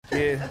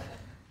Yeah.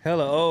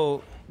 Hella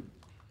old.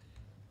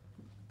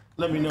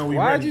 Let me know when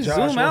you're Why'd ready, you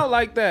Joshua. zoom out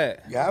like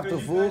that? You have to,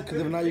 fool,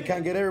 because if not, you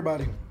can't get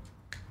everybody.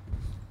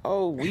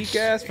 Oh, weak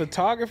ass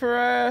photographer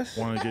ass.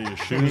 Want to get your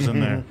shoes in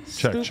there?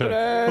 Check, Stupid check.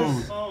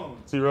 ass.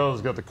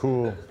 T-Rell's got the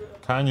cool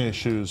Kanye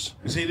shoes.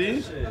 You see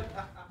these?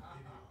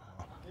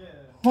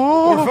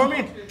 Or for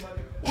me,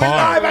 we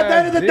live at the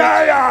end of the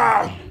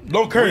day.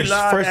 Don't We curse.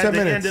 live First at 10 the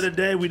minutes. end of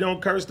the day. We don't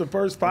curse the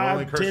first We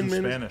only 5, curse 10 in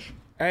minutes. Spanish.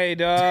 Hey,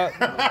 dog.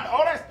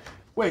 Oh, that's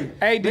wait.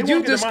 Hey, they did you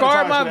won't get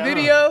discard demonetized my for that,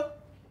 video? huh?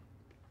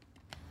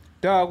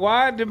 Dog,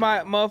 why did my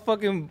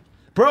motherfucking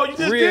Bro, you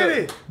just Real. did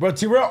it. Bro,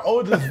 T-Rail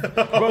old as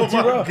bro,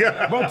 T-Rail,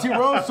 God. bro,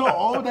 T-Rail's so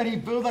old that he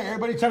feels like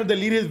everybody's trying to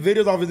delete his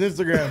videos off his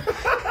Instagram.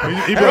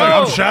 He'd be like,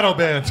 I'm shadow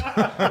banned.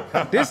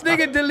 this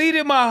nigga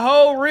deleted my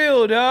whole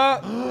reel,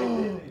 dog?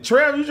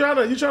 Trev, you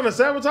trying to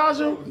sabotage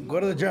him? Go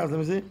to the drafts, let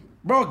me see.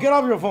 Bro, get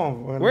off your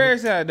phone. Where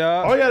is that,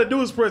 All dog? you gotta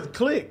do is press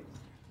click.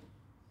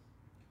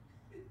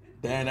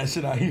 Damn, that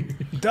shit out here.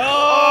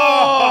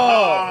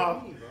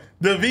 Dog!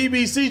 The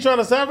VBC trying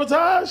to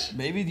sabotage?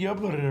 Maybe you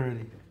uploaded it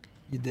already.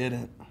 You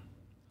didn't.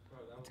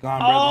 It's gone,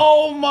 brother.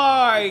 Oh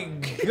my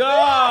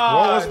god!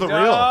 What was the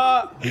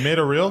dog. reel? You made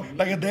a reel?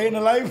 Like a day in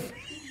the life.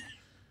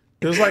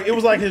 It was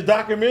like his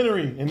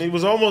documentary, and it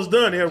was almost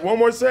done. He had one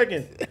more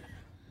second.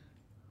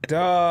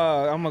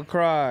 Dog, I'ma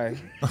cry.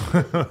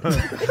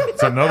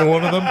 It's another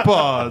one of them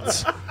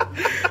pods.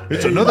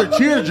 It's another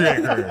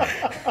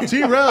tearjerker.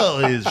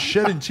 T-Rell is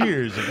shedding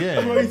tears Bro,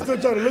 again. he's still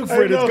trying to look for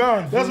Hey, it. no, It's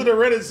gone. That's what the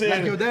Reddit said.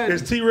 Like your dad.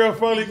 Is T-Rail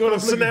finally going to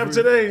snap for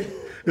you. today?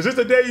 Is this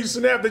the day you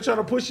snap? They trying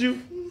to push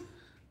you?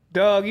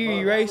 Dog, you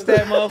erased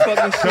that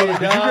motherfucking shit,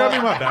 Did you grab me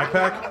dog. my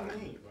backpack?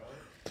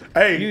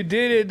 Hey, You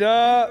did it,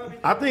 dog.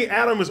 I think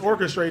Adam is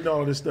orchestrating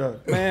all this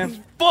stuff.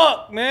 Man,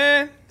 fuck,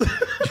 man.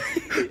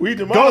 We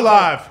Go demonetized.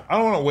 live. I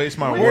don't want to waste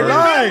my We're words.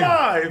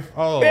 live.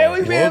 Oh, Man,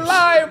 we being whoops.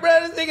 live,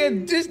 bro.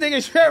 This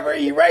nigga Trevor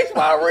erased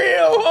my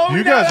reel. Homie.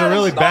 You Now I guys are gotta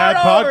really start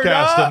bad over,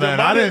 podcasting dog. then.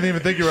 I didn't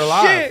even think you were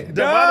live. Shit,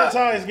 dog.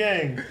 Demonetized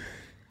gang.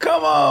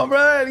 Come on,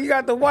 bro. You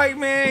got the white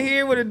man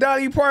here with a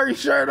Dolly Parton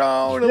shirt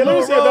on. With a Yeah, let me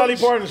little see a Dolly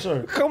roach. Parton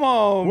shirt. Come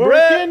on, bro.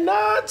 Working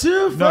not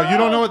to No, you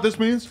don't know what this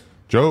means?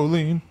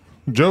 Jolene,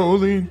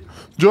 Jolene,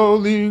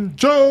 Jolene,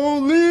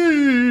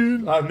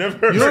 Jolene. I've never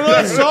heard You don't know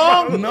that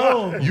song?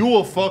 No. You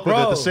will fuck with it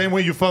Bro. the same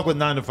way you fuck with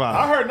 9 to I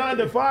 5. heard 9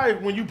 to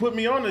 5 when you put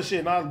me on this shit,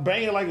 and I was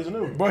banging like it's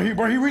new. Bro, he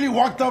really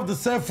walked off the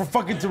set for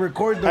fucking to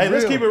record the Hey,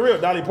 let's reel. keep it real.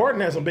 Dolly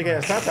Parton has some big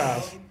ass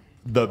tatas.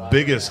 The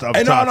biggest of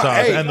Hey, no, no,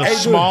 tatas hey, and the hey, dude.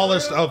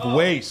 smallest of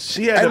waist.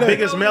 She has Hey, the look.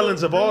 biggest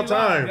melons of all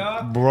time.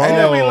 Bro. And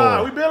then we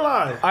live. We been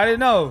live. I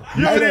didn't know.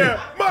 You Hey, there?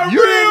 My You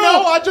didn't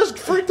know? I just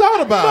freaked out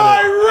about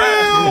My it.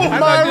 reel. I My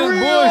thought you was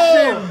reel.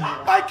 bullshitting.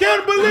 I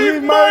can't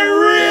believe my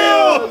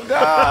reel.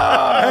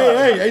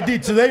 Hey, D,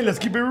 today, let's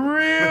keep it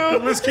real.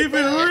 Let's keep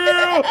it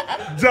real.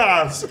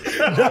 Das.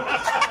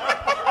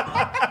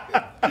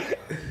 I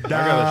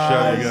gotta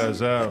shout you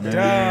guys out, man.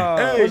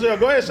 Dog. What's up?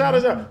 Go ahead, shout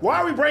us out.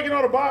 Why are we breaking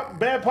all the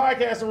bad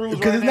podcasting rules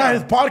Because right it's now? not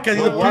his podcast.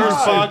 He's a Worst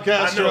person.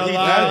 podcaster I know, he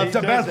alive. It's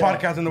the best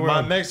podcast in the My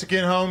world.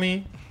 Mexican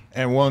homie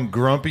and one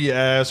grumpy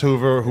ass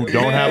Hoover who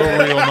don't have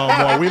a reel no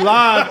more. We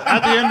live at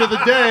the end of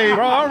the day.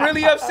 Bro, I'm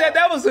really upset.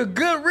 That was a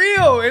good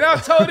reel. And I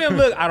told him,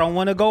 look, I don't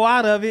want to go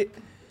out of it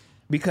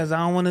because I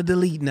don't want to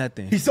delete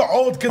nothing. He's so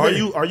old. Are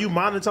you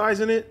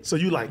monetizing it? So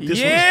you like this?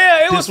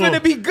 Yeah, it was this one-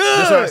 finna be good.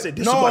 That's why I said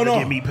this No, one no. to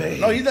get me paid.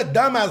 No, he's a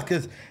dumbass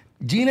because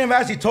Gina and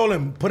Vassie told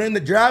him, put in the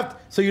draft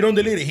so you don't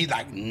delete it. He's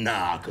like,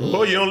 nah.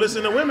 Oh, you don't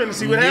listen to women and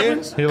see what Yeah.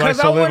 happens? He likes Because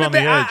I to live wanted on the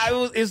to,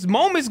 edge. it's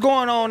moments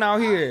going on out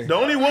here. The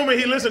only woman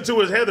he listened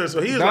to is Heather, so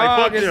he's like,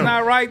 Dog, fuck it's them.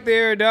 not right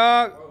there,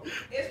 dog.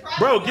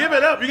 Bro, give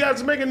it up. You got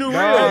to make a new reel,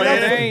 Dog, it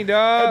man. ain't,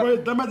 dog. Hey,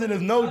 bro, dumbass in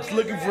his notes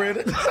looking for it.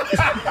 It's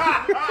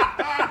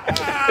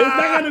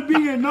not going to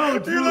be in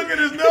notes. You look at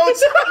his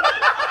notes.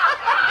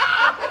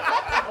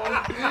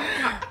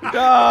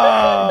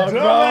 Dog,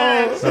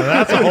 bro. So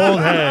that's an old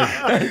head.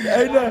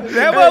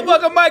 That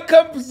motherfucker might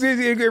come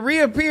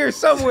reappear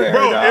somewhere,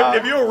 Bro, dog.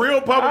 if you're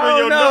real public I in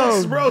your don't know.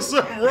 notes, bro,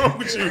 something wrong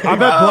with you. I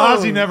bet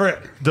Blasey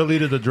never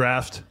deleted the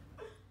draft.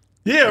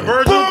 Yeah,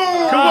 Virgil.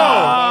 Come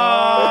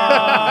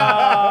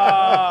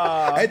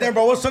on. Hey, Dan,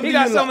 bro, what's something He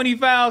got you so many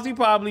fouls, he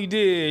probably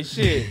did.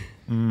 Shit.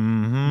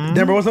 Dan,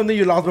 bro, what's something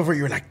you lost before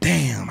you were like,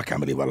 damn, I can't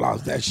believe I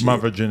lost that shit. My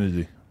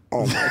virginity.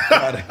 Oh, my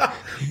God.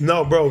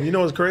 No, bro, you know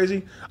what's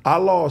crazy? I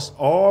lost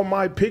all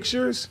my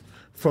pictures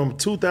from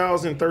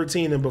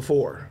 2013 and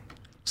before.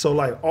 So,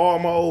 like, all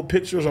my old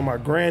pictures of my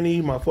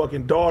granny, my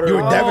fucking daughter. You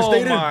were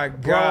devastated? Oh, my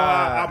Bro,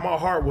 God. my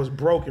heart was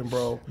broken,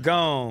 bro.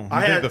 Gone.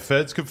 I You think had, the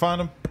feds could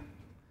find him?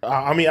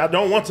 I mean, I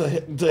don't want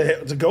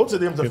to go to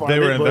them to If find they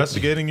were it, but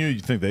investigating you, you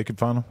think they could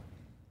find him?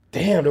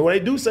 damn, they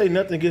do say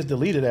nothing gets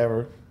deleted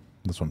ever.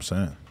 That's what I'm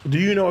saying. Do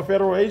you know a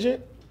federal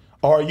agent?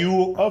 Are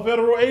you a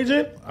federal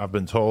agent? I've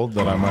been told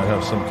that I might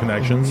have some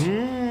connections.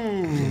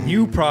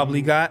 You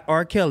probably got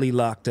R. Kelly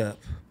locked up.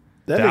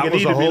 That nigga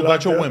was need a to be whole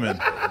bunch locked of up. women.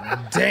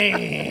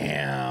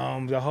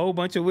 Damn. The whole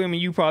bunch of women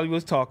you probably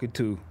was talking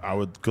to. I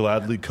would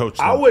gladly coach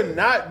them. I would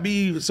not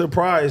be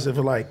surprised if,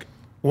 like,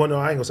 well, no,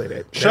 I ain't gonna say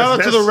that. Shout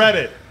out to the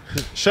Reddit.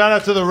 Shout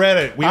out to the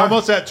Reddit. We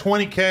almost at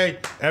 20K.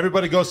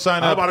 Everybody go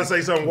sign I'm up. about to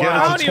say something Get wild.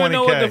 I us don't to even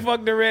know what 20K. the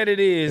fuck the Reddit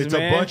is, It's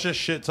man. a bunch of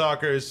shit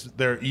talkers.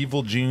 They're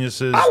evil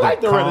geniuses. I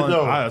like They're the Reddit,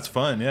 though. that's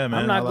fun. Yeah,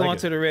 man. I'm not I like going it.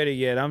 to the Reddit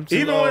yet. I'm too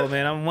Even old, when-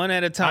 man. I'm one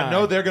at a time. I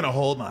know they're gonna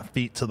hold my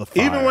feet to the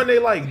fire. Even when they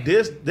like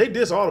they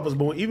diss all of us,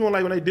 but even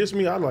when they diss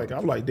me, I'm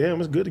like, damn,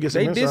 it's good to get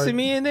some they insight. dissing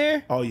me in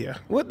there. Oh yeah,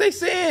 What they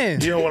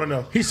saying? you don't want to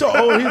know. He's so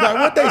old. He's like,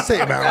 what they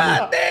say about me?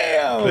 God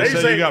damn. they They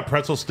say say- you got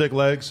pretzel stick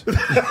legs.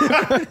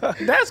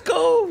 That's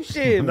cool.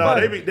 Shit. No,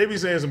 fuck. they be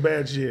saying some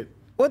bad shit.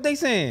 What they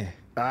saying?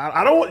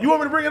 I don't. You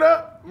want me to bring it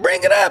up?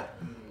 Bring it up.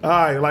 All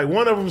right, like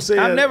one of them said,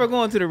 I'm never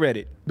going to the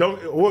Reddit.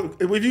 Don't. Well,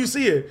 if you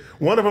see it,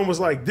 one of them was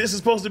like, "This is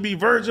supposed to be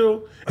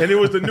Virgil," and it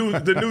was the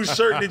new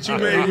shirt that you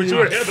made with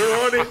your Heather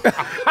on it.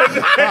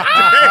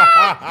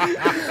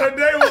 And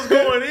they was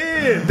going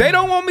in. They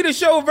don't want me to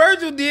show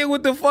Virgil did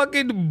with the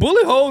fucking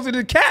bullet holes in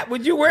the cap.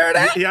 Would you wear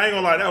that? Yeah, I ain't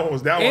gonna lie, that one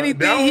was that one. Anything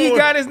that he one,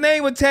 got his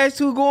name attached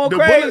to going the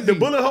crazy.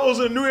 bullet holes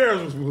in New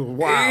Year's was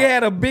wild. He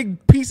had a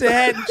big piece of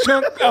hat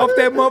chunk off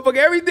that motherfucker.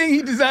 Everything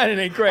he designed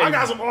ain't crazy. I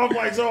got some off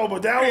whites on,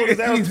 but that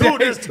was too.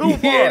 That's too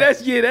far.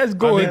 Yeah, that's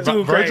going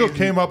too Virgil crazy.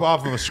 came up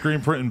off of a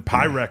screen printing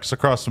Pyrex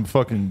across some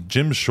fucking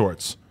gym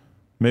shorts.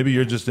 Maybe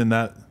you're just in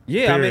that.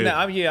 Yeah, period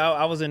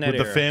I was in that with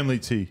the era. family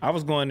tee. I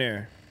was going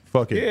there.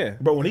 Fuck it. Yeah.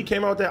 Bro, when he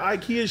came out that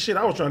IKEA shit,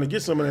 I was trying to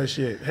get some of that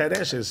shit. Had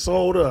that shit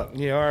sold up.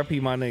 Yeah,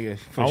 RP my nigga.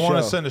 For I sure.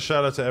 want to send a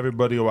shout out to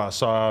everybody who I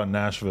saw out in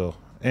Nashville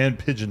and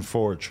Pigeon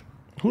Forge.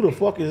 Who the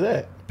fuck is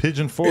that?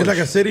 Pigeon Forge. It's like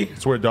a city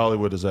It's where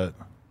Dollywood is at.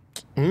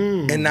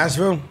 in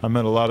Nashville. I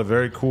met a lot of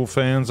very cool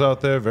fans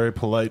out there, very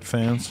polite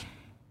fans.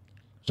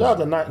 Shout out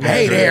to Night.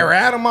 Hey there,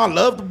 Adam. I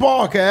love the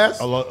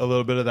podcast. A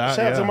little bit of that.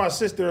 Shout out yeah. to my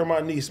sister and my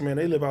niece, man.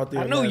 They live out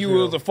there. I in knew you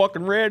Nashville. was a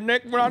fucking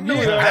redneck, but I knew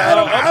that.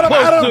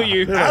 Adam, to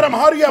you. Adam,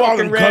 how do you have all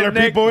them Fucking color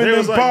redneck. people in They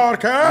this was like,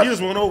 podcast? You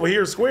just went over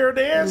here, square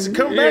dance, and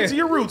come Yeah. back to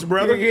your roots,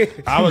 brother.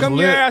 I was Come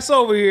your lit. ass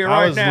over here I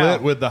right was now.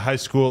 lit with the high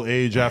school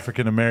age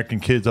African American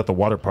kids at the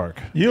water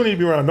park. You don't need to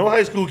be around no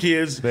high school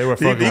kids. They were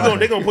fucking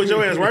They gonna put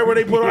your ass right where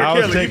they put R. I Kelly.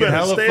 was You taking better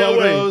hella stay away.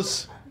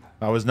 photos.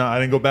 I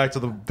didn't go back to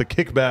the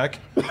kickback.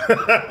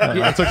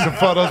 I took some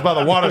photos by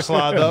the water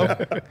slide though.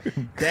 Damn,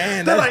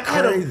 They're that's like,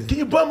 Adam, crazy. can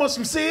you bum us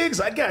some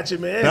cigs? I got you,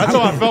 man. That's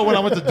how I felt when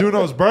I went to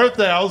Duno's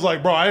birthday. I was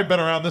like, bro, I ain't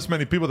been around this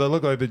many people that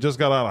look like they just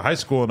got out of high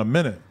school in a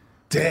minute.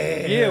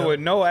 Damn. Yeah, with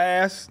no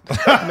ass, no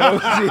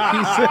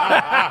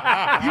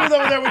titties. You was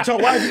over there with your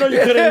wife. You know you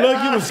couldn't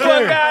look. You was Fuck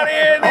scared. out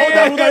here, Oh,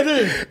 that was like nigga.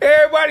 this.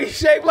 Everybody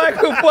shaped like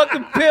a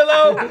fucking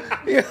pillow.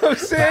 You know what I'm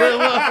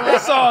saying?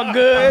 It's all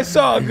good. It's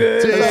all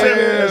good. It's all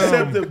good.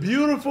 Except the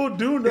beautiful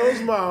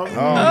Duno's mom.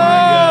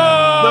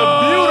 Oh,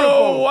 The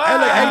beautiful.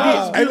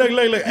 wow. Hey,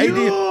 look. Hey,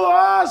 You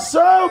are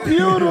so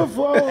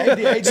beautiful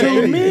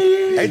to me.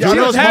 Hey, She was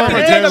Duno's happy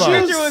mama to take a J-Lo.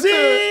 picture with her.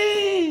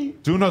 See?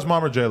 Duno's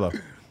mom or J-Lo?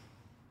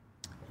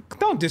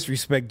 Don't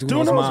disrespect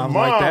Duno's Duno's mom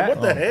mom. like that.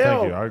 What the hell?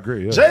 Thank you. I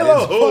agree. Yeah.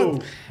 J-Lo.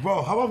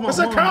 Bro, how about my That's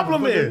a mom?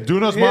 compliment.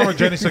 Duno's mom or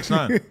Jenny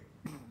 6ix9ine?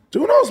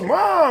 Duno's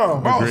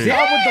mom. Bro, Agreed. see,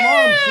 I'm with the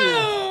mom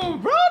shit.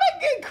 Damn, bro, they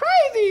get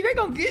crazy. They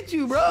gonna get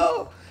you,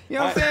 bro. You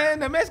know what I'm saying?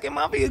 The Mexican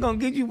mafia is gonna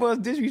get you for us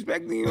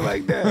disrespecting you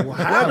like that.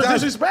 How is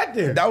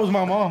disrespecting? That was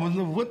my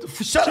mom. What the?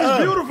 Shut She's up.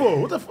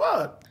 beautiful. What the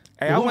fuck?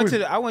 Hey, I went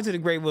to the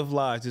Great Wolf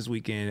Lodge this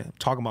weekend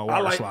talking about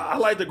water I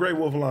slides. like the Great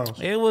Wolf Lounge.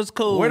 It was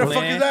cool. Where the man.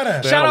 fuck is that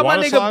at? They Shout had a out my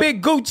water nigga slide?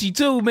 Big Gucci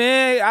too,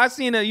 man. I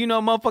seen a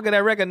motherfucker that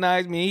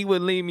recognized me. He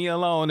wouldn't leave me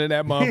alone in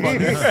that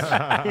motherfucker.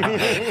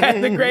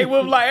 At the Great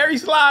Wolf, like every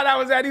slide I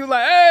was at, he was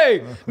like,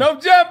 "Hey, no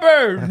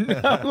jumper."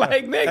 I'm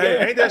like, nigga,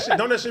 Hey, ain't that shit?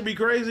 Don't that shit be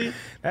crazy?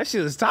 that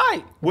shit is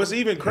tight. What's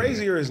even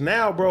crazier is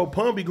now, bro.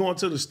 Pun be going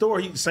to the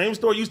store. Same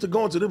store he used to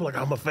go into. They be like,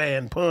 I'm a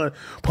fan. Pun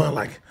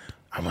like,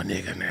 I'm a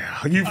nigga now.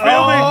 You feel me?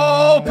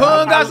 Oh,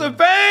 Pun got some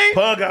fame.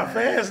 Pun got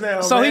fans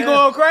now. So he man.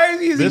 going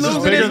crazy? Is he This is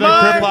losing bigger his than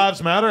Crip mind?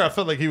 Lives Matter. I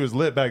felt like he was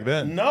lit back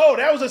then. No,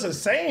 that was just a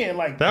saying.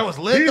 Like That was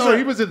lit he's though. a-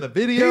 He was in the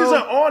video. He's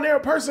an on-air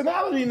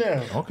personality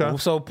now. Okay.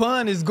 So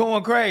Pun is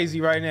going crazy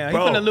right now. He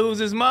Bro. finna lose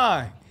his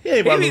mind. He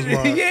ain't about to be, lose his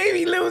mind. Yeah, he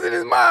be losing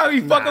his mind.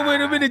 He fucking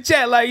with him in the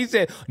chat like he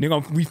said,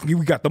 nigga,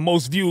 we got the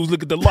most views.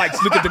 Look at the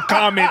likes. Look at the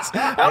comments.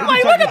 I'm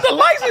like, look at the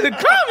likes and the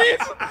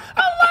comments.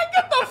 I'm like,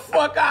 get the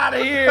fuck out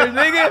of here,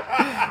 nigga.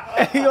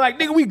 And he like,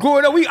 nigga, we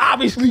growing up. We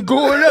obviously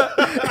growing up.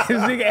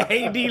 This nigga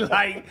AD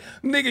like,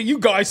 nigga, you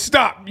guys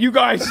stop. You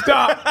guys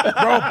stop.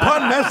 Bro,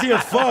 Pun messy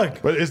as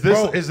fuck. But is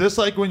this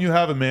like when you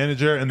have a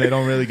manager and they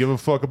don't really give a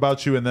fuck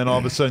about you, and then all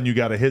of a sudden you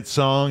got a hit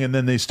song, and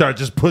then they start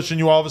just pushing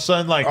you all of a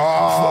sudden like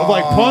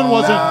Pun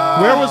wasn't.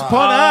 Where was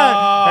Pun at?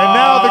 And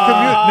now the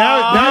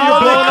now you're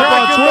blowing up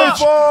on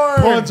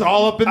Twitch. Pun's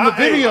all up in the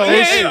videos.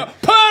 Yeah,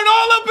 Pun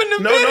all up in the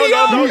No, video.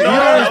 no. You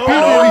guys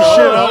people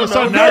shit. All of a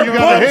sudden now you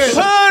got a hit.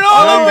 Pun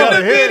all Now you up got in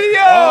a the hit.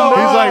 video.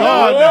 He's like,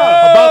 oh,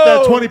 Whoa. about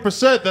that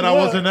 20% that I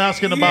wasn't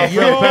asking about for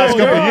the past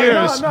couple of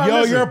years. no. Yo,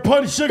 listen. you're a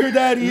Pun sugar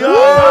daddy. Yo.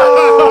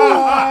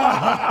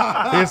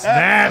 It's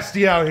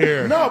nasty out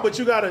here. No, but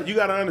you gotta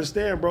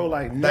understand, bro.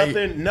 Like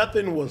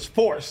nothing was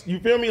forced. You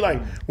feel me?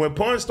 Like when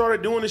Pun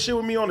started doing the shit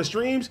with me on the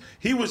streams,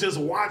 he was just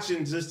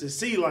watching just to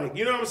see, like,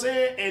 you know what I'm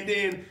saying? And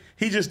then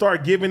he just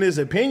started giving his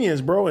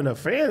opinions, bro, and the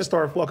fans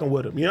started fucking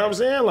with him. You know what I'm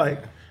saying?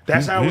 Like,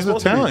 that's how he's it's a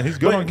supposed to be. talent. He's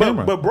good on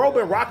camera. But bro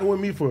been rocking with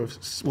me for,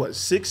 what,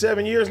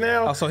 6-7 years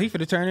now? Oh, so he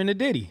finna turn into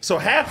Diddy. So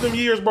half them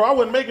years, bro, I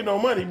wasn't making no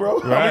money, bro.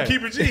 I'm Right. gonna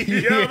keep it G.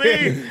 You know what I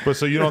mean? But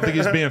so you don't think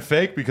he's being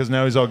fake because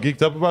now he's all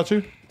geeked up about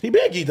you? He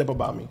been geeked up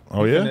about me.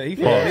 Oh yeah. He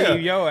finna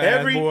leave your ass,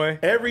 every boy.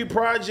 every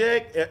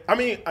project. I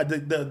mean,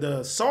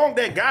 the song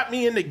that got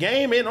me in the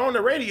game and on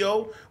the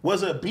radio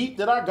was a beat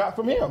that I got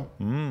from him.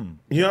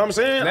 You know what I'm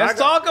saying? Let's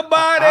talk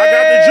about it. I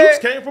got the juice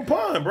came from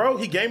Pun, bro.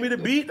 He gave me the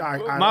beat.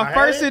 My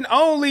first and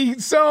only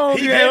song.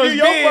 He that gave was you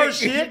your big.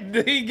 first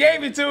shit. He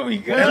gave it to me.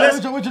 Which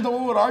is the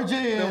one with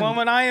RJ? The one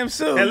when I am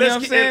Sue. And You know what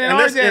I'm saying? and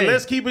RJ.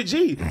 let's keep it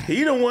G.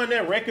 He the one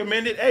that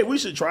recommended, hey, we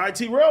should try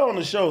T-Rail on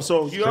the show.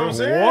 So you know what I'm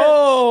saying?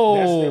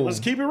 Whoa. Let's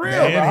keep it real. bro.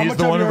 And How he's much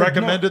the of one who your-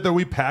 recommended that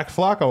we pack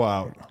Flacco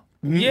out.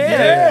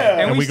 Yeah.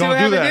 And we still gonna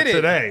do haven't that did it.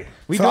 today.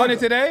 We doing it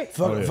today?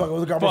 Fuck, yeah. fuck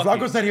with the guy. Fuck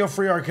Flacco it. said he'll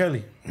free R.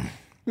 Kelly.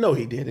 No,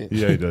 he didn't.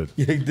 Yeah, he did.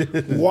 Yeah, he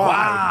did.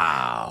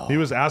 Wow. He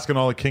was asking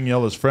all of King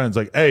Yella's friends,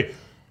 like, "Hey,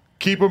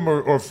 keep him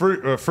or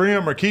free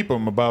him or keep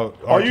him about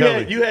Oh, R. you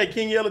Kelly." had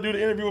King Yella do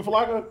the interview with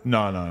Flacco?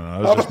 No.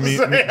 It was just me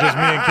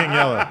and King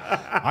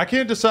Yella. I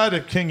can't decide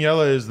if King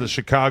Yella is the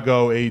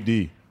Chicago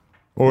AD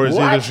or is he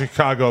the What?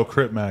 Chicago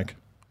Crip Mac.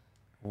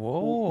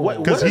 Whoa.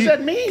 What does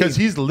that mean? Because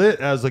he's lit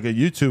as like a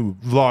YouTube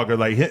vlogger.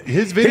 Like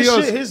his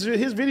videos, his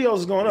videos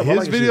is going up. I his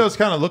like his videos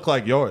kind of look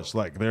like yours.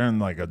 Like they're in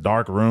like a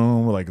dark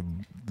room, like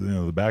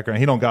the background.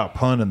 He don't got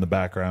Pun in the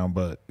background,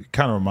 but it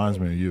kind of reminds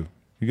me of you.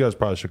 You guys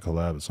probably should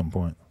collab at some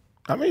point.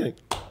 I mean,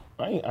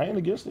 I ain't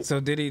against it. So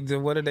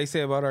what did they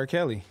say about R.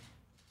 Kelly?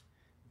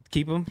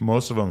 Keep him?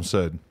 Most of them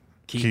said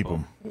keep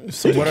him.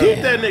 So Keep what?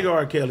 that nigga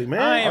R. Kelly,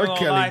 man. I ain't R. gonna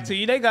Kelly. lie to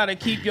you. They gotta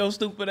keep your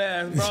stupid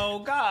ass, bro.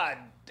 God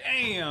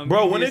damn.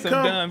 Bro, you when did it some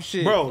come, dumb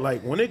shit. bro,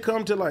 like when it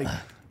come to like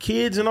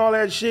kids and all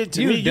that shit,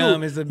 to You me,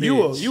 dumb as a you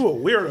bitch. you a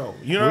weirdo.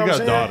 You know We what I'm got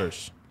saying?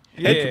 daughters.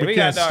 Yeah, we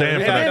got can't stand daughters. for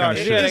We that got kind of daughters.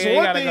 shit. Yeah, It's you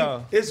one gotta thing.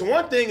 go. It's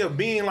one thing of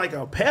being like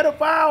a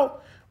pedophile,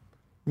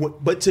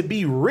 but to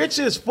be rich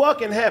as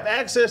fuck and have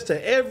access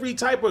to every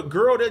type of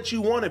girl that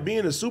you want to be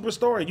in a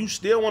superstar, and you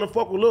still want to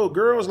fuck with little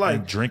girls, like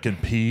And drinking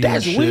pee.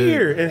 that's and shit.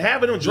 weird. And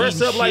having them dress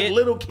Eating up like shit.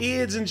 little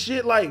kids and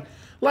shit, like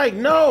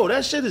no,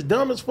 that shit is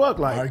dumb as fuck.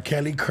 R. Like,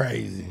 Kelly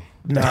crazy.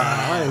 nah,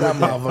 I ain't That with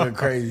that. motherfucker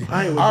crazy.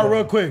 I ain't with All right, that.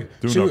 real quick.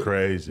 Do Should no we-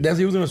 crazy. That's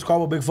he was in a squad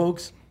with big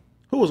folks.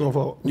 Who was gonna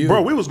fuck?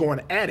 Bro, we was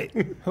going at it.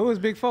 Who is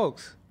Big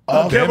Folks?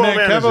 Kevo Man,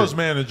 manager. Kevo's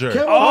manager.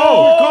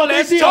 Oh,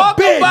 let's talk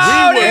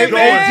about Hey, it,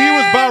 man. he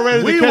was about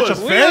ready We to catch was-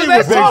 a we ferry with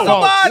Let's big talk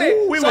folks. about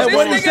it. We So was- this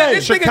what do you nigga- say?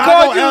 this nigga Chicago,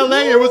 called you-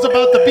 LA, it was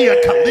about to be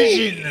a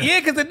collision. Yeah,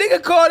 because the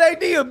nigga called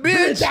AD a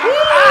bitch.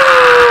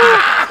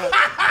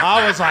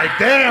 I was like,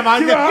 damn, I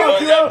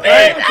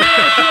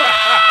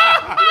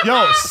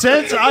Yo,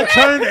 since I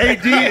turned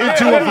AD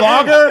into a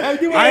vlogger,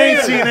 I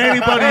ain't seen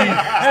anybody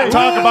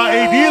talk about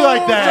AD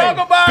like that.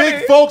 Talk about Big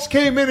it. folks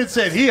came in and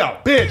said, he a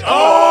bitch.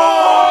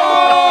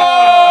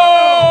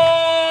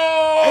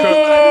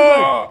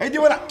 Hey,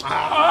 do what?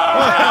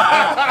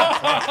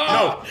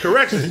 No,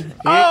 correction.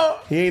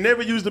 He ain't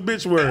never used the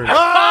bitch word.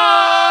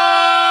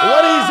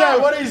 What did he say?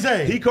 What did he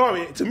say? He called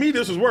me. To me,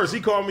 this was worse. He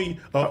called me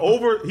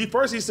over. He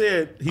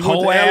said he went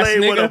Whole to ass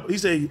LA with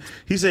nigga.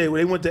 he said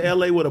they went to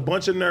LA with a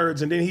bunch of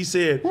nerds, and then he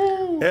said,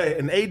 "Hey,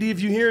 and AD, if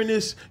you hearing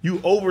this, you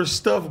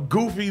overstuffed,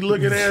 goofy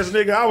looking ass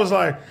nigga." I was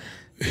like,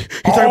 He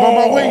talking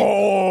about my weight.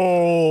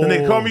 and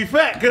they called me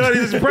fat because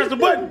he just pressed the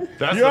button.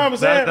 That's you know what I'm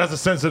saying? That's a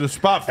sensitive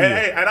spot for you.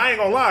 and I ain't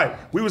gonna lie,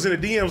 we was in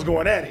the DMs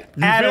going at it.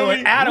 You feel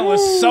me? Adam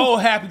was so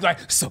happy,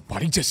 like,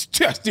 somebody just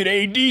tested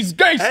AD's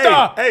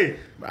gangsta. Hey,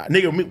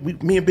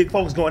 nigga, me and big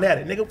folks going at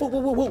it. Nigga,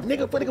 whoa,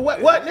 nigga, what,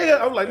 nigga?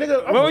 I'm like,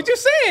 nigga, What was you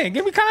saying?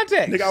 Give me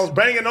context. Nigga, I was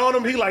banging on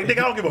him. He like, nigga,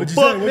 I don't give a What'd you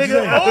fuck, say? What'd you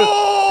nigga. say?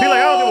 He like,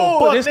 I don't give a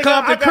fuck, This nigga.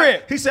 Compton I got-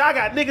 Crip. He said, I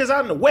got niggas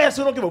out in the West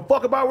who don't give a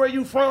fuck about where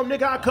you from,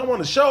 nigga. I come on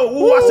the show.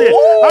 Woo. I said,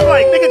 I'm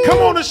like, nigga, come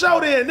on the show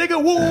then,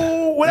 nigga.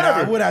 Woo, whatever.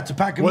 I would have to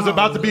pack him Was it out.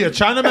 about to be a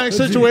Chinaman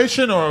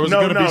situation, or was it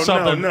going to be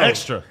something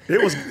extra?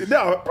 It was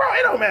no, bro.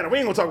 It don't matter. We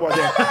ain't gonna talk about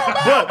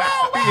that.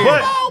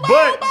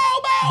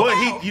 but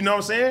he, you know what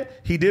I'm saying?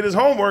 He did his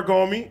homework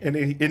on me, and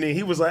then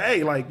he was like,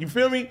 hey, like, you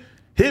feel me?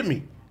 Hit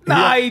me.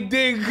 Nah, he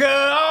did, cuz.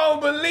 I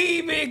don't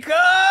believe it, cuz.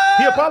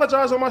 He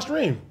apologized on my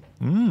stream.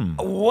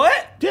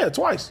 What? Yeah,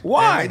 twice.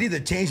 Why? He did the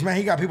change, man.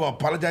 He got people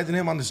apologizing to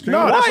him on the street.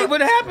 No, that's Why? what-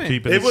 What happened?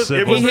 Keeping It it was- it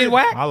simple. was- He hit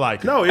whack? I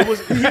like it. No, it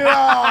was.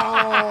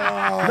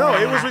 Yeah. No,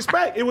 it was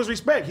respect. It was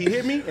respect. He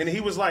hit me, and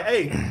he was like,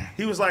 "Hey,"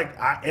 he was like,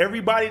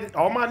 "Everybody,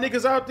 all my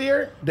niggas out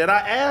there that I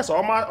asked,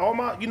 all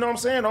my, you know what I'm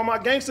saying, all my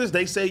gangsters,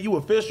 they say you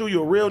official,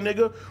 you a real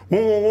nigga,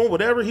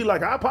 whatever." He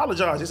like, I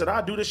apologize. He said,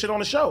 "I do this shit on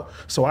the show."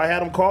 So I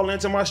had him call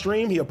into my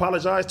stream. He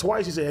apologized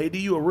twice. He said, "Hey,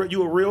 you a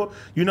real,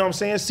 you know what I'm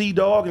saying,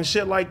 C-Dog and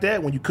shit like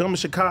that. When you come to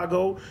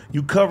Chicago,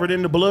 you covered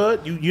in the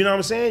blood. You know what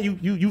I'm saying?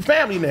 You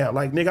family now.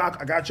 Like, nigga,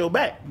 I got your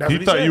back. That's He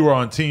what he thought said. you were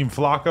on Team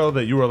Flacco,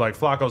 that you were like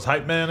Flacco's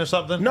hype man or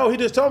something? No, he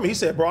just told me. He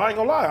said, bro, I ain't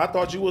gonna lie. I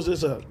thought you was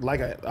just a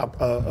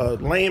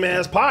lame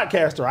ass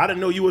podcaster. I didn't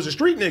know you was a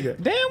street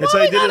nigga. Damn, And so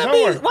he did his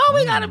homework. why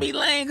we gotta be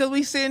lame? Because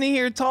we sitting in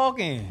here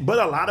talking. But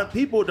a lot of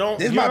people don't.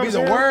 This you know might what be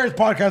I'm the saying? worst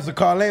podcast to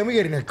call in. We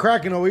getting it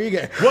cracking over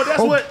here. Well,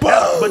 that's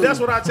Oh, but that's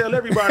what I tell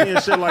everybody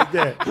and shit like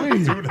that.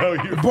 You know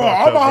you Bro,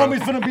 all my homies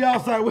finna be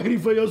outside waiting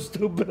for your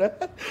stupid ass.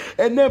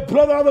 And then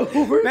plug on the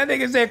Hoover. That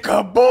nigga said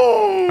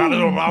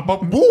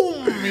kaboom.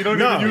 Boom! You don't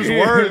No. even use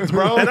words,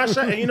 bro. And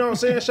and you know what I'm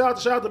saying?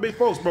 Shout out to Big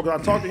Folks, bro. 'Cause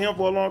I talked to him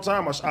for a long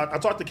time. I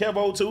talked to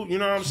Kevo too. You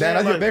know what I'm saying?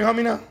 That's your Like, big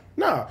homie now?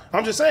 Nah,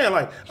 I'm just saying,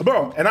 like,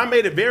 bro, and I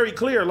made it very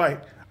clear,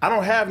 like, I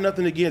don't have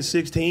nothing against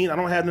 16. I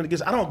don't have nothing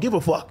against. I don't give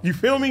a fuck. You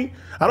feel me?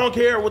 I don't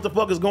care what the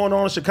fuck is going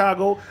on in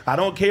Chicago. I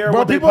don't care Bro,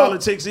 what their people-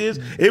 politics is.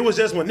 It was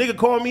just when nigga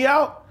called me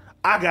out,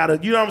 I gotta,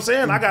 you know what I'm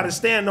saying? I gotta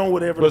stand on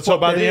whatever. But so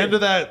by that the is. end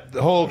of that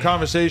whole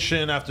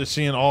conversation, after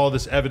seeing all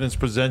this evidence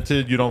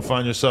presented, you don't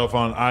find yourself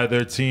on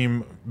either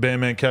Team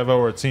Bandman Kevo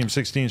or Team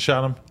 16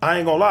 shot him? I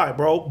ain't gonna lie,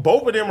 bro.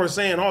 Both of them are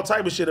saying all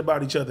type of shit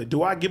about each other.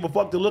 Do I give a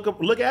fuck to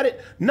look at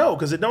it? No,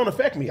 because it don't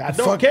affect me. I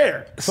don't Fuck-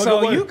 care.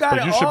 So you got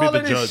But in you should be all the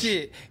of this judge.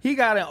 shit. He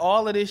got in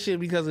all of this shit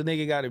because the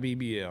nigga got a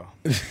BBL.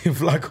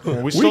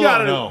 Flacco. We still got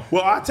don't it. know.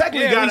 Well, I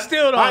technically Yeah, got. we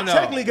still don't know. I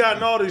technically got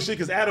in all this shit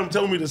because Adam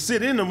told me to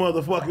sit in the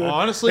motherfucker.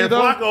 Honestly, and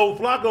though-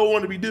 Flacco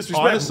wanted to be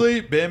disrespectful.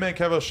 Honestly, Bandman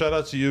Kevo, shout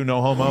out to you,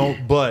 no homo.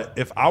 But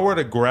if I were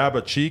to grab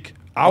a cheek,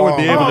 I would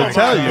be able Oh to my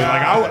tell you.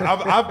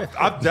 God.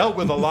 Like I've dealt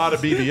with a lot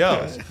of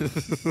BBLs,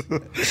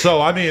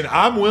 so I mean,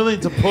 I'm willing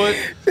to put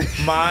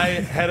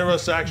my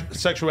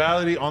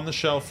heterosexuality on the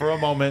shelf for a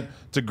moment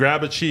to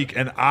grab a cheek,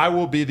 and I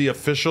will be the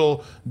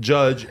official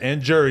judge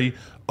and jury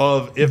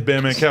of if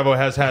Bandman Kevo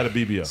has had a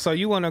BBL. So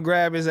you want to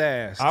grab his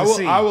ass? I to will.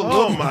 see. I will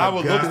Oh look. my I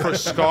will look God. for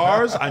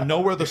scars. I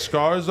know where the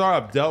scars are.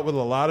 I've dealt with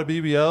a lot of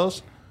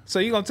BBLs. So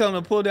you gonna tell him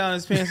to pull down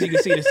his pants so you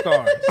can see the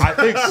scars? I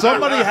think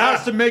somebody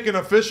has to make an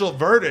official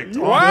verdict.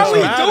 on Why this are we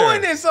matter.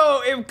 doing this?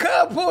 So if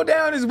Cub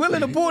is willing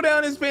to pull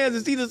down his pants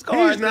and see the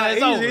scars, He's not. then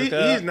it's over, He's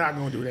Cub. not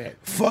gonna do that.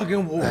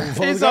 Fucking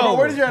It's Bro, over.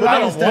 where does your But I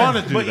alliance don't wanna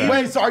stand? do But that.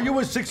 Wait, so are you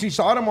with 16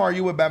 shot him or are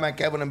you with Batman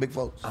Kevin and Big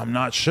Folks? I'm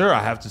not sure.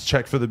 I have to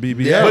check for the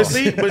BBL. Yeah. But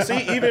see,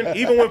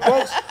 even when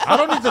folks, I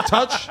don't need to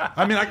touch.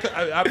 I mean, I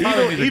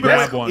probably need to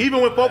grab one.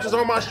 even when folks is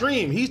on my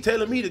stream, he's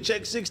telling me to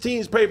check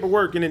 16's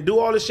paperwork and then do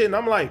all this shit, and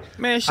I'm like,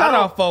 Man, shout I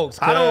don't- out folks,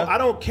 I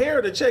don't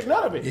care to check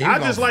none of it. Yeah, I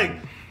you just gonna- like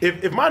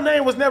if my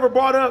name was never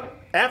brought up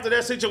after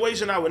that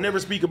situation, I would never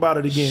speak about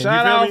it again. Shout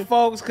you feel out, me?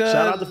 folks, cuz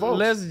Shout out to folks.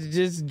 let's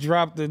just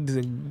drop the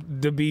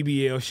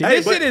BBL shit. Hey,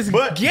 This shit is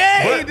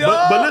gay, but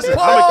dog. listen,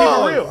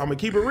 I'm gonna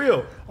keep it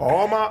real.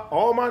 All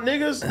my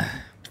niggas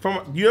from,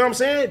 you know what I'm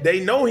saying?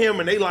 They know him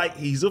and they like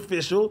he's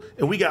official,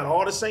 and we got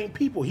all the same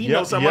people. He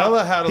knows some.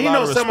 Yella had a he lot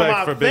knows of some of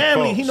respect my for big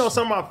family. folks. He knows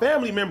some of my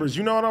family members.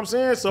 You know what I'm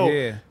saying? So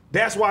Yeah.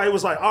 that's why it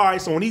was like, all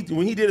right. So when he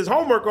did his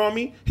homework on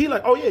me, he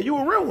like, oh yeah, you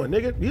a real one,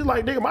 nigga. He's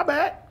like, nigga, my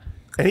bad.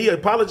 And he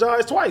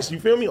apologized twice. You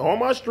feel me? On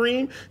my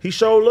stream, he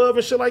showed love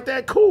and shit like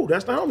that. Cool,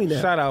 that's the homie now.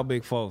 Shout out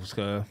big folks,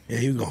 cuz. Yeah,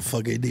 he was gonna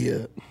fuck AD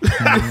up.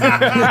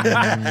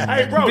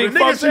 Hey, bro, Big the nigga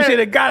folks, you said,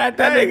 shoulda got at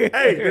that hey, nigga.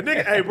 Hey, the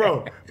nigga, hey,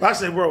 bro. I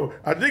said, bro,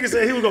 a nigga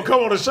said he was gonna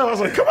come on the show. I was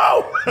like, come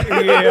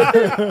on.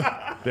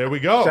 Yeah. There we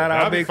go. Shout out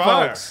That'd be big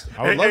fire. folks.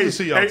 I would love to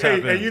see y'all tap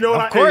in. And you know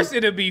what? Of course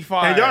it'll be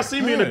fine. And y'all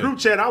see me in the group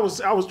chat. I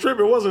was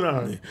tripping, wasn't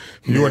I?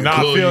 You were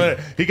not Cool. feeling it.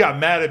 He got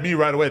mad at me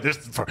right away. This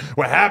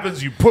what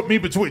happens. You put me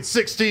between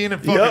 16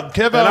 and fucking Yup.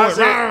 Kevo.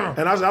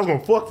 And I said, I was gonna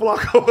fuck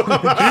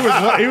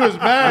Flacco. he was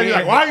mad. He's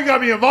like, why you got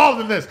me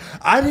involved in this?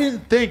 I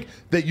didn't think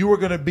that you were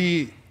going to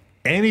be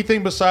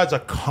anything besides a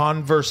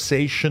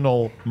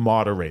conversational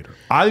moderator.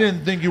 I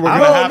didn't think you were going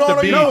to have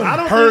to be I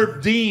don't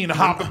Herb Dean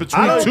hopping I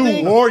between don't two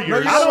think- warriors. No,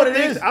 you know what it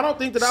is? I don't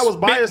think that I was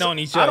biased. on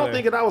each I don't other.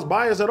 think that I was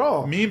biased at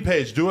all. Meme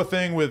page, do a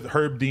thing with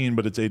Herb Dean,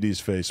 but it's AD's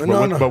face, but,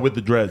 No, with, no. but with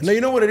the dreads. No,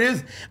 you know what it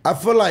is? I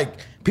feel like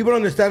people don't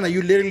understand that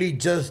you literally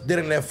just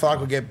didn't let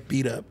Flacco get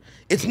beat up.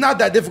 It's not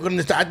that difficult to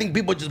understand. I think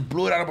people just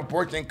blew it out of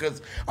proportion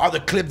because all the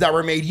clips that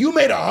were made. You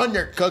made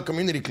 100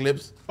 community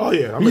clips. Oh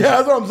yeah, Yeah,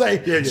 that's what I'm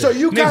saying. Yeah, yeah. So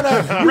you kind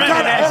of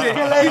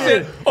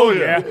escalated. Oh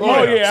yeah.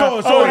 Oh yeah. So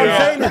what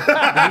I'm saying?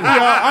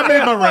 Yeah, I made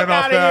my rent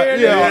off outta that.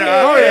 here, Yeah.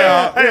 nigga. Oh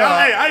yeah. Hey,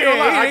 I ain't gonna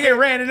lie. He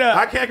ran it up.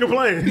 I can't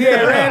complain.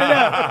 Yeah, ran it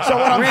up. So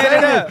what I'm Ran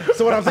it saying?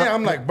 So what I'm saying?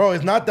 I'm like, bro,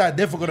 it's not that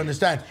difficult to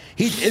understand.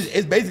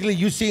 It's basically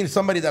you seeing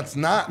somebody that's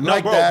not No,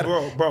 like bro,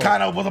 that, bro.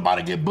 kind of was about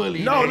to get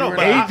bullied. No, and no, you were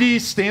but like,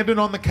 AD standing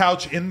on the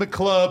couch in the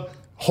club,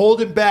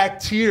 holding back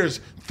tears,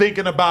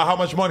 thinking about how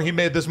much money he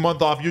made this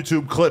month off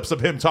YouTube clips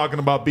of him talking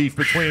about beef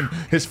between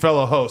his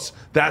fellow hosts.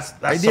 That's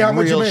AD, how some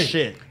much you real make?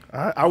 shit.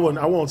 I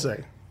won't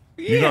say.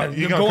 You Yeah, gonna,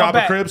 you're gonna going cop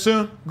back. a crib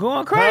soon?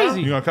 Going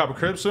crazy. You gonna cop a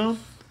crib soon?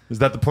 Is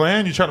that the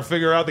plan? You trying to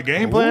figure out the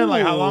game plan?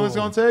 Like how long it's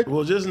gonna take?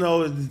 Well, just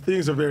know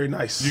things are very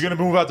nice. You gonna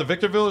move out to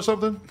Victorville or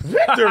something?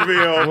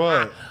 Victorville.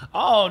 What?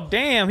 Oh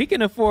damn, he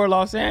can afford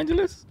Los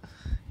Angeles.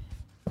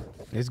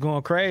 It's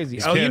going crazy.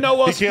 He Oh, you can't- know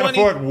what's He can't funny?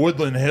 afford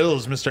Woodland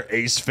Hills, Mr.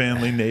 Ace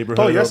family neighborhood.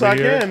 Oh, yes, over I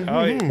here. can.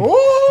 Oh, yeah. Mhm.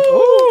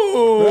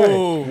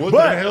 Ooh. Woodland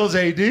But- Hills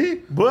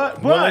AD.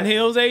 But Woodland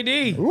Hills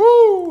AD.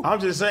 Woo! I'm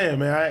just saying,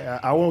 man.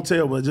 I won't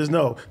tell, but just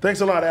know.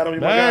 Thanks a lot, Adam.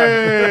 You're my guy.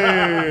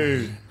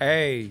 Hey.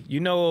 Hey, you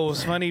know what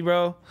was funny,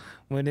 bro?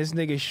 When this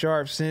nigga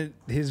Sharp sent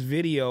his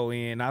video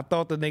in, I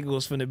thought the nigga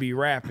was finna be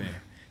rapping.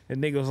 The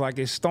nigga was like,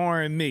 it's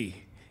starring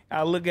me.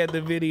 I look at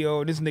the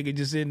video, this nigga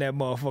just in that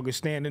motherfucker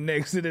standing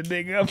next to the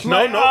nigga. I'm No,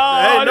 like, no,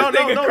 oh, hey, this no,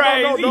 nigga no,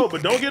 crazy. no.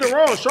 But don't get it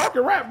wrong. Shark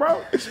can rap,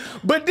 bro.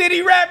 But did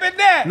he rap in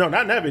that? No,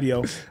 not in that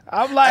video.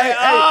 I'm like, Hey,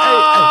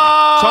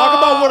 oh. Talk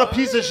about what a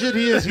piece of shit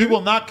he is. He will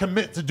not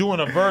commit to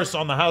doing a verse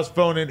on the house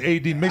phone in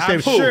AD mixtape.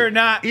 I'm sure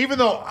not. Even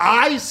though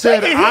I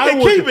said He I can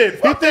would. keep it. He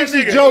Fuck thinks that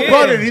he's nigga. Joe Yeah.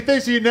 Budden. He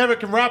thinks he never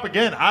can rap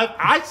again.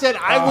 I said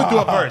I would do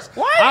a verse.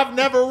 What? I've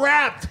never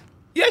rapped.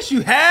 Yes,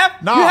 you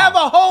have. No. You have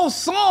a whole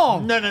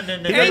song. No.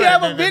 And you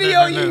have a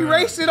video, you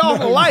erased it off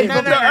of life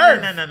of the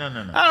earth.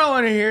 No. I don't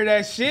want to hear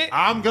that shit.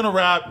 I'm gonna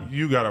rap.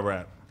 You gotta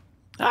rap.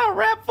 I'll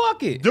rap,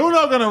 fuck it.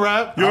 Duno gonna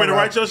rap. You want me to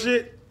write your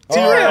shit?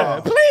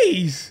 Yeah,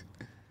 please.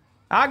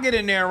 I'll get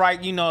in there and write,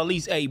 at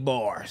least 8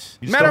 bars.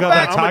 You still got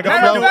that Tiger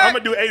I'm flow? gonna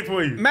do 8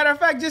 for you. Matter of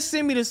fact, just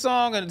send me the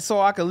song and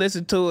so I can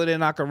listen to it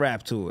and I can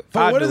rap to it. But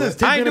I'll what do is it. this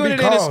tape I ain't gonna doing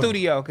be it in the called?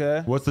 studio,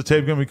 cuz. What's the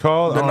tape gonna be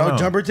called? The I don't no know.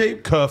 jumper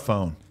tape? Cuh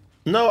phone.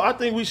 No, I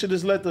think we should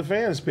just let the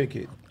fans pick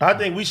it. I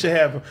think we should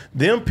have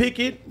them pick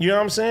it. You know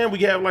what I'm saying? We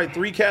have like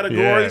 3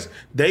 categories. Yeah.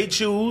 They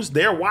choose.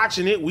 They're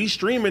watching it. We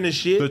streaming this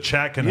shit. The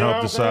chat can You know help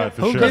what I'm decide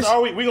saying? for Because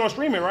sure. we gonna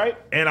stream it, right?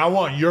 And I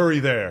want Yuri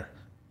there.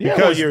 Yeah, I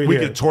Because want Yuri we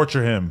there. could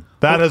torture him.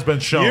 That has been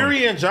shown.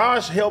 Yuri and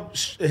Josh help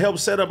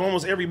set up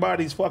almost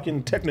everybody's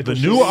fucking technical The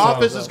shit. new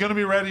office is going to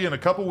be ready in a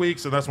couple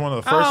weeks, and that's one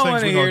of the I first don't things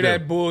want to we're hear going to that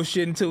do.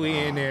 bullshit until we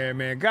in there,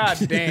 man. God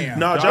damn.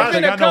 No, It's Josh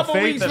been ain't a got no couple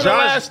faith weeks in for the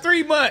Josh. last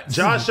 3 months.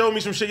 Josh showed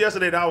me some shit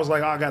yesterday that I was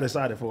like, oh, I got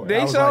excited for it. They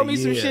I was showed like, me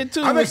some yeah. shit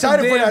too. I'm with some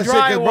excited for damn that shit,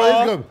 because, bro,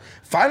 drywall. it's gonna-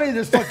 finally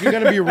there's fucking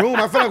gonna be a room.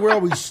 I feel like we're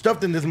always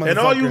stuffed in this motherfucker. And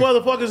all you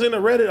motherfuckers in the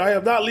Reddit, I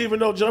am not leaving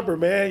no jumper,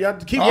 man. Y'all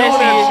keep Oh, getting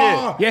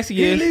that shit. Yes, he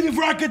He's is. leaving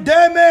for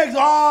academics.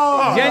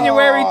 Oh,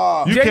 January You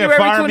can't January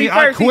fire me,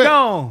 I 21st, he quit.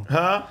 gone.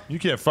 Huh? You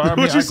can't fire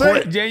me. What you I say?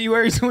 quit.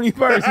 January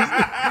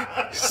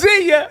 21st.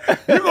 See ya.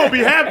 You gonna be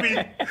happy.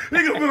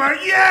 They gonna be like,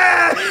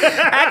 yeah.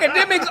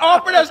 Academics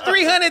offered us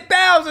 $300,000.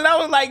 I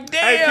was like,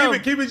 Hey, damn.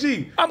 keep it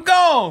G. I'm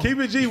gone. Keep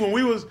it G. When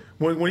we was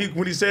when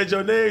he said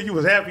your name, you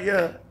was happy,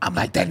 yeah. I'm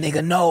like, that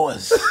nigga know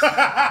us.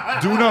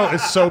 Duno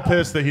is so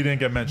pissed that he didn't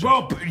get mentioned.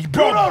 bro,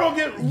 Bro, don't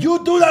get.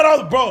 you do that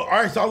all, bro. All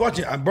right, so I was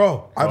watching,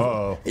 bro.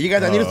 Uh-oh. You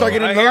guys, I need to start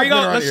getting All right, here we go.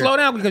 acknowledgement around Let's here. slow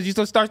down because you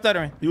still start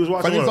stuttering. You was I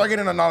watching. need to What? start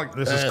getting acknowledgement.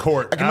 This is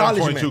court. Adam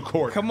Acknowledgement. 22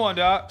 court. Come on,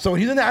 dog. So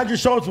when he's in the Andrew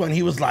Schultz one,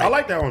 he was like, I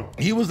like that one.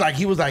 He was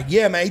like,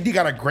 yeah, man, AD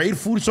got a great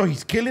food show.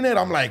 He's killing it.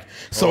 I'm like,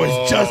 so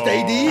it's just AD.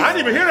 I didn't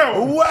even hear that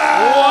one.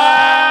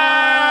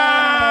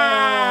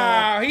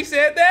 Wow. He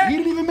said that? He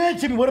didn't even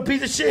mention me. What a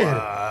piece of shit.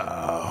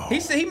 He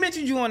said he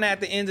mentioned you on that at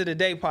the end of the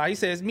day, Paul. He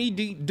says me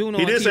Duno.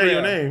 He did say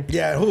your name.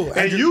 Yeah, who? And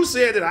Andrew- you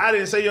said that I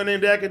didn't say your name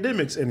to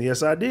academics, and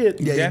yes, I did.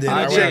 Yeah, you did.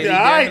 Definitely All did. right. He All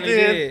right, definitely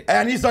then. did.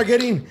 And he started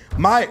getting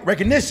my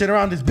recognition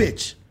around this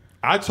bitch.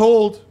 I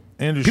told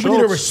Andrew People need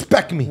to Schultz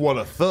respect me. what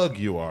a thug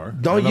you are.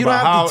 Don't- and you don't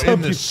about have to how tell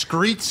in the people.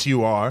 streets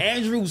you are.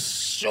 Andrew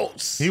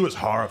Schultz. He was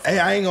horrified. Hey,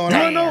 I ain't gonna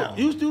You lie. know,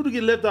 you do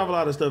get left off a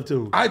lot of stuff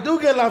too. I do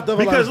get laughed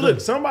over. Because look,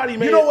 somebody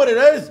made. You know what it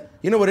is?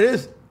 You know what it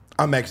is?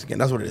 I'm Mexican.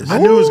 That's what it is. I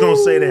knew he was gonna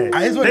say that.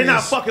 That's what They it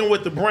not is. fucking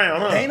with the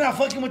brown, huh? They ain't not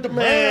fucking with the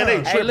Man, they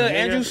brand. Hey, tripping, look, nigga.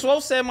 Andrew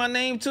Schultz said my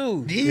name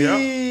too.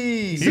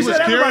 Jeez. He was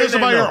said everybody curious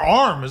about named your him.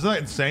 arm. Isn't that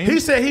insane? He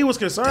said he was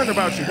concerned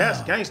about you.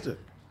 That's gangster.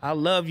 I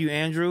love you,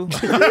 Andrew.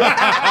 Fuck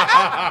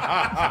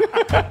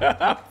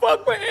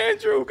with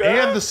Andrew,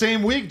 guys. And the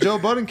same week, Joe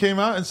Budden came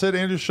out and said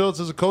Andrew Schultz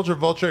is a culture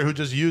vulture who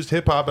just used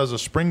hip hop as a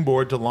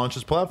springboard to launch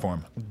his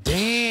platform.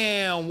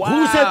 Damn, wow.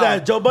 Who said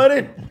that? Joe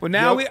Budden? Well,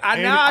 now Yep. I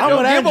I'm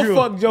don't with give Andrew.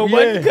 a fuck, Joe Yeah.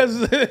 Budden,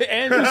 because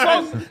Andrew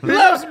Schultz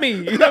loves me.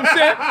 You know what I'm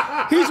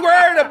saying? He's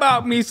worried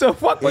about me, so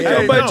fuck what Hey,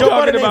 Joe Budden Joe talking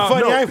Budden ain't about.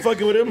 funny. No. I ain't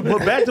fucking with him.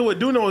 But back to what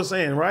Duno was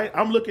saying, right?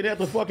 I'm looking at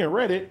the fucking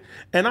Reddit,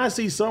 and I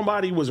see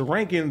somebody was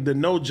ranking the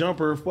no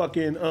jumper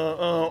fucking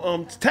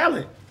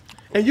talent,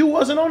 and you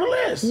wasn't on the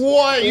list.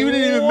 What? You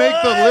didn't even make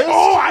the list?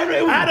 Oh,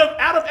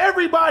 out of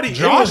everybody,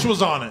 Josh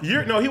was on it.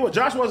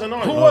 Josh wasn't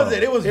on it. Who was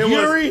it? It was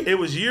Yuri? It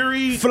was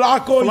Yuri,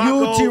 Flacco,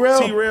 you, T-Rail?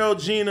 T-Rail,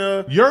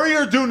 Gina. Yuri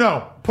or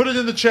Duno? Put it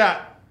in the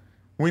chat.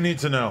 We need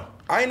to know.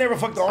 I ain't never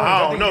fucked the orange. I I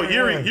don't think know. he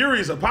Yuri, won.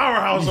 Yuri's a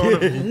powerhouse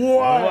on it.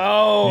 What?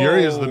 Whoa.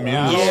 Yuri is the muse.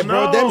 Yeah,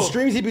 bro. no. Them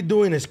streams he be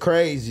doing is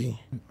crazy.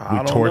 I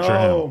don't torture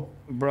know.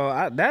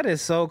 Bro, that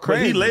is so But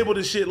crazy. he labeled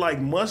his shit like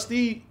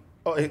musty.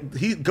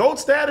 He goat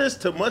status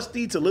to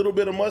musty to little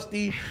bit of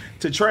musty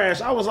to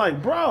trash. I was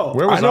like, bro,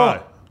 Where was I know.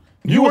 I?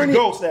 you was weren't-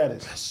 goat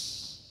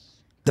status.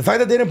 The fact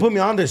that they didn't put me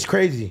on there is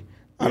crazy.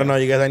 I don't know,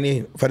 you guys.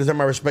 If I deserve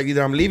my respect,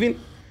 either I'm leaving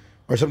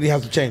or something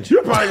has to change.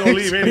 You're probably gonna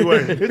leave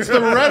anyway. It's the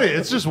Reddit.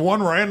 It's just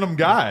one random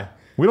guy.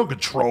 We don't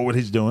control what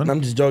he's doing.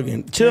 I'm just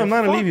joking. Chill, I'm not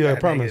gonna Fuck leave you. I that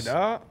promise. nigga,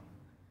 dog.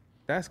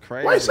 That's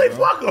crazy. Why you say bro.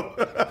 fuck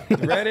him?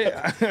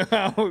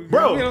 Reddit,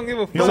 Bro, we don't give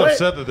a He's fuck.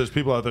 upset that there's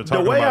people out there the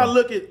talking way I about him.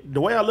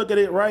 look at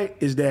it, right,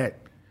 is that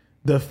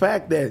the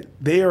fact that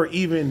they are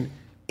even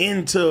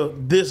into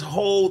this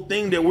whole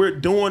thing that we're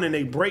doing and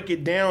they break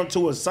it down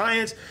to a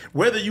science,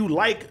 whether you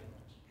like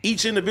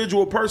each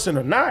individual person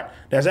or not,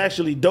 that's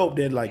actually dope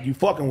that like you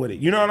fucking with it.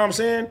 You know what I'm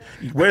saying?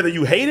 Whether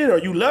you hate it or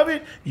you love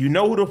it, you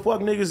know who the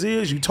fuck niggas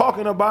is, you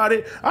talking about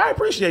it. I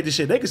appreciate this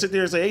shit. They can sit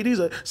there and say,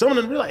 AD's some of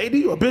them be like, AD,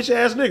 you a bitch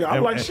ass nigga.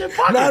 I'm like, shit,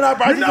 fuck it. No,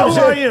 bro. You know who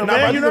I am,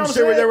 man. You know what I'm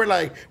saying?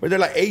 Where they're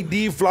like, AD,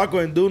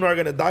 Flacco, and Dune are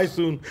gonna die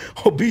soon.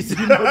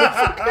 Obesity,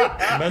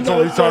 motherfucker. Mental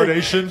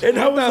retardation. And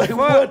I was like, fuck?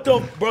 what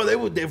the,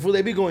 bro?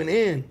 They be going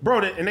in. Bro,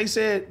 and they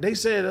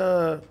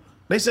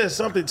said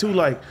something too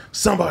like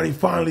somebody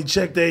finally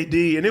checked AD,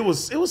 and it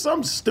was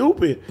something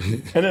stupid,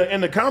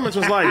 and the comments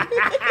was like,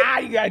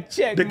 You got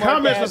checked. the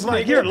comments was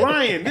like, you're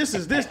lying. This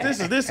is this is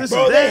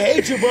Bro, that. they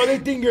hate you, bro. They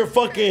think you're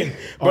fucking,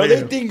 bro. Oh, They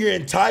yeah. think you're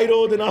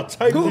entitled and all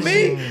types Who, of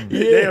me? shit.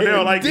 They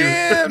don't like you.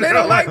 Damn, they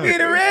don't like me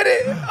to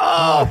Reddit.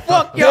 Oh,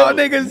 fuck y'all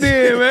niggas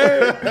then,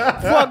 man.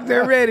 Fuck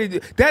that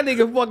Reddit. That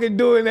nigga fucking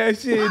doing that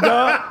shit,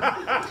 dog.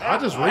 I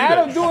just read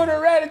Adam it. doing the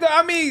Reddit.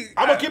 I mean,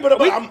 I'm gonna keep it up.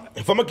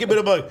 If I'm gonna keep it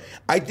a buck,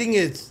 I think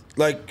it's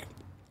like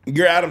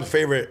you're Adam's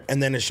favorite,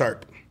 and then it's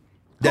Sharp.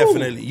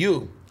 Definitely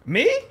you.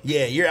 me?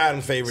 Yeah, you're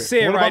Adam's favorite.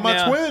 Say it What right about my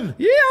now. twin?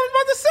 Yeah, I was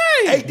about to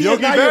say. AD is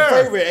Yogi not Bear.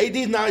 your favorite. AD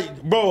is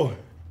not, bro.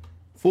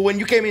 For when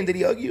you came in, did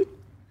he hug you?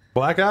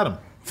 Black Adam.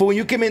 For when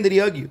you came in, did he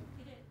hug you?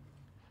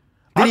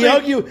 I Did he think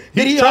hug you?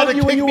 Did he tried hug to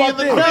you when kick you me in walked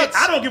the in? nuts.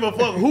 I don't give a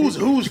fuck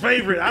who's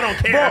favorite. I don't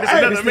care. Bro, This is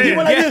hey, another he man.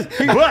 went like this.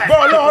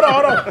 Bro, no,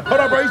 hold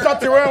on, bro. He saw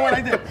Terrell went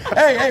like this.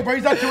 Hey, bro,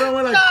 he saw Terrell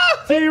went like,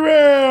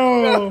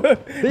 Terrell.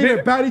 They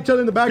even pat each other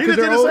in the back He because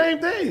just did they're the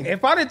old. same thing.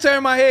 If I didn't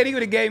turn my head, he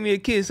would have gave me a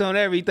kiss on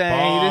everything.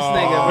 This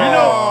nigga,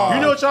 bro.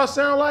 You know what y'all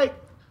sound like?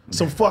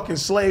 Some fucking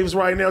slaves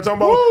right now talking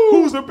about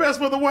who's the best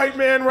for the white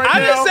man right I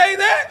now. didn't say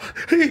that.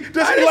 Does I he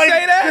didn't like,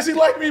 say that. Does he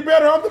like me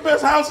better? I'm the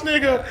best house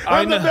nigga.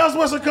 I'm the know. best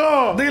what's it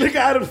called? Look at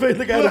Adam's face.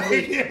 Look at Adam's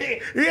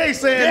face. He ain't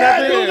saying Yeah,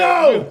 nothing. you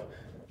know.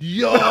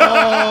 Yo.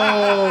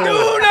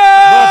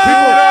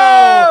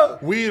 No!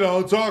 We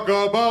don't talk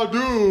about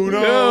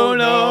Duno.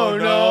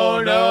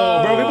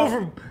 No. Bro,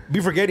 people be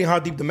forgetting how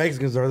deep the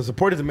Mexicans are. The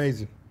support is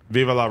amazing.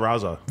 Viva la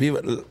Raza.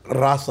 Viva la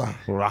Raza.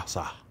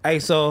 Raza. Hey,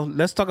 so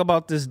let's talk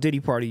about this Diddy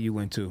party you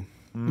went to.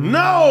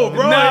 No,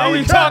 bro. No,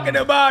 we talking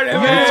about it,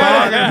 man.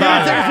 talking You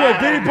about didn't take us to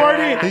a Diddy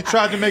party? He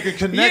tried to make a Yeah,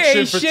 connection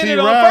he for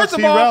shitted on. T-Rail. First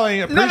of all, T-Rail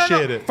ain't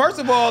appreciate it. First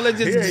of all, let's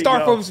Here just you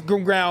start go.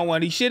 from ground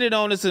one. He shitted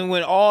on us and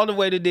went all the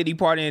way to Diddy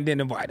party and didn't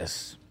invite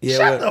us. Yeah,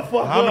 Shut well, the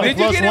fuck How up. many Did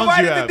you plus get ones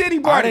invited you to have? Diddy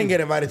I party? didn't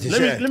get invited to Let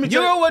shit. me You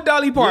tell were with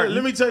Dolly Parton.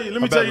 Let me tell you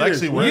bet this.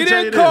 Lexi went. Let me You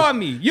tell didn't this. call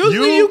me.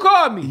 Usually you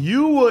call me.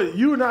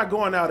 You're not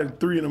going out at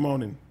 3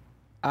 a.m.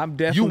 I'm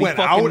definitely You went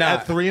fucking out not.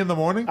 at 3 a.m?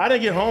 I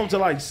didn't get home till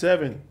like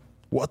 7.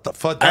 What the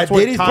fuck? At That's what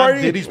Diddy's time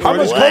party? Diddy's How party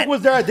much was. coke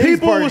was there at Diddy's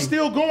People party? were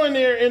still going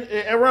there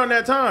around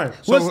that time.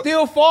 Was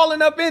still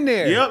falling up in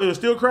there. Yep, it was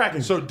still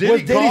cracking. So Was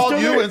Diddy Diddy called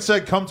still you there? and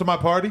said, "Come to my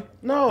party"?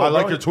 No, I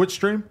like bro. your Twitch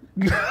stream.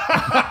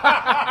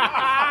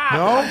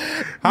 No,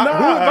 who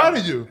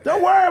invited you?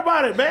 Don't worry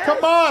about it, man.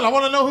 Come on, I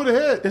want to know who to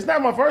hit. It's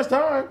not my first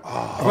time.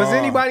 Was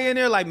anybody in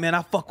there like, man,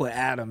 I fuck with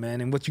Adam, man,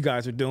 and what you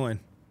guys are doing?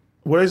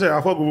 Well, they say I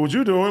fuck with what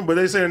you doing, but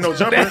they saying no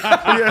jumping.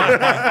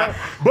 Yeah.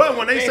 But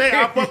when they say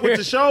I fuck with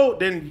the show,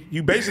 then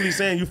you basically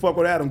saying you fuck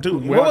with Adam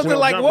too. You What was watching it no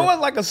like? jumper. What was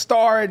like a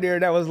star in there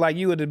that was like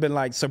you would have been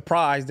like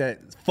surprised that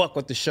fuck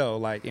with the show,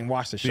 like and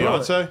watch the show?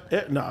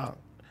 Beyonce? Nah.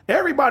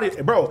 Everybody,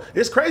 bro,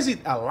 it's crazy.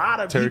 A lot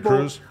of Terry people,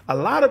 Crews? a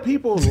lot of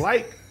people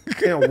like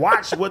and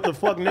watch what the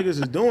fuck niggas is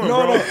doing,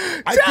 No, bro. no.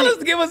 I Tell think-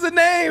 us, give us a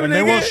name, And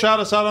they won't nigga. shout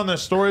us out on their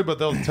story, but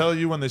they'll tell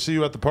you when they see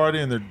you at the party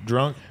and they're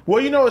drunk. Well,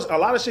 you know, it's a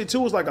lot of shit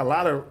too. Is like a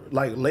lot of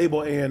like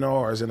label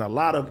A&Rs and a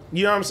lot of,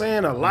 you know what I'm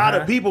saying? A lot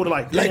of people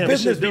like damn, this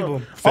business shit's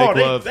doing- people. Fake Oh,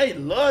 love. they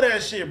love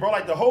that shit, bro.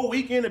 Like the whole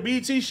weekend of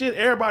BT shit,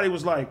 everybody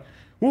was like,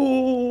 woo,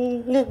 woo,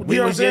 woo, you We know what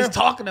were I'm saying? just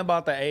talking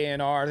about the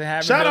A&Rs and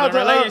having Shout out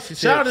building to relationships.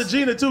 shout out to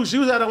Gina too. She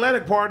was at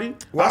Atlantic Party.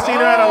 I seen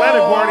her at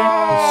Atlantic Party.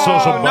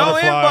 Social no butterfly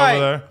invite.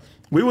 over there.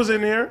 We was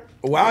in there.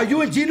 Wow,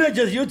 you and Gina,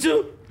 just you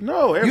two?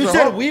 No, it was You a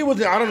said whole, we was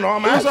there. I don't know.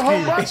 I'm it was a whole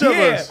asking. bunch of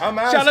Yeah, us. I'm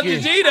shout out to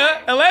asking. Gina,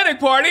 Atlantic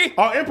Party.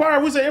 Oh, Empire.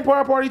 We was at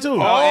Empire Party too.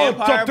 Oh, Oh,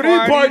 Empire so 3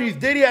 party. parties.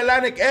 Diddy,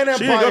 Atlantic, and Empire.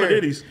 She didn't go to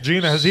Diddy's.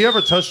 Gina, has he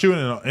ever touched you in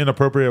an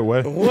inappropriate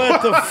way?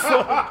 What the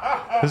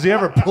fuck? Has he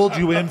ever pulled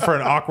you in for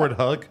an awkward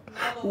hug?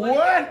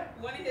 What?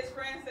 One of his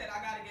friends said, I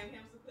gotta give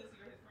him some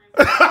pussy or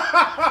his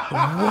friends.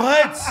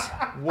 What?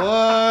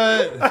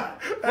 What?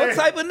 What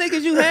type of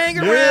niggas you hang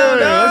Yeah, around,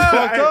 that's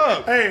dog? fucked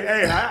up.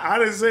 Hey, I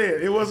didn't say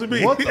it. It wasn't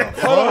me. What the Hold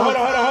fuck?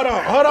 on.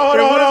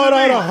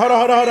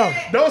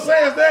 Don't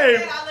say his He name.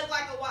 said, I look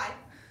like a wife.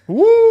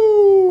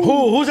 Woo!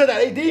 Who said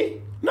that?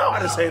 AD? No, I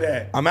didn't say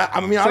that. I mean,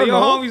 I So don't your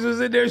know. homies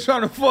was in there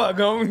trying to fuck,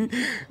 homie.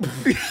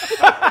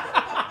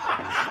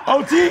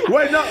 OT?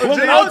 Wait, no. Was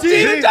it Gina- OT?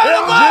 Gina-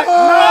 Tell him what?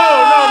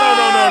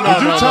 No.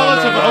 Did you tell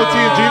us if OT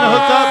and Gina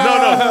hooked up?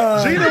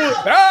 No. Gina was.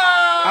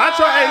 I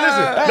try. Hey,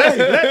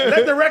 listen.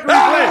 Let the record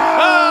play.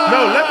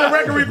 let the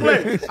record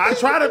reflect. I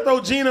tried to throw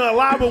Gina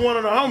alive with one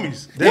of the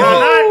homies. Did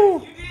I Woo!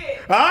 not?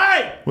 All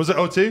right. Was it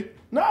OT?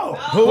 No.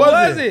 Who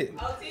was it?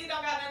 OT don't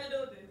got nothing to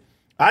do with this.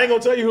 I ain't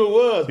gonna tell you who it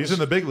was. He's in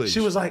the big leagues. She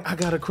was like, I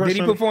got a crush Did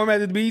he on. perform at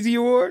the BET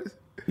Awards?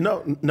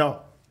 No.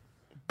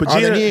 But Oh,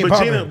 then he ain't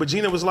popping.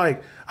 Gina was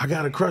like, I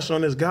got a crush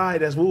on this guy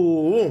that's woo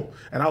woo woo.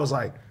 And I was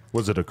like,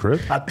 Was it a crib?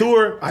 I threw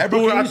her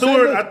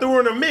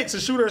in the mix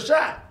and shoot her a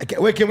shot. Okay,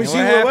 wait, can we see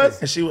what what it happened?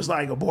 was? And she was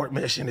like, abort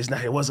mission.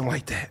 It wasn't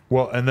like that.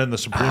 Well, and then the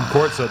Supreme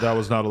Court said that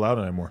was not allowed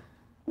anymore.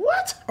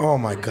 What? Oh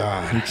my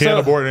God. You can't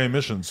abort any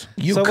missions.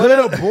 You So could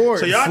what- abort.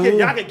 So y'all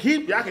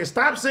fool. can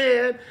stop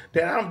saying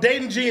that I'm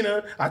dating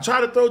Gina. I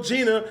try to throw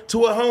Gina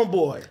to a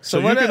homeboy. So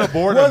you what can else?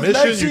 abort a Was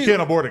mission, Lexi- you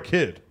can't abort a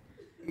kid.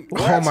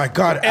 Oh my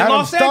God. In Adam,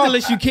 Los stop.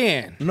 Angeles, you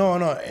can. No.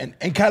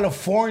 In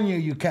California,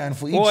 you can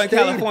for each Well, in state.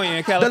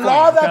 California, the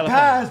law that California.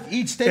 passed,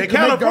 each state In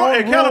can make their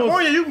own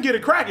California, rules. you can get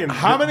it cracking.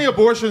 How many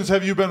abortions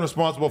have you been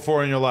responsible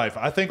for in your life?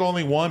 I think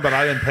only one, but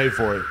I didn't pay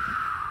for it.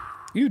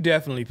 You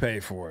definitely pay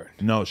for it.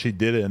 No, she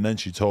did it, and then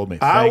she told me.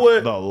 I Thank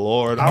would- the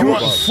Lord. I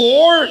above. would-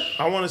 4?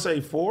 I want to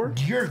say 4.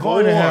 You're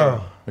going to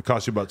hell. It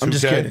cost you about $2K. I'm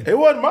just kidding. It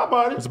wasn't my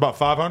body. It's about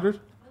 500.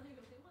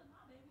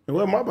 It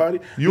wasn't my body.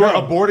 You are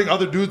aborting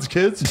other dudes'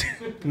 kids?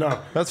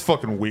 No. That's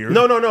fucking weird.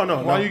 No.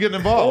 Why are you getting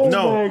involved?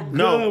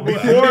 No.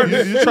 Before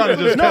You're trying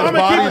to just No, catch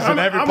I'ma keep bodies it- in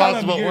every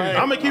possible way.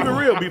 I'm gonna keep it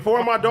real.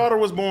 Before my daughter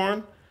was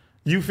born,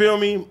 you feel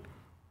me?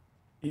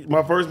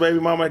 My first baby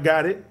mama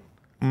got it.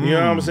 You know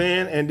what I'm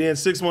saying? And then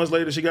 6 months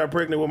later, she got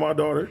pregnant with my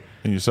daughter.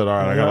 And you said, all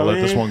right, I got to know what let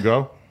I this mean? one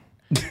go.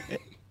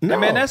 No,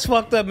 Man, that's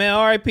fucked up, man.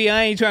 R.I.P.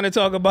 I ain't trying to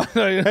talk about.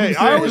 Hey,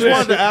 I always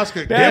wanted to ask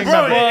a That's gang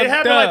bro. member. It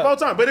happened like fucked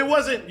 4 times, but it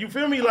wasn't. You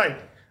feel me? Like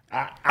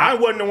I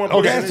wasn't the one.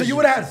 putting Okay, in so this you shit.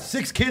 would have had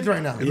 6 kids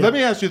right now. Let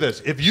me ask you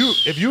this: if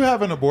you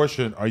have an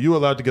abortion, are you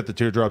allowed to get the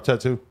teardrop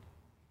tattoo?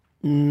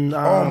 Oh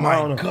I my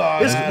don't know.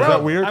 God. It's, Is bro,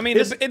 that weird? I mean,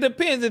 it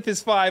depends if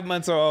it's 5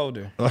 months or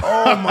older. Oh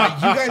my,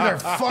 you guys are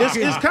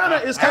fucking.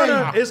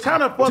 It's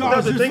kind of fucked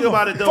up to think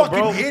about it though,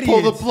 bro. Idiots.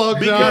 Pull the plug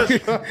down.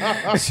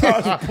 Because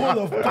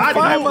Pull the I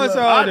 5 months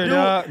or older,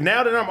 dog.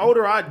 now that I'm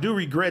older, I do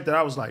regret that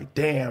I was like,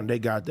 damn, they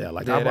got that.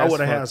 Like Yeah, I that's would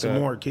have had fucked some up.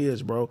 more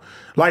kids, bro.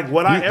 Like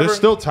would I ever? There's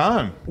still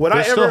time. would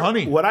There's I still ever?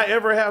 honey. Would I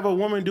ever have a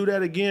woman do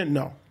that again?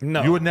 No,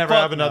 No, You would never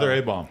Fuck have another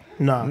A-bomb.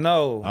 nah.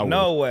 No, would.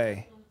 no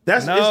way.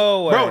 That's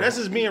No way. bro. That's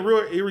just being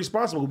real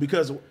irresponsible.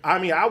 Because I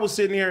mean, I was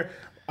sitting here.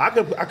 I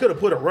could have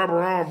put a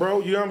rubber on, bro.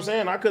 You know what I'm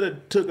saying? I could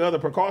have took other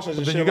precautions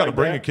and Then shit you got to like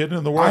bring that. a kid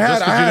into the world I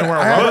just had- because you didn't wear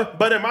a I had- rubber.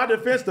 But in my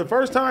defense, the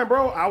first time,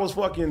 bro, I was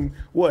fucking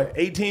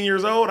 18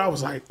 years old. I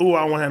was like, ooh,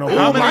 I want to have no.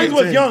 How baby. mine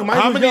was young. Mine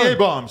How was many young.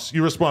 A-bombs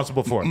you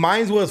responsible for?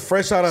 Mine was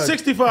fresh out of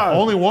 65.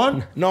 Only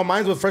one? No,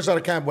 mine was fresh out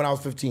of camp when I was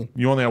 15.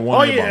 You only had one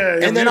Oh A-bomb. yeah.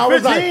 And then You're I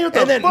was 15? What like, the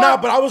and then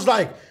fuck? but I was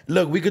like,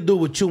 look, we could do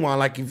what you want.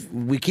 Like if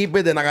we keep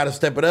it, then I gotta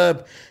step it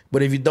up.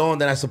 But if you don't,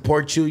 then I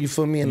support you. You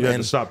feel me? And You had then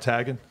to stop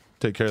tagging,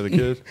 take care of the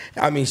kids.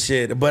 I mean,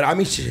 shit. But I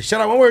mean, shit.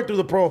 Shout out. When we were through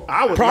the pro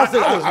I was process,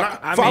 not- I was not-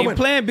 I so mean, went-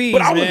 Plan Bs,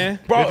 but I was- man.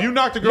 bro, If you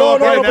knocked a girl up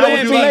no, right no, now, but it would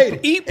was you too leave? late.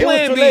 Eat It was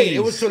Plan too late. Bs.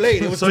 It was too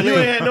late. It was So too you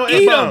late. ain't had no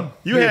Eat 'em. A-bomb.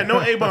 You had no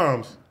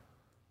A-bombs.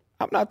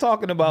 I'm not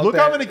talking about Look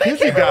that. how many kids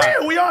you Keep it got.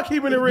 real. We all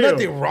keeping it real.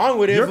 Nothing wrong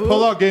with it. Your fool.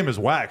 pull-out game is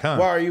whack, huh?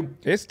 Why are you?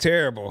 It's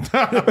terrible.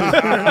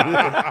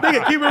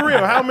 Nigga, keep it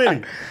real. How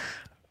many?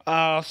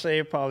 I'll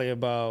say probably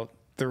about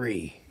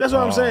 3. That's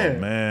what I'm Oh,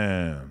 saying.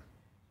 man.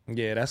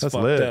 Yeah, that's That's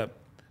fucked lit. up.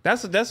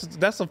 That's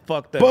a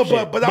fucked up But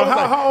shit. but that But was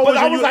how old but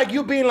was that you? was like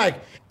you being like,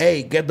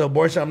 hey, get the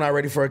abortion. I'm not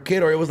ready for a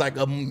kid, or it was like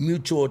a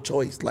mutual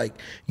choice. Like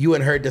you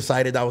and her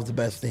decided that was the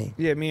best thing.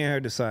 Yeah, me and her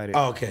decided.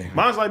 Oh, okay.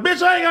 Mine's like,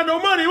 bitch, I ain't got no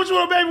money. What you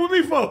want a baby with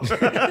me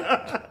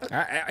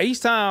for? Each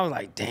time I was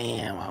like,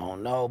 damn, I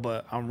don't know,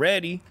 but I'm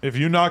ready. If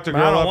you knocked a But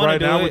I girl don't up wanna right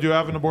do now, it. would you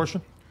have an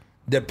abortion?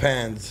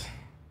 Depends.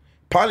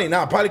 Probably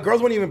not. Probably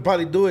girls wouldn't even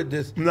probably do it.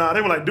 This. Nah,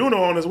 they were like, Duno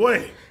on his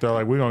way. They're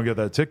like, we're going to get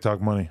that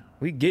TikTok money.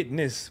 We getting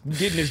this. We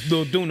getting this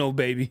little Duno,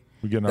 baby.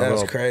 We're getting our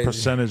That's little crazy.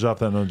 percentage off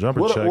that no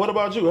jumper check. What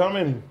about you? How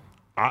many?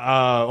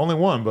 Only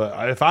one,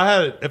 but if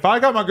I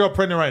got my girl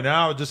pregnant right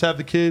now, I would just have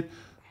the kid.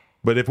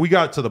 But if we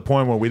got to the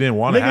point where we didn't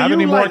want to Nigga, have you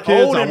any more like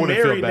kids, old I and wouldn't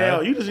feel married bad.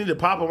 now. You just need to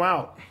pop them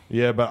out.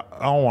 Yeah, but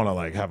I don't want to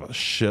like have a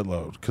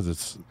shitload because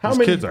these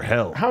many kids are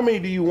hell. How many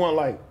do you want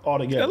like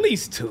altogether? At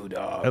least 2,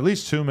 dog. At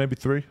least 2, maybe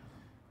 3.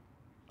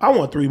 I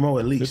want 3 more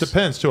at It least.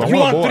 depends too. I You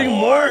want want a boy. 3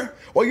 more?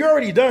 Well, you're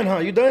already done, huh?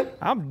 You done?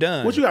 I'm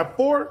done. What you got?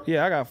 4?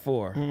 Yeah, I got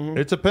 4.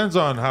 It depends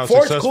on how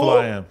Four's successful cool.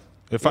 I am.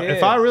 If Yeah.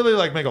 I really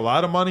like make a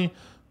lot of money,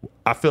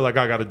 I feel like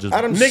I gotta just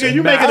Adam, Nigga,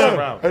 you Nah, making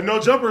Adam. a no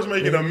jumper's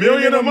making $1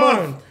 million a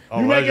month.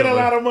 You making a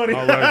lot of money.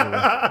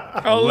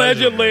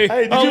 Allegedly.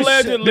 Hey,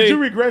 Allegedly. did you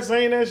regret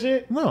saying that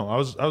shit? No, I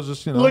was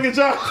just Look at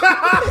y'all.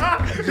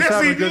 just Yes,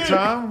 having he a good did.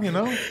 time, you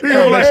know. He Make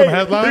was like, some hey,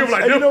 headlines. he was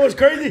like, And you know what's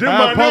crazy? Them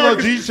Polo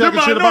minorities, G checking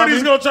them shit about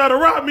minorities me? gonna try to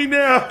rob me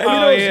now. And you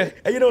Oh, know, yeah.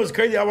 and you know what's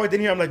crazy? I walked in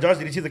here. I'm like, Josh,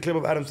 did you see the clip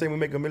of Adam saying we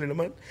make $1 million a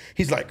month?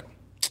 He's like,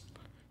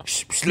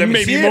 let me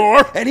Maybe see it."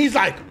 more. And he's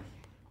like,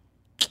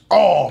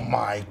 Oh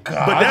my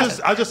god! But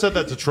I just said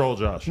that to troll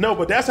Josh. No,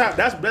 but that's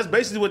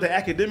basically what the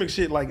academic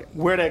shit, like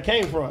where that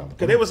came from.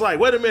 Because they was like,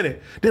 wait a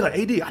minute. They're like,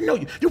 AD, I know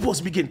you're supposed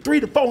to be getting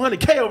 300 to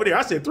 400K over there.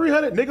 I said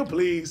 300, nigga,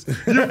 please.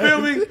 You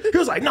feel me? He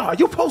was like, no,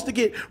 you're supposed to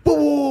get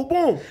boom, boom,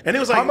 boom. And it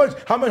was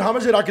like, how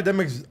much did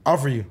academics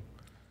offer you?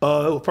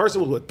 First it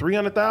was what,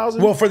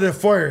 300,000? Well, for at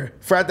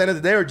the end of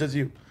the day, or just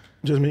you?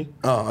 Just me.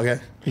 Oh, okay.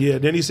 Yeah.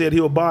 Then he said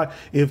he'll buy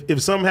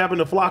if something happened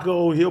to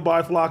Flacco, he'll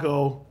buy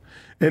Flacco.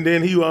 And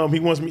then he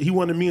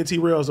wanted me and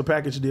T-Rail as a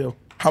package deal.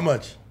 How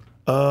much?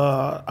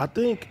 I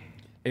think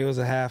It was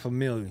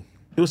 $500,000.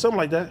 it was something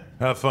like that.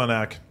 Have fun,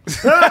 Ak.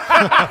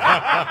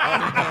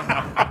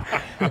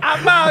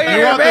 I'm out You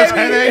here, want this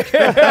baby.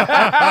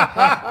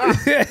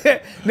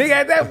 headache? Nigga,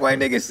 at that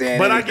point, nigga saying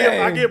But I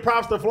anything. give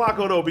props to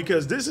Flacco though,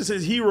 because this is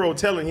his hero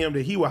telling him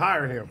that he would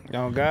hire him.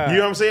 Oh, God. You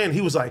know what I'm saying?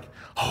 He was like,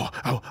 "Oh,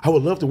 I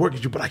would love to work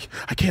with you, but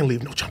I can't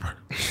leave no jumper.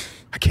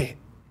 I can't."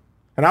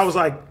 And I was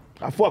like,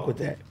 "I fuck with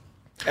that."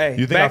 Hey,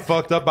 You think I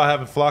fucked up by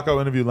having Flacco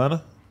interview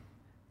Lena?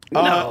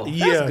 No,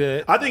 yeah. that's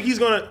good. I think he's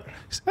gonna.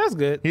 That's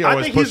good. He I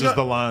always think he's pushes gonna,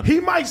 the line. He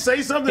might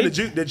say something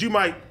that you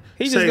might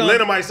He's say. just gonna-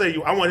 Lena might say,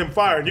 "I want him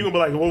fired." You're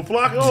gonna be like, "Well,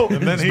 Flacco,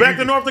 And then it's back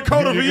to North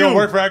Dakota for you. you."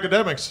 Work for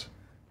academics.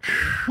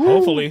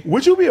 Hopefully.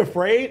 Would you be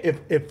afraid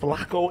if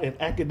Flacco and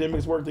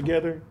academics worked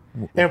together,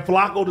 and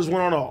Flacco just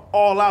went on an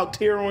all-out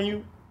tear on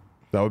you?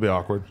 That would be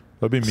awkward.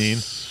 That'd be mean.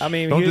 I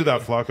mean, Don't he- do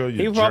that, Flacco. You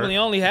He jerk. probably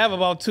only have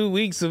about 2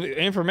 weeks of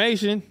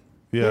information.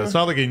 Yeah, it's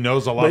not like he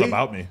knows a lot But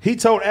about me. He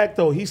told Act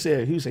though. He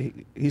said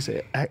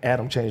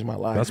Adam changed my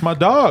life. That's my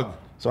dog.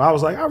 So I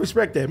was like, I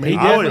respect that, man. He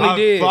You know it. definitely I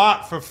did.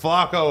 fought for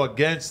Flacco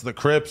against the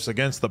Crips,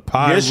 against the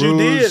Pirates. Yes, you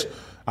did.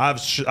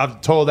 I've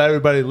told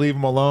everybody to leave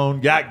him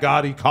alone. Yak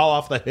Gotti, call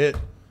off the hit.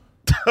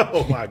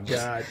 Oh my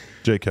God.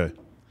 JK.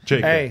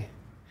 Hey,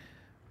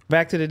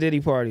 back to the Diddy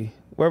party.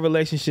 What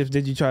relationships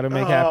did you try to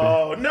make happen?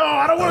 Oh no,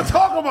 I don't want to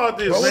talk about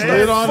this, was man.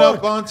 Slid on Fuck.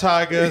 up on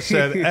Tiger,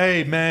 said,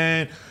 hey,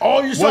 man,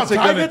 Oh, you saw what's it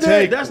Tiger going to did?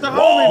 take? That's the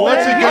homie,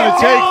 What's it man. going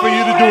to take for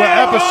you to do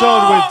an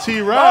episode with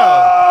T-Rail?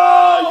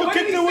 Oh, you What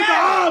kicked did it he with the say?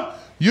 hop.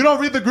 You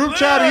don't read the group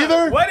chat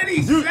either? What did he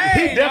He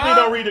say? definitely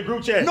don't read the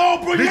group chat. No,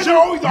 bro, Did you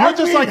always you're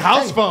just like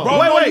house Hey, phone. bro,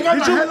 Wait, no, wait. you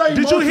guys are hella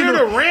Did you hear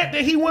the emotional. rant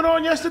that he went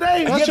on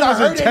yesterday? That Yeah, shit was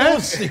I heard it.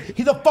 intense.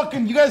 He's a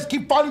fucking. You guys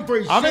keep fighting for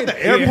his I'm shit. in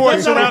the airport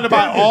That's not surrounded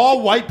by offended.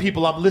 all white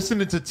people. I'm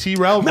listening to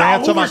T-Rail Nah,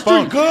 rants on my Hoover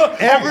Street phone. good.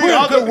 Every Hoover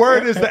other good.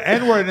 word is the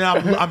N-word, and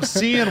I'm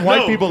seeing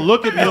white No. people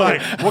look at me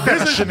like, what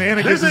kind of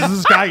shenanigans is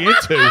this guy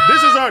into?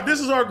 This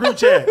is our group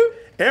chat.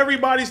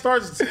 Everybody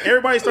starts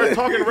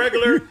talking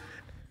regular.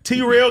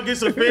 T-Rail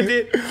gets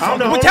offended. I don't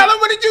know. Well, tell him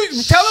what you did.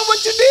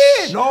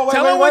 No, wait,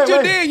 tell wait, him what wait, you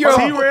wait. did. You're,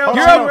 T-Rail,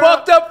 you're T-Rail. a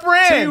fucked up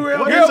friend. T-Rail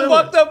You're gets a a-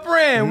 fucked up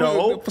friend.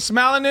 No.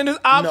 Smiling in his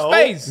op No.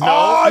 face. No.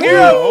 Oh, You're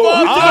yeah. a You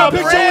fucked took a up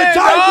picture friend. with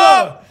Tiger.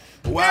 dog.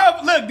 Yeah,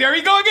 look, there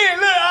he go again.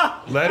 Look.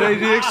 Let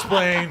AD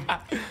explain.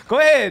 Go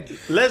ahead.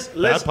 Let's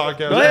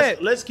podcast. Go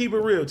ahead. let's keep it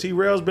real.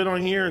 T-Rail's been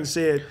on here and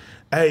said,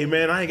 "Hey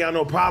man, I ain't got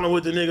no problem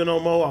with the nigga no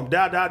more. I'm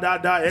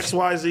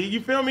XYZ." You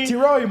feel me?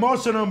 T-Rail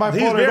emotional and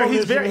bipolar.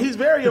 He's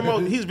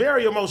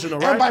very emotional,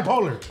 right? and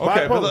bipolar.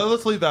 Okay, but Bipolar.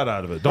 let's leave that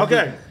out of it. Don't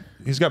Okay.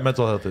 He's got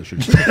mental health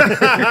issues.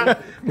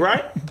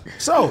 Right?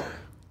 So,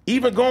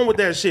 even going with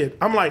that shit,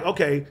 I'm like,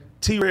 okay,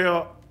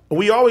 T-Rail,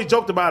 we always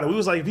joked about it. We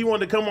was like, if he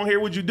wanted to come on here,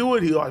 would you do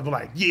it? He always be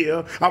like,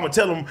 yeah, I'm going to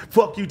tell him,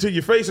 fuck you to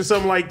your face or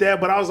something like that.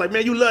 But I was like,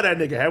 man, you love that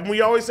nigga. Haven't we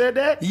always said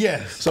that?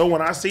 Yes. So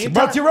when I seen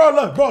Bro, T-Rail,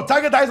 look, bro,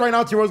 Tiger dies right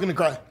now. T-Rail's gonna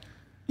cry.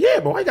 yeah,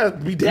 but I got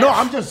to be dead. No,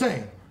 I'm just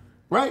saying.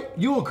 Right?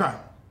 You will cry.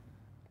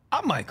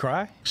 I might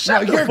cry.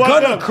 Shut No, the you're fuck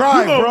gonna up.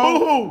 cry, you gonna bro.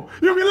 boo-hoo.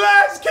 You be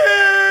last kid.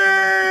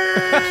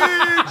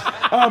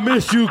 I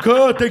miss you,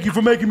 cuz. Thank you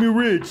for making me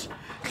rich.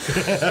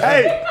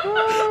 Hey,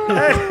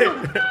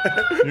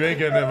 You ain't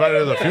getting invited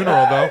to the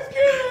funeral, though.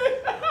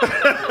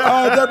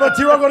 But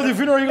T-Rail go to the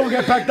funeral, he gonna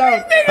get packed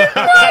out.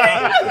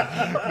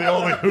 The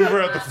only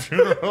Hoover at the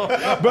funeral.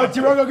 Bro,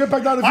 T-Rail gonna get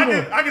packed out of the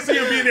funeral. I can see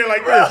him being there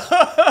like this.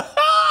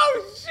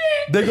 Oh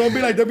shit. They'll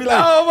be like,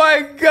 Oh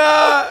my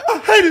god. I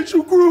hated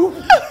you, Groove.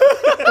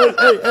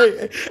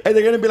 hey,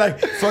 they're gonna be like,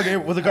 fuck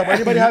it, with the cup.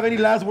 Anybody have any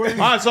last words? All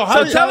right, so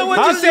So tell him what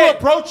you did said. you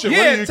approach it? Yeah,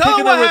 What are you tell him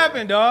kicking what it with-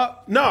 happened, dog.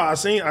 No, I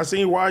seen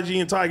YG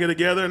and Tiger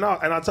together, and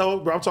I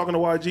told, bro, I'm talking to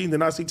YG, and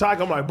then I see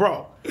Tiger. I'm like,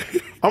 bro,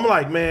 I'm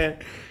like, man,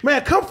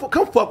 come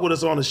fuck with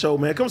us on the show,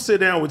 man. Come sit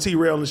down with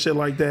T-Rail and shit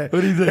like that.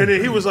 What'd he say? And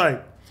then he was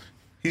like,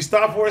 he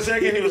stopped for a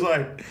second. He was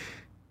like,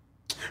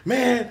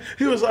 man,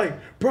 he was like,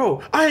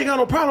 bro, I ain't got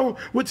no problem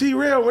with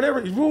T-Rail.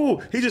 Whenever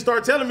he just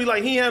started telling me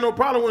like he had no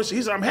problem with shit.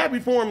 He said, I'm happy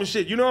for him and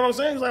shit. You know what I'm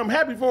saying? He's like, I'm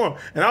happy for him.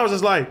 And I was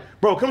just like,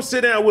 bro, come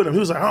sit down with him. He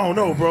was like, I don't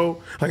know,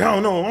 bro. Like,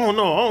 I don't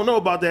know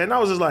about that. And I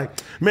was just like,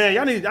 man,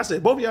 I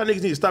said, both of y'all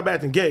niggas need to stop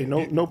acting gay. No.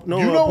 You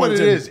know what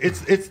it is?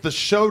 It's the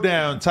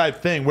showdown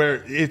type thing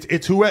where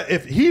it's who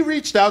if he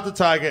reached out to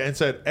Tiger and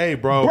said, "Hey,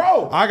 bro,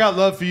 Bro. I got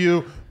love for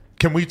you.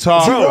 can we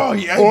talk? Bro,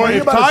 yeah, or man, you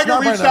if about to Tiger snap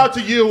right reached now. out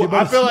to you,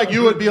 I feel like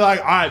you would be like,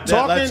 all right,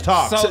 let's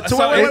talk. So It's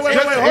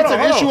it's-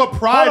 an issue of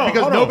pride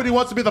because nobody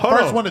wants to be the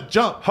first one to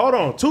jump. Hold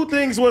on. Two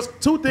things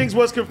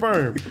was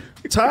confirmed.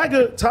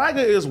 Tiger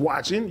is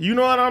watching. You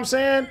know what I'm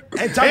saying?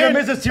 And Tiger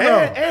misses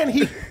T-Rail.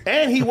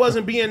 And he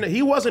wasn't being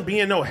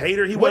no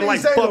hater. He What wasn't did like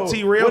he say, fuck though?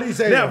 T-Rail. What did he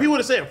say, Now though? if he would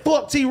have said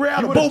fuck T-Rail,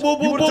 boom, would've- boom,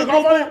 he boom, would've boom, took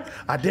off on boom, him?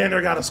 I damn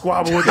near got a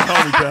squabble with the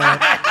homie,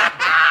 cuz.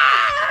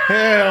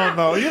 Hell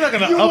no. You're not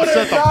going You to upset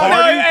the would've died.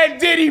 party. At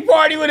Diddy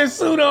party with a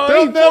suit on.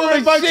 They'll he never full of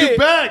invite shit. you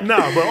back.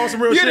 Nah, but on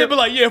some real You shit. didn't be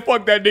like, yeah,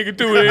 fuck that nigga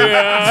too.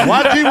 Yeah,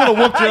 YG would have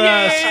whooped your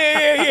ass.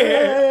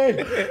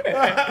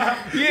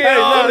 yeah,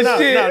 all the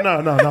shit.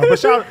 No. But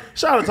shout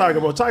out to Tiger,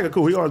 bro. Tiger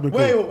cool. He always been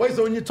cool. Wait.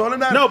 So when you told him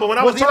that, No, but when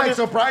I was he like talking-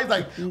 surprised,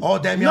 like, oh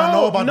damn, y'all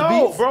know about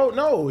the beef? bro.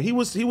 No, he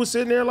was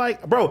sitting there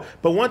like, bro.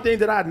 But one thing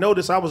that I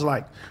noticed, I was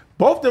like,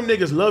 both them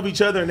niggas love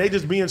each other and they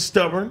just being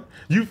stubborn.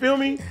 You feel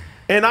me?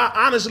 And I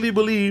honestly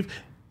believe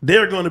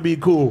they're going to be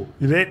cool.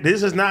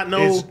 This is not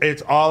no.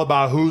 It's all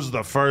about who's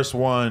the first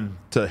one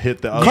to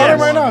hit the other Call him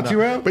one. right now,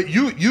 T-Rail. But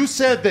you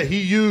said that he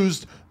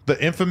used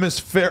the infamous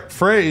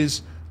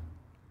phrase,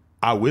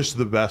 "I wish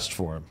the best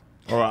for him."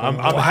 Or I'm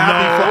happy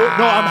for.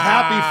 No, I'm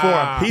happy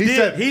for him. He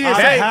did- he didn't I'm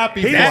say-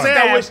 happy he for didn't him. say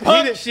That I was wish-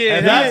 punk he did- shit.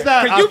 And that's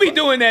that. Cause you be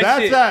doing that that's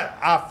shit. That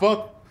I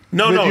fuck.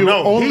 No. with you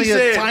Only he a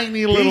said,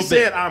 tiny little He bit.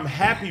 said, "I'm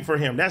happy for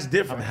him." That's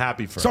different. I'm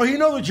happy for So him. he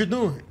knows what you're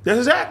doing.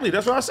 That's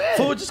what I said.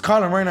 Fool, just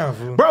call him right now,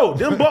 fool. Bro,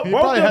 them both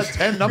probably them, has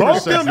 10 numbers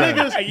both them since then.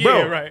 niggas, Yeah,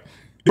 bro. right.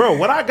 Bro,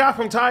 what I got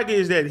from Tiger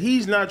is that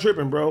he's not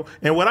tripping, bro.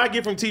 And what I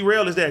get from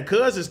T-Rail is that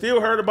Cuz is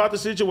still heard about the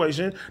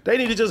situation. They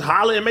need to just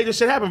holler and make this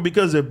shit happen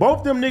because if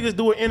both them niggas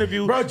do an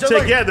interview Bro, just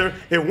together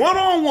and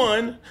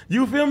one-on-one,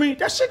 you feel me?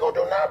 That shit gonna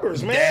do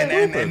numbers, man.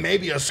 And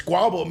maybe a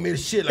squabble mid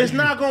shit. Like It's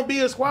not gonna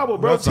be a squabble,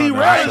 bro. That's not T-Rail,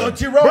 nice. No,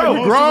 T-Rail, bro,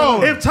 you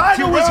grown. If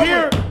Tiger was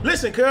T-Rail. here,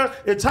 listen, cuz,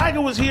 if Tiger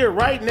was here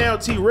right now,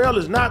 T-Rail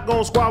is not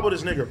gonna squabble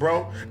this nigga,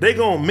 bro. They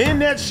gonna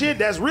mend that shit.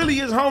 That's really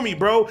his homie,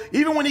 bro.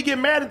 Even when he get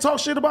mad and talk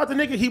shit about the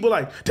nigga, he be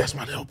like, "That's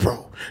my little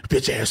bro,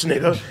 bitch ass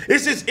nigga."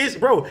 It's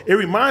bro. It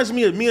reminds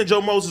me of me and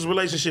Joe Moses'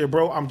 relationship,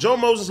 bro. I'm Joe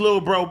Moses'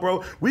 little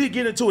bro. We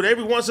get into it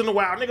every once in a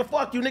while. Nigga,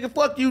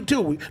 fuck you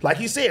too. Like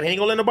he said, he ain't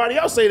gonna let nobody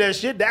else say that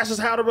shit. That's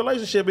just how the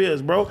relationship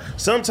is, bro.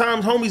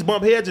 Sometimes homies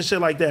bump heads and shit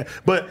like that.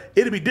 But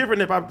it'd be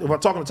different if I'm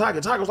talking to Tiger.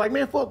 Tiger was like,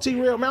 "Man, fuck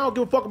T-Rail, man. I don't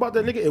give a fuck about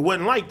that nigga." It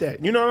wasn't like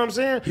that. You know what I'm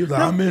saying? He was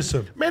like, I miss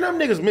him. Man, them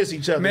niggas miss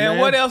each other, man. Man,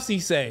 what else he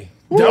say?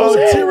 Yo,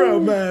 Yo, T-Rail,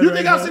 man. You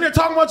think I'm sitting there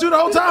talking about you the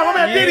whole time? I'm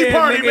at Diddy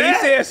party, nigga, man. He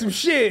said some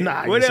shit.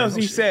 Nah, What didn't else say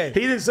no he shit. said?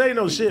 He didn't say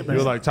no shit, man.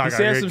 You were like, He Tiger, I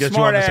said gotta some get you on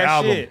smart this ass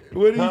album. shit.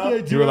 What did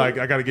he say, You were like,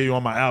 I gotta get you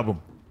on my album.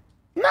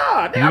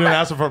 nah, You didn't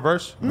ask him for a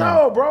verse?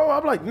 No, bro.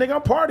 I'm like, nigga,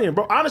 I'm partying,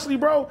 bro. Honestly,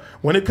 bro,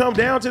 when it come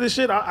down to this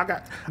shit, I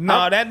got.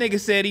 No, that nigga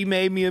said he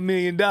made me $1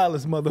 million, Well,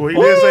 motherfucker. he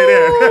didn't say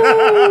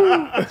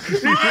that.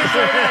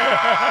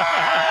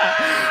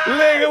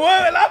 Nigga,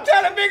 what? I'm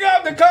trying to figure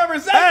out the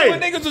conversation Hey,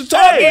 when niggas was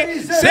talking, hey,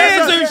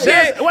 saying some shit,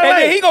 wait, and wait.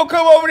 then he gonna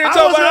come over there and I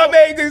talk wasn't about I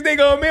gonna- made this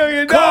nigga $1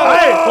 million. Hey,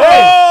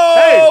 Whoa,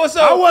 hey,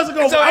 I wasn't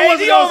gonna. So I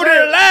wasn't he gonna over say,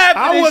 there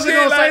laughing. I and wasn't shit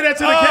gonna say like, that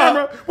to the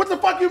camera. What the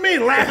fuck you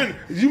mean laughing?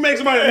 You make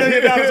somebody $1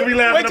 million to be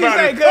laughing What you about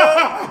say, it.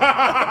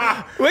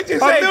 cuz? What you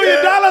say, $1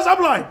 million? cuz?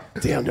 I'm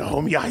like, damn, the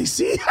homie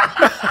icy.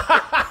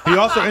 He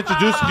also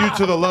introduced you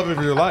to the love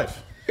of your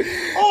life.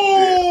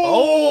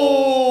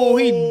 Oh,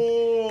 he.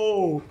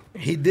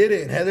 He did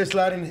it. Heather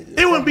sliding.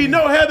 It wouldn't be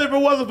no Heather if it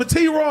wasn't for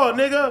T-Raw,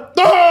 nigga.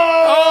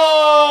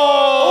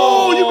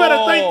 Oh, you better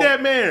thank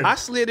that man. I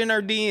slid in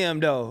her DM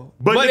though,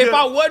 But but nigga- if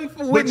I wasn't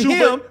with you,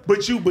 him,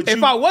 but you,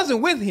 if I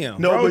wasn't with him,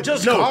 no, Bro, but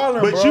just no, call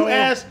her, but bro.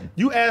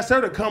 you asked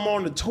her to come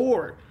on the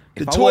tour.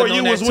 The if I tour wasn't you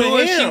on that was tour,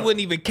 with she him.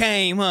 wouldn't even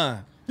came, huh?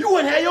 You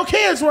wouldn't have your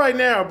kids right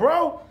now,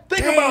 bro.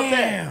 Think about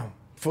that. Damn.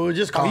 Fool,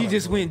 just call He him,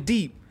 just went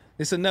deep.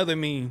 It's another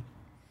meme.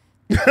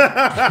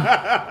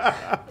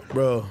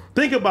 bro.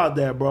 Think about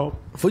that, bro.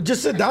 Fool,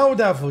 just sit down with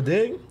that fool,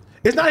 dig.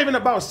 It's not even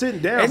about sitting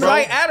down, It's bro.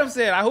 like Adam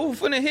said, who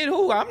finna hit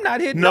who? I'm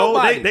not hitting no,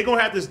 nobody. they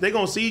gonna have to. They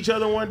gonna see each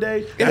other one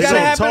day. gotta gonna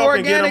happen talk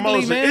and get organically,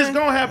 emotional. man. It's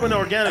gonna happen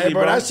organically, Hey,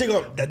 bro, bro. that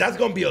shit that's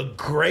gonna be a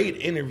great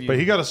interview. But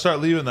he got to start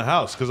leaving the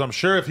house because I'm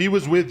sure if he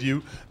was with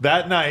you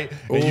that night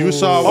and you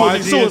saw Oh, YG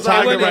and suicide,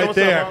 Tiger wasn't it? right What's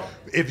there, up,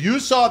 if you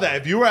saw that,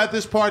 if you were at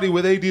this party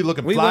with AD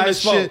looking We fly wouldn't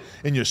as have shit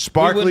spoke. in your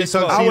sparkly wouldn't have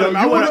spoke. tuxedo, I you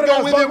would've wouldn't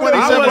go with him when he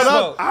I said would've what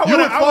spoke. up. You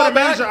would fall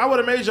back. I would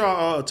have made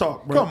y'all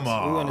talk, bro. Come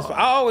on. We wouldn't have-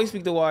 I always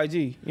speak to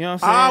YG. You know what I'm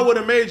saying? I would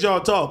have made y'all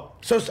talk.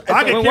 So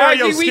I can when carry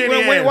your YG, skinny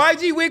when ass.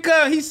 YG wake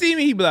up, he see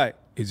me, he be like,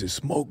 "Is it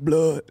smoke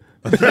blood?"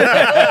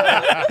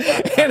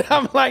 And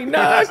I'm like,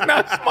 "No, it's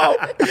not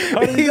smoke."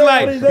 He's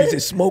like, "Is it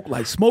smoke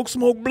like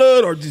smoke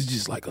blood, or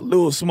just like a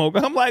little smoke?"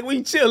 I'm like,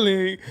 "We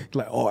chilling." He's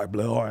like, "All right,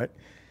 blood, all right."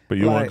 But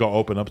you want Like- to go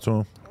open up to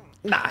him?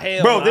 Nah,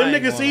 hell, Bro, no, them I ain't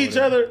niggas going see each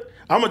over other.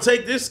 I'm gonna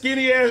take this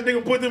skinny ass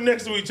nigga, put them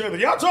next to each other.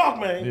 Y'all talk,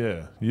 man.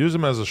 Yeah. Use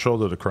him as a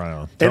shoulder to cry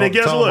on. And then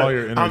guess tell him what? all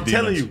your inner I'm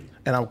telling demons. you,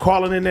 and I'm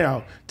calling it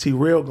now.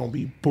 T-Rail gonna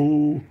be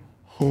boo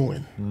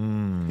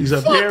Hoon. He's a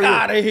very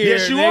outta here,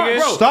 Yes, you nigga. are,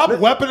 bro. Stop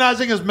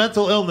weaponizing his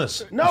mental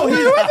illness. No, he's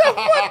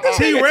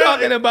nigga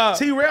talking about?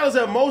 T-Rail's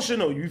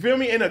emotional. You feel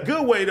me? In a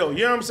good way though.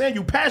 You know what I'm saying?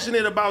 You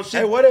passionate about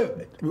shit. Hey, what if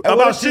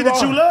About shit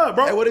that you love,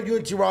 bro. Hey, what if you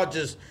and T-Raw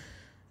just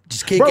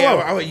kick Bro,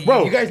 out?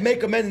 bro. You guys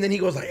make amends, and then he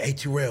goes like, "Hey,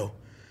 T-Rail,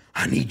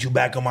 I need you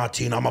back on my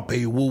team. I'm gonna pay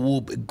you woo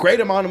woo. Great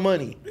amount of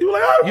money. You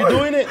like, all right, You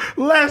doing it?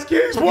 Last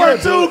Kings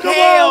Part 2. Come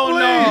Hell on,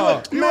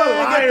 no. please. You a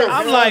liar,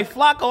 I'm bro. like,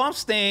 Flacco, I'm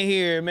staying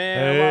here,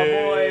 man. My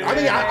boy.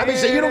 I mean,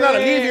 so you don't gotta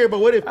leave here, but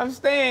what if? I'm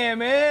staying,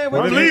 man.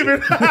 I'm leaving.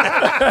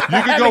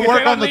 You could go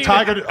work on the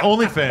Tiger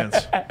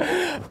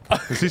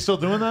OnlyFans. Is he still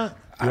doing that?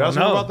 You asked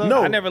him know. about that?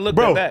 No, I never looked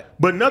bro, at that.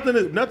 But nothing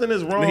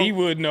is wrong. He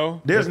would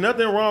know. There's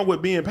nothing wrong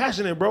with being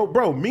passionate, bro.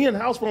 Bro, me and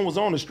House Phone was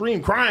on the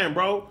stream crying,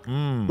 bro.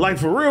 Like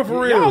for real, for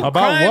real. Y'all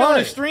About crying what? on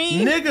the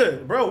stream?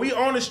 Nigga, bro, we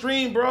on the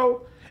stream,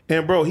 bro.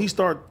 And bro, he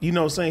start, you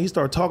know what I'm saying, he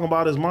started talking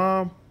about his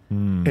mom.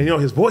 And you know,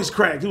 his voice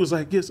cracked. He was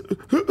like, yes.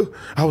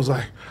 I was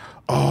like,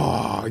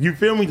 oh, you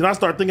feel me? Then I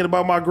start thinking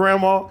about my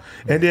grandma.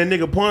 And then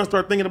nigga Pun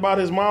start thinking about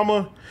his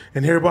mama.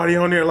 And everybody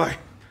on there like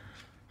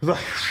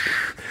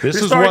This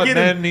it is started what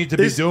men need to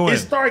be doing. It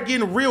started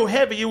getting real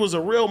heavy. It was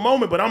a real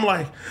moment, but I'm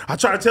like, I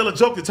try to tell a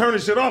joke to turn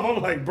this shit off.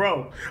 I'm like,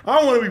 bro, I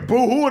don't want to be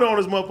boo-hooing on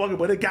this motherfucker,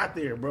 but it got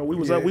there, bro. We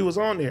was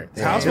on there.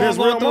 House And phone it's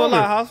going real through a moment.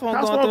 lot. House phone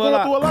House going phone through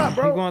a lot.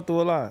 bro. He going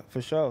through a lot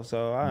for sure.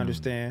 So I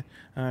understand.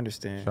 I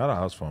understand. Shout out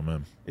House Phone,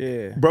 man.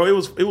 Yeah. Bro, it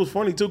was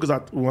funny too because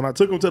when I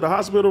took him to the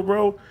hospital,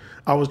 bro,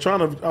 I was trying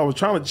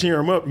to cheer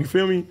him up. You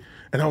feel me?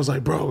 And I was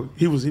like, bro,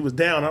 he was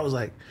down. I was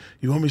like,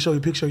 you want me to show you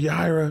a picture of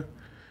Yahaira?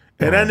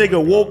 And that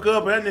nigga woke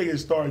up and that nigga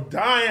started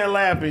dying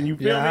laughing. You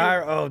feel me?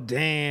 Yahira, oh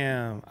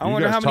damn! I You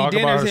wonder guys how many talk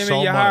about dinners her him so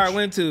and Yahira much.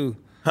 went to.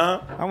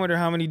 Huh? I wonder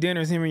how many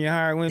dinners him and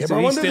Yahira went Yeah, to. but I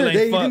He wonder still if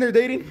ain't you think they're fucked.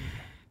 dating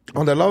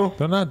on the low.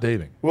 They're not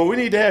dating. Well, we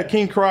need to have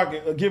King Croc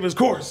give his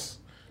course.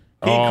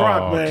 King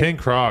Croc, man. King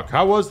Croc.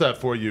 How was that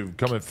for you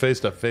coming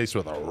face to face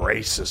with a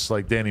racist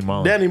like Danny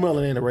Mullen? Danny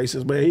Mullen ain't a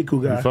racist, man. He a cool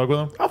guy. You fuck with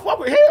him? I fuck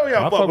with hell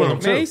yeah, I fuck with him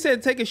Man, he too.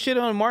 said take a shit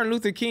on Martin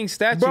Luther King's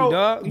statue, Bro,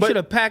 dog. You but- should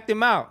have packed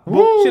him out.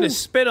 Woo. Should have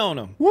spit on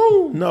him.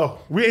 Woo! No,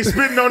 we ain't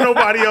spitting on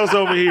nobody else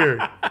over here.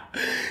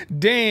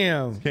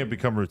 Damn. Can't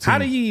become routine. How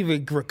do you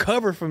even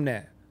recover from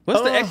that?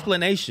 What's the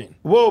explanation?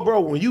 Well, bro,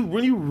 when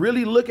you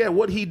really look at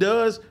what he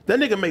does, that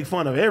nigga make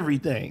fun of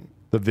everything.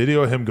 The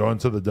video of him going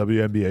to the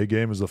WNBA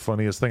game is the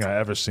funniest thing I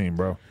ever seen,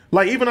 bro.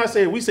 Like even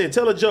we said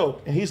tell a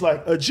joke, and he's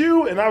like a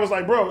Jew, and I was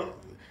like, bro,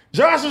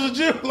 Josh is a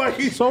Jew. Like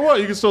he's So what?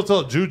 You can still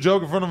tell a Jew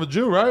joke in front of a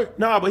Jew, right?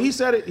 nah, but he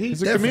said it.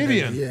 He's a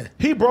comedian. Yeah.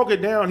 He broke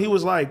it down. He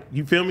was like,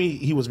 you feel me?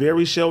 He was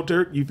very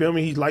sheltered. You feel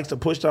me? He likes to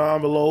push the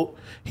envelope.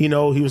 He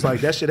was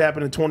like, that shit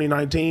happened in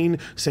 2019.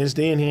 Since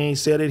then, he ain't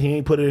said it. He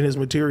ain't put it in his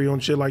material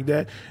and shit like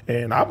that.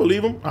 And I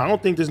believe him. I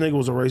don't think this nigga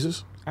was a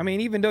racist. I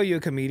mean, even though you're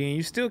a comedian,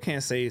 you still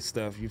can't say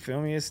stuff. You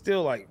feel me? It's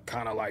still like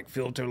kind of like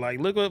filter. Like,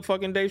 look what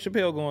fucking Dave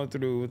Chappelle going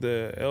through with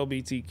the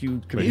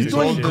LGBTQ community. He's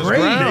doing shit. great.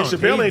 Dave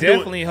Chappelle He ain't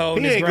definitely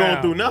holding He his ain't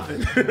ground. going through nothing.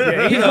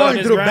 Yeah, he He's holding going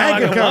his through ground bank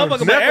like a accounts.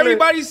 motherfucker, but Netflix-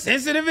 everybody's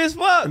sensitive as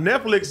fuck.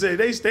 Netflix said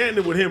they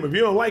standing with him. If you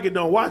don't like it,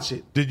 don't watch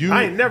it. Did you?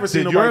 I ain't never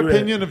seen Did nobody your do that.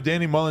 opinion of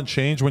Danny Mullen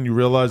change when you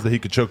realized that he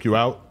could choke you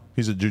out?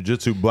 He's a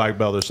jiu-jitsu black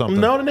belt or something.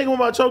 No, the nigga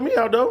about to choke me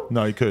out though.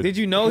 No, he could. Did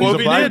you know Well,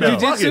 he if he did did, then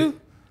fuck jiu-jitsu? it.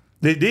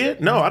 They did?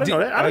 No, I didn't know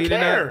that. I Oh, don't you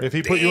didn't care. know? If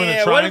he put you in a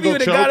Damn, what if triangle you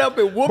would have choke, got up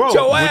and whooped Bro,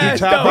 your would you ass,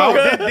 tap though?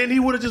 out? Then he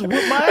would have just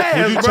whipped my ass,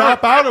 would you bro.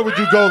 tap out or would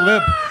you go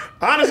limp?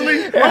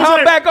 Honestly, And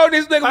hop back on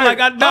this nigga like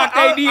I knocked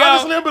AD Honestly,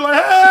 out. I'd be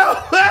like,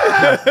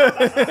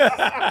 hell!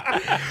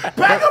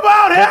 Back him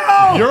out,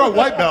 hell! You're a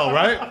white belt,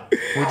 right?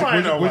 I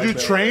ain't no Would white you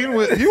belt. train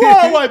with? You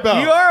are a white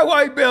belt. You are a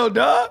white belt,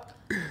 dog.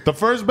 The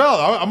first belt.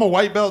 I'm a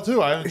white belt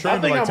too. I haven't I trained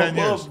in think like I'm 10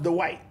 above years. the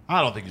white.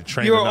 I don't think you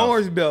trained You're an enough.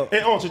 orange belt.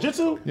 And on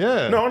jiu-jitsu?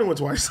 Yeah. No, I only went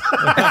twice.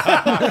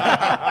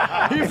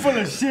 He full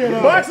of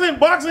shit.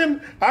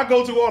 boxing, I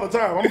go to all the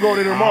time. I'm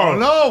going in tomorrow.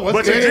 No,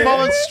 what's Danny jiu-jitsu-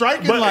 Mullen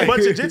striking like?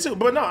 But jiu-jitsu,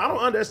 but no, I don't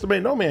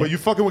underestimate no man. But you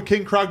fucking with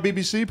King Croc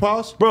BBC,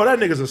 Pause? Bro, that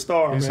nigga's a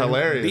star, He's man.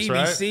 hilarious,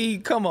 right?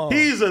 BBC, come on.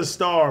 He's a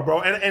star,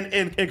 bro.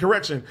 And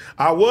correction,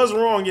 I was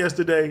wrong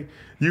yesterday.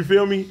 You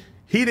feel me?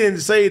 He didn't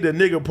say the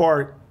nigga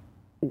part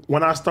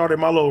when I started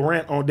my little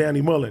rant on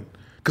Danny Mullen.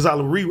 Cause I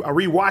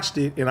rewatched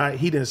it and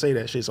he didn't say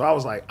that shit. So I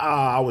was like,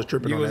 I was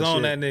tripping You on was that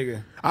on shit. that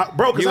nigga.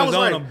 Bro, cause You I was was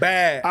on like, him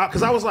bad.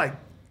 Cause I was like,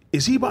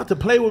 is he about to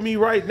play with me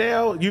right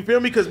now? You feel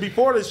me? Cause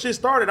before this shit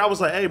started, I was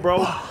like, hey,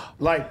 bro,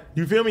 like,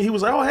 you feel me? He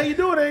was like, oh, how you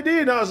doing, AD?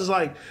 And I was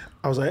like,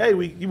 hey,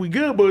 we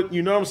good, but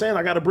you know what I'm saying?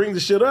 I got to bring the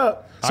shit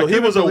up. So he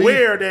couldn't was believe-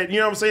 aware that, you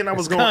know what I'm saying? I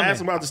was going to coming.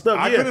 ask him about the stuff.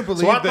 I yeah. couldn't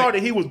believe so I thought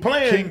that he was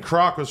playing. King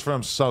Croc was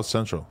from South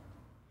Central.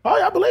 Oh,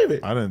 yeah, I believe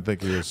it. I didn't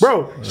think he was.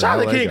 Bro, an shout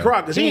out to LA King guy.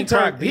 Croc because he King ain't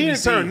turned Croc, he ain't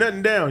BBC. turned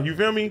nothing down. You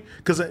feel me?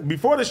 Because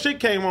before the shit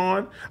came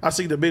on, I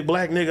see the big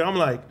black nigga. I'm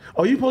like,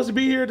 oh, you supposed to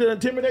be here to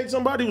intimidate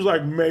somebody? He was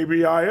like,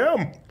 maybe I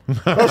am.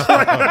 I was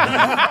like,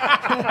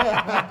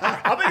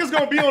 I think it's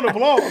gonna be on the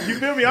vlog. You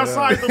feel me? I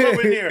sized him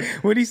up in there.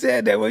 When he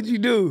said that, what'd you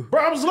do?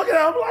 Bro, I was looking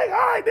at him like, all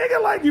right,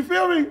 nigga, like, you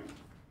feel me?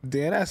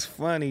 Damn, that's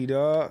funny,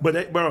 dog. But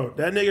that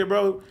nigga,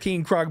 bro.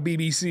 King Croc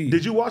BBC.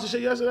 Did you watch the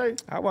shit yesterday,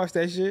 I watched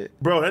that shit.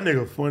 bro? That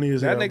nigga funny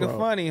as hell. That nigga bro.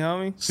 funny,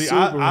 homie. See, Super,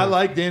 I man.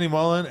 like Danny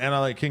Mullen and I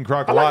like King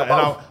Croc a like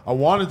lot, them and I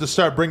wanted to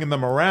start bringing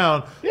them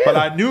around, but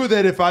I knew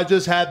that if I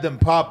just had them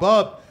pop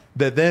up,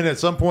 that then at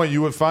some point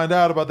you would find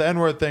out about the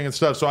N-word thing and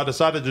stuff. So I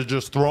decided to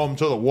just throw them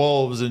to the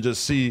wolves and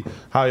just see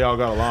how y'all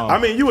got along. I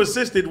mean, you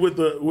assisted with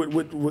the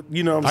with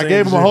you know what I'm I saying?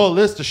 gave him a whole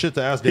list of shit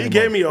to ask. He Danny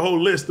gave Mullen. me a whole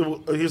list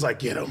of. He was like,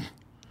 "Get him."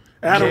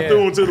 Adam Yeah. threw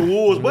him to the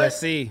wolves, but Let's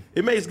see.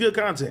 it makes good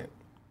content.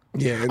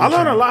 Yeah, I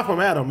learned a lot from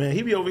Adam, man.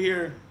 He be over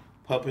here,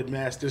 puppet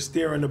master,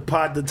 steering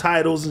the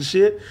titles and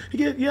shit. He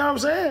get, you know what I'm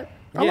saying?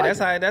 I Yeah,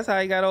 like that's how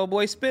he got old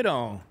boy spit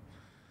on.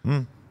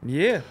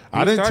 Yeah,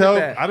 I didn't started tell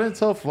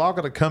that.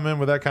 Flocka to come in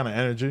with that kind of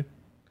energy.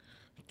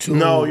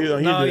 No, you know,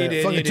 he No, did you that.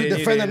 did. Fucking You to did.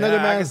 defend you did. another I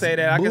can man's say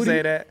that. I can booty?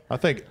 say that. I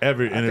think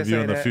every interview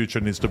say in the that. future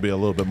needs to be a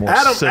little bit more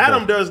Adam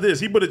civil. does this.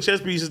 He put the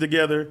chess pieces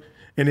together,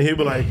 and then he'll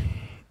be like,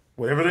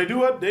 "Whatever they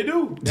do, they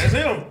do. That's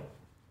him."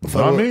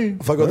 Not me.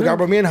 Fuck with the guy,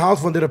 but me and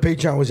House one did a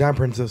Patreon with Jan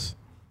Princess.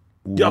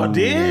 Y'all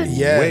did?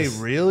 Yes.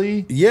 Wait,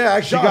 really? Yeah,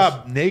 She actually.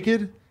 got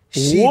naked?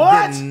 She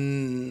What?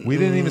 didn't- We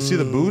didn't even see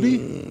the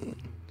booty?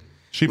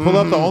 She pulled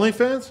up the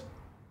OnlyFans?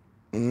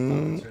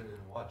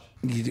 Watch.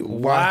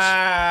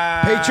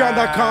 Wow.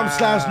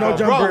 Patreon.com/nojumper.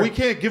 Bro, we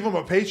can't give them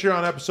a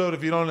Patreon episode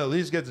if you don't at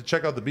least get to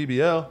check out the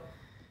BBL.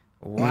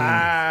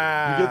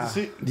 Wow. You get to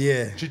see.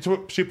 Yeah.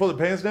 She pulled the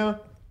pants down?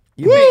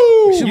 You Woo!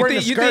 think, She you, wearing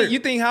think, a you, skirt. think, you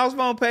think House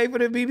won't pay for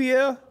the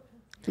BBL?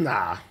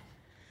 Nah,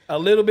 A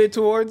little bit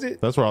towards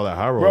it? That's where all that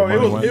high roll bro. money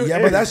It went. was.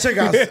 Yeah, but that shit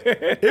got.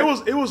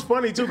 It was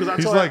funny too because I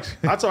He's told like-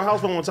 I told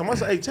Housephone one time. I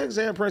said, "Hey, text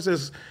Zan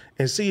Princess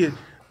and see it."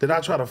 Did I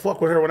try to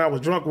fuck with her when I was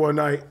drunk one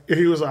night? And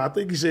he was like, I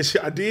think he said,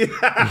 I did.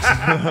 Try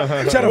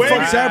to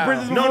fuck Jan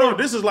Princess No, before? no,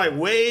 this is like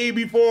way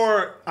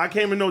before I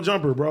came to No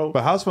Jumper, bro.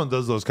 But House Fun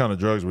does those kind of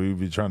drugs where you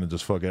be trying to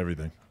just fuck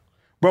everything.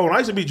 Bro, when I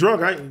used to be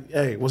drunk,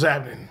 hey, what's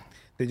happening?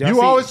 Did y'all You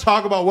see? always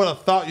talk about what I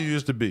thought you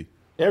used to be.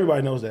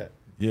 Everybody knows that.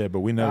 Yeah,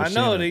 but we never I seen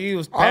know it. that he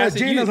was All of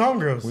passing. Gina's you-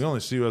 homegirls. We only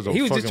see you as a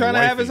He was just fucking trying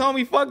to have his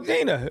wifey. homie fuck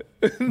Gina.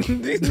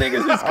 These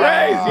niggas is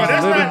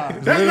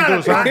crazy.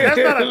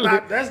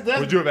 That's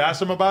Would you have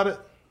asked him about it?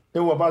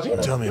 what about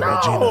Gina? Tell me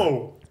about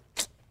No.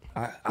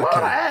 I Why'd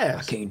I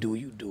ask? can't do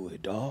you do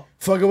it, dog.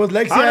 Fucking was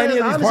Lexi at any of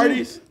these honestly,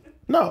 parties?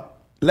 No.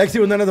 Lexi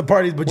was none of the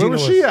parties, but Where Gina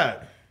was she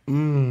at?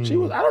 She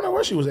was, I don't know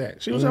where she was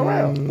at. She was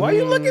around. Why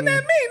you looking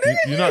at me, nigga?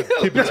 You not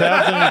keeping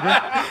tabs on your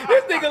girl?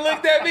 This nigga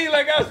looked at me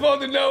like I was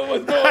supposed to know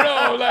what's going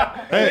on.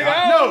 Like, nigga,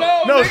 I don't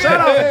know. No,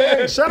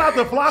 nigga. shout out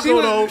to Flacco She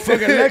was- though.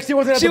 Fucking Lexi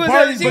wasn't at She the was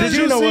parties, at- she but was-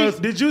 Gina was.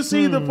 Did you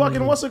see the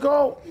fucking what's it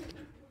called?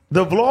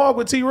 The vlog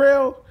with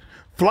T-Rail?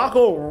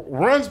 Flacco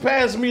runs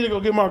past me to go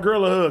give my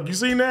girl a hug. You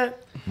seen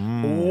that?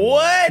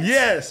 What?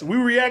 Yes, we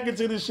reacted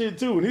to this shit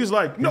too. And he's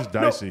like, no, He's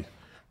dicey. no.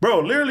 Bro,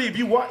 literally, if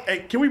you watch, hey,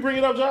 can we bring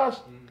it up, Josh?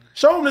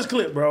 Show him this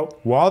clip, bro.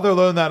 While they're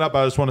loading that up,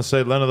 I just want to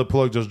say Lena the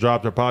Plug just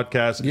dropped her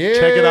podcast. Yeah.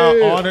 Check it out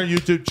on her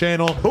YouTube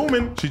channel.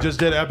 Booming. She just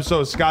did an episode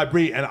with Sky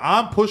Bree, and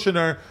I'm pushing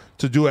her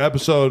to do an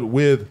episode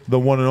with the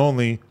one and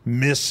only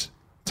Miss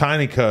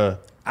Tinyka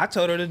I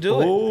told her to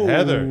do it. Ooh.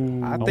 Heather. I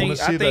wanna think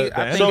see the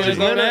I end. think So it'll is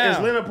go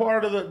Lena down.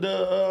 part of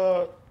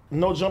the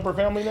No Jumper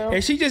family now?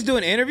 Is she just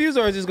doing interviews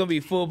or is this gonna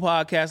be full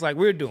podcast like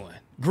we're doing?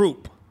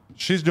 Group.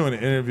 She's doing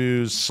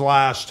interviews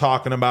 /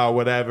 talking about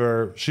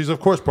whatever. She's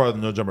of course part of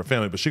the No Jumper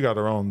family, but she got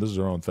her own. This is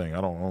her own thing.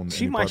 I don't own.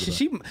 She any might part of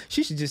that.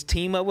 she should just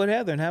team up with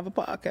Heather and have a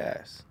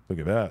podcast. Look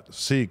at that.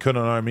 See, could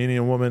an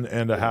Armenian woman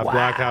and a half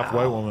black, half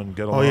white woman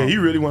get along? Oh yeah, he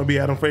really want to be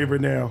Adam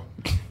favorite now.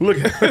 Look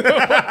at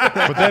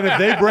But then if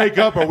they break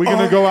up, are we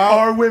going to go out?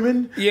 our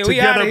women Yeah, we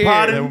together outta here.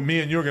 potting. And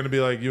me and you are going to be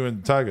like you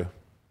and Tyga.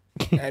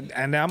 And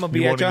I'm gonna be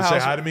You at won't your even say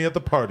house. hi to me at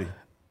the party.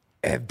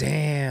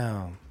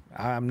 Damn.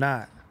 I'm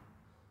not.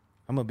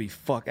 I'm gonna be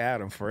fuck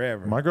Adam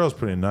forever. My girl's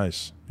pretty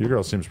nice. Your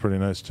girl seems pretty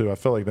nice too. I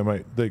feel like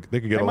they could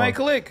get along. might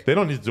click. They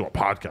don't need to do a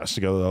podcast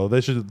together though.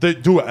 They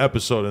do an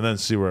episode and then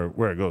see where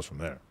it goes from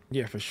there.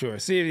 Yeah, for sure.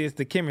 See if it's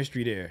the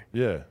chemistry there.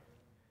 Yeah.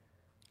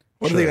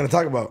 What are they going to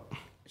talk about?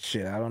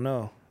 Shit, I don't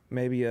know.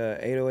 Maybe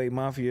 808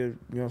 Mafia, you know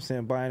what I'm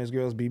saying, buying his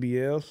girls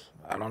BBLs.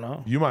 I don't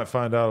know. You might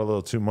find out a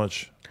little too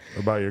much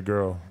about your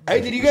girl.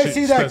 Hey, did you guys She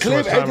see that spends too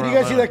clip? much Hey, time did you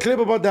around guys see that. that clip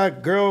about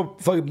that girl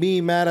fucking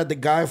being mad at the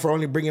guy for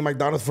only bringing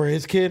McDonald's for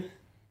his kid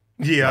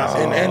Yeah, I saw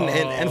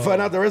and for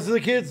not the rest of the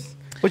kids?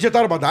 What's your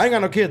thought about that? I ain't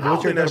got no kids. I But don't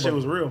what's your think that thought shit about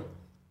was real.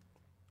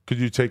 Could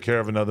you take care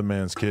of another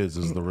man's kids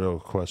is the real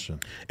question.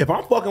 If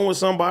I'm fucking with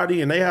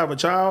somebody and they have a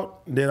child,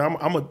 then I'm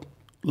gonna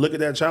look at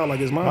that child like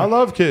it's mine. I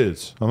love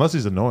kids, unless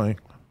he's annoying.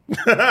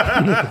 If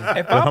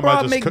I I might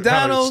brought just kinda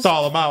McDonald's,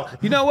 stall him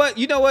out. you know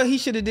what he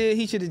should have did?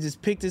 He should have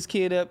just picked his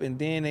kid up and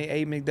then they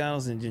ate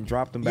McDonald's and then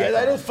dropped him back. Yeah,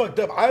 that off. is fucked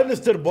up. I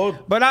understood both.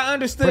 But I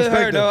understood her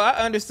Perspective. though. I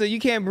understood you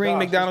can't bring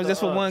Gosh, McDonald's it's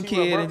just the, for one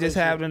T-Rail kid and just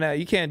birthday have them that.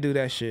 You can't do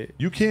that shit.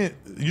 You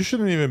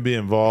shouldn't even be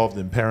involved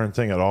in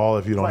parenting at all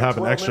if you don't like have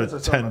an 12 extra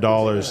minutes or something.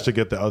 $10 to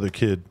get the other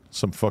kid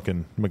some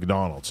fucking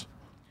McDonald's.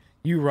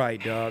 You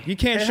right, dog. You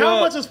can't And show how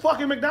up much is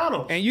fucking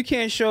McDonald's? and you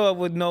can't show up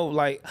with no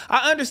like.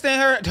 I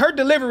understand her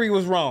delivery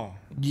was wrong.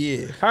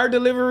 Yeah. Her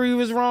delivery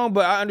was wrong,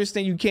 but I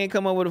understand you can't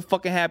come up with a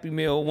fucking Happy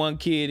Meal with one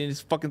kid and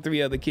there's fucking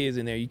 3 other kids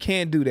in there. You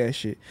can't do that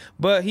shit.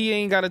 But he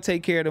ain't got to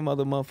take care of them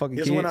other motherfucking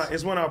It's kids.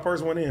 it's when I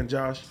first went in,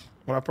 Josh.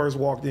 When I first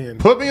walked in.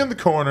 Put me in the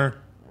corner.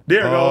 There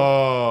you go.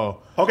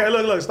 Oh, Okay,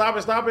 look. Stop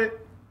it.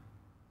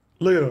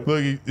 Look at him.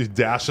 look, he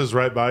dashes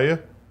right by you.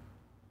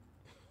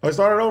 I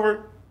started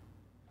over.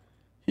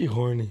 He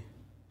horny.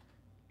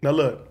 Now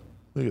look.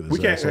 Look at this We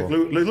can't. asshole.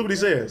 Look what he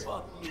says.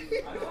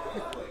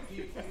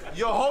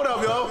 Yo, hold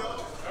up, yo.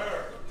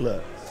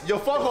 Look. Yo,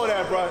 fuck all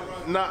that, bro.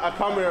 Nah, I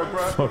come here,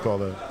 bro. Fuck all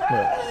that.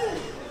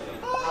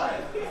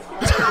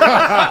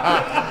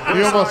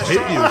 He almost hit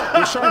you.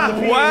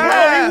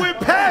 Bro, he went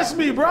past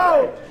me,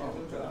 bro.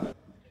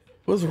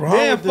 What's wrong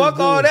Damn, with this fuck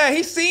all dude? that.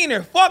 He seen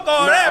her. Fuck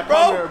all that,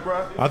 Come bro. here,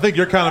 bro. I think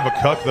you're kind of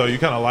a cuck, though. You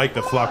kind of like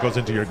the Flacco's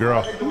into your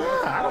girl.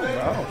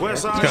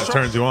 West Side Kind of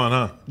turns you on,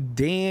 huh?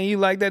 Damn, you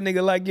like that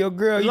nigga like your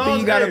girl. You Long think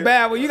you as- got a hey,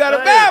 bad one. You got a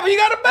hey, bad one. You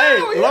got a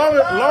bad one. Hey,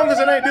 long as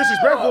it ain't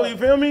disrespectful, you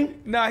feel me?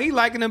 Nah, he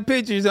liking them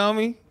pictures,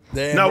 homie.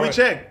 Damn, No, bro. we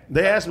checked.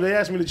 They asked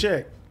me to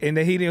check. And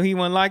then he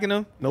wasn't liking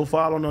them? No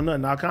follow, no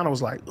nothing. I kind of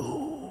was like,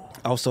 ooh.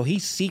 Oh, so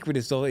he's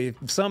secretive. So if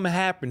something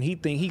happened, he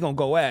think he gonna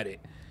go at it.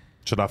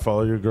 Should I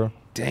follow your girl?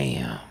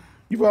 Damn.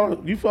 You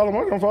follow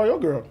my girl, follow your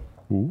girl.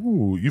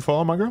 Ooh, you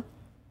follow my girl?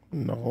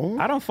 No.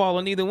 I don't follow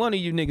neither one of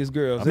you niggas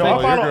girls. No,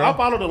 follow your girl. I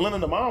follow the Lynn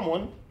and the mom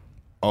one.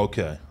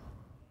 Okay.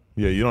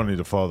 Yeah, you don't need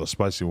to follow the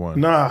spicy one.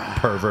 Nah.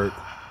 Pervert.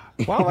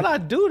 Why would I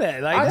do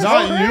that? Like, I that's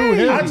Not told you,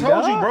 him. I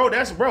told you,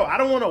 dog. bro. I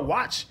don't want to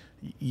watch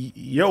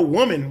your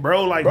woman,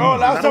 bro. Like, Bro,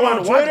 last I don't time wanna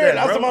on watch Twitter- that,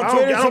 last bro. time on I don't-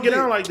 Twitter, I don't get something-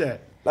 down like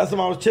that. Last time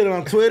I was chilling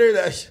on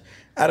Twitter,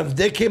 Adam's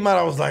dick came out.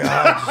 I was like,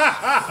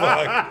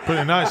 fuck.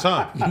 Pretty nice,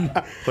 huh?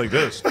 Like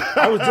this.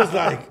 I was just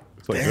like,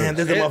 like damn,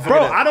 this. this is a motherfucker. Bro,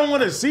 that- I don't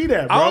want to see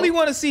that, bro. I only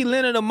want to see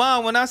Lena the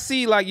mom when I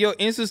see like your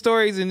Insta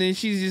stories and then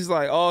she's just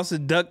like all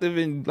seductive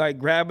and like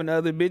grabbing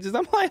other bitches.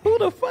 I'm like, who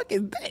the fuck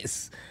is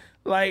this?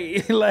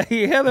 Like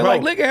Heather,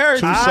 like look at her.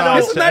 sides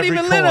This is to not every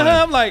even Lena. coin.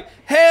 Huh? I'm like,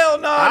 hell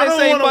no, I this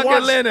don't ain't wanna fucking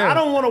watch. Lena. I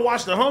don't want to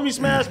watch the homie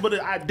smash, but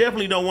I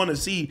definitely don't want to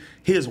see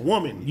his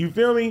woman. You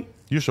feel me?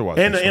 You should watch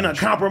in this a match.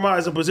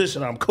 compromising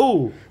position. I'm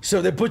cool.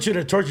 So they put you in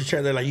a torture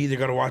chair. They're like, you either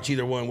got to watch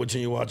either one. Which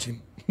one you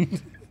watching?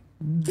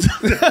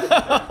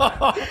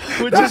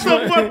 That's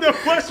a fucked up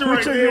question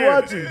right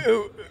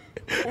there.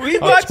 We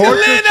A watching torture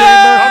Lena.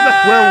 chamber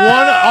where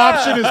one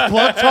option is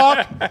Plug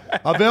Talk,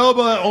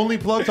 available at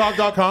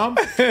onlyplugtalk.com.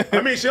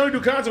 I mean, she only do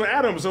content with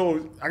Adam,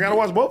 so I gotta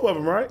watch both of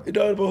them, right? You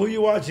know, but who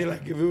you watching?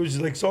 Like if it was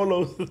just like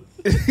solos.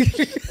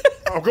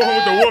 I'm going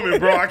with the woman,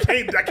 bro. I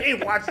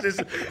can't watch this.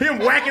 Him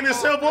whacking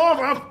himself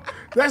off.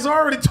 That's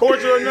already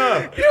torture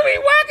enough. You be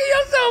whacking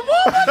yourself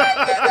off.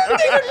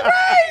 This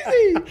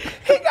nigga crazy.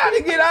 He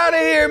gotta get out of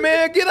here,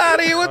 man. Get out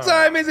of here. What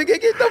time is it?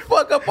 Get the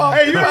fuck up off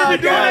Hey, the you ever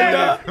do podcast,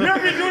 that? dog. You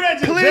ever do that?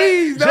 Just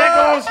Please, jack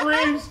dog. on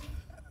streams.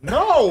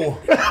 No.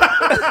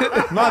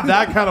 Not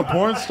that kind of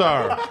porn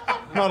star.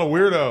 Not a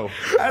weirdo.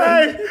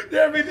 Hey,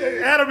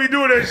 Adam be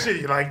doing that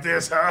shit like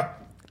this, huh?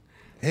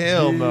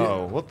 Hell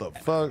no. What the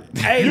fuck?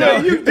 Hey, You no,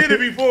 you did it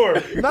before.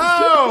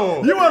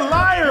 No. You a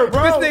liar,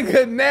 bro. this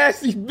nigga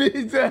nasty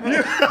bitch.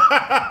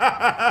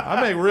 I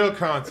make real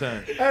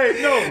content. Hey,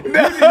 no. You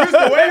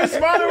the way you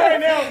smiling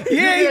right now.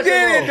 Yeah, he you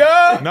did it,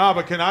 dog. Nah,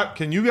 but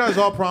can you guys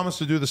all promise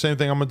to do the same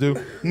thing I'm gonna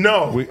do?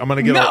 No. I'm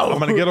gonna get No. I'm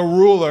gonna get a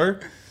ruler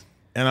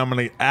and I'm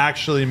gonna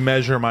actually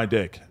measure my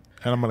dick.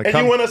 And I'm gonna And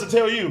come. you want us to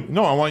tell you?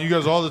 No, I want you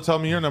guys all to tell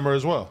me your number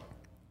as well.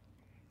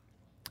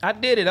 I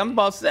did it. I'm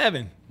about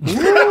 7.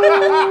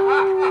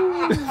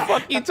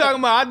 Fuck you talking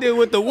about? I did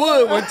with the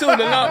wood one too.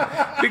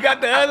 We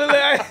got the other.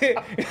 Hey,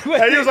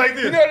 he was like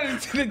this. You know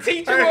the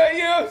teacher one.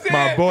 You know what I'm saying?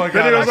 My boy That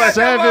got nigga was a like,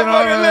 7 that on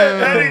motherfucker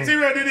That it. nigga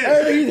T-Ray did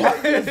this. He's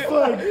happy as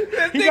fuck.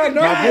 That He nigga got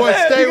My boy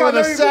nervous. stay He got with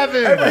a nervous.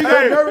 7. He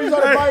got nervous. He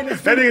started biting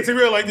his That finger. nigga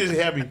T-Ray like this. He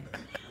happy.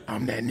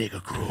 I'm that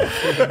nigga crew.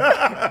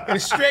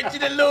 and stretch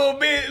it a little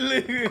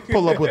bit.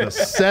 Pull up with a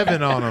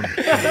 7 on him.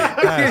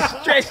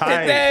 Stretch the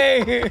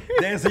thing.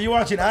 Damn, so you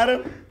watching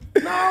Adam?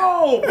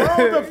 No, bro.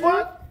 What the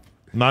fuck?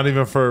 Not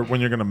even for when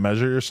you're gonna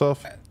measure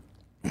yourself.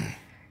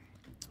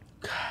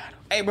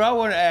 Hey, bro, I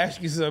want to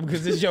ask you something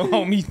because it's your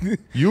homie.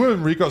 You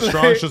and Rico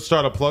Strong should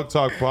start a Plug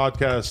Talk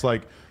podcast,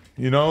 like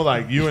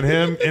like you and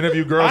him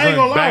interview girls I ain't and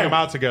gonna lie. bang them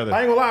out together.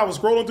 I ain't gonna lie. I was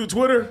scrolling through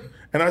Twitter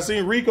and I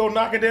seen Rico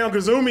knocking down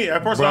Kazumi.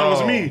 At first, I thought it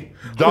was me.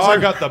 I was Dog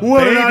like, got the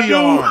what did I baby do?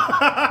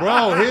 on.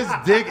 Bro, his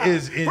dick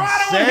is Bro, I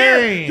don't wanna hear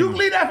it. insane. You can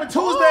leave that for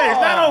Tuesdays,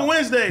 not on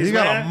Wednesdays, He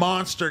got man. a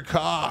monster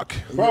cock.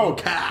 Bro,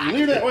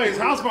 leave that. Wait, it's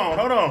house phone.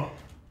 Hold on.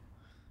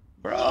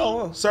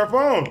 Bro, sir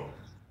phone.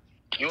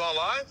 You on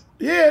live?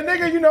 Yeah,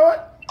 nigga, you know it.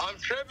 I'm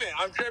tripping.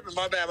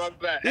 My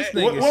bad. This Hey,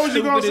 nigga what was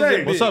you gonna stupid as a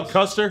say? What's bitch. up,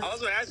 Custer? I was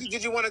gonna ask you,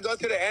 did you want to go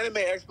to the Anime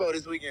Expo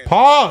this weekend?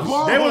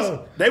 Pause.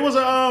 They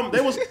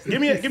was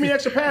give me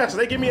extra passes.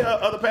 They give me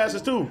other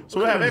passes too, so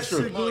we have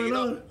extra. Oh, you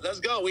know, let's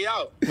go. We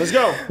out. Let's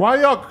go,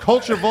 Why y'all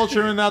culture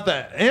vulturing out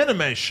that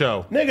anime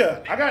show?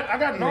 nigga. I got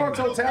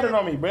Naruto tatted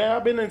on me, man.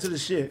 I've been into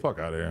this shit. Fuck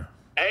out of here.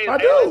 Hey, I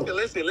do.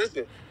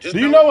 Listen. Just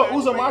Do you know what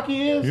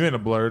Uzumaki is? You ain't a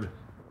blurred.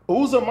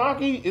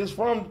 Uzumaki is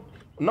from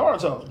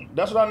Naruto.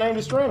 That's what I named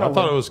the strain. I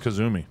thought it was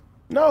Kazumi.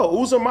 No,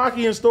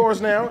 Uzumaki in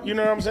stores now. You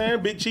know what I'm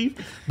saying? Big Chief.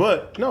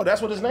 But no,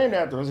 that's what it's named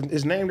after.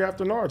 It's named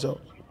after Naruto.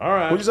 All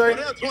right. What'd you say?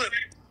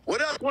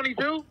 What up,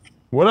 22?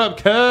 What up,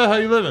 Kev? How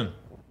you living?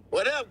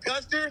 What up,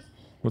 Custer?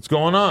 What's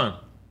going on?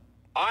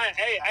 All right,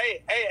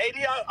 hey,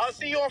 AD, I'll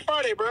see you on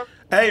Friday, bro.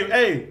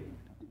 Hey,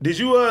 did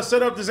you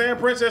set up the Zan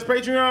Princess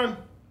Patreon?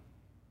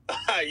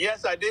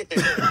 Yes, I did.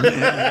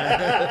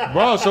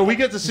 Bro, so we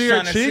get to see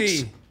her Trying to cheeks?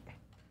 see.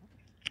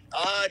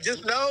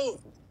 Just know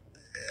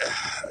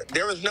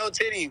there was no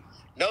titty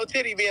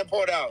being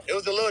poured out. It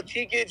was a little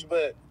cheekage,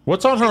 but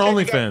What's on her She said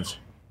OnlyFans?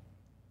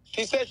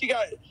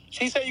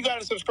 she said you got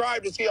to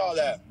subscribe to see all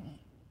that.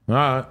 All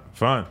right,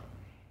 fine.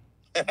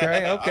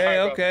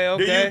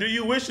 Okay. Do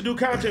you wish to do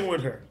content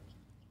with her?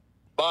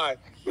 Bye.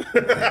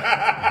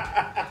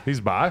 He's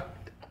bi.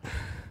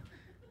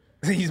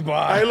 He's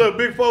by. Hey, look,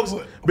 big folks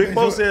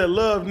said,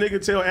 love, nigga,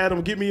 tell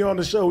Adam, get me on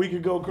the show. We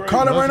can go crazy.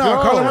 Call him right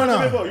now. go. Call him right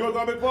Big now. folks. You want to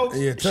call big folks?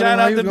 Yeah, tell Shout him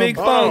how out you to gonna- Big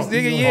Folks, on.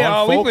 nigga. On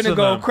Yeah, we Folks finna and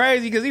go them.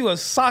 crazy because he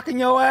was socking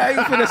your ass.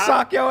 He finna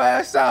sock your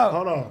ass out.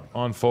 Hold on.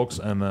 On Folks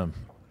and them.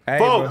 Hey,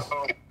 Folks,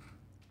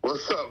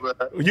 What's up,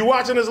 man? you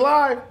watching this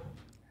live?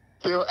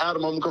 Tell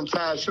Adam I'm gonna come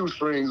tie his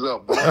shoestrings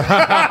up, bro.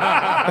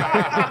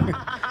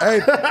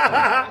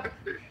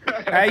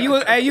 Hey, you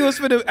was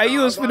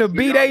finna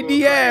beat AD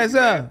ass,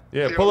 huh?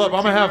 Yeah, pull up.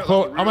 I'm gonna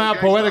have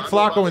Poetic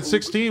Flacco in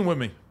 16 with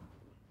me.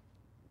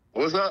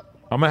 What's up?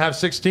 I'm gonna have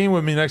 16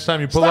 with me next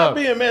time you pull Stop up.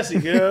 being messy,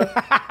 girl.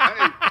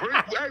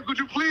 Hey, could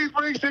you please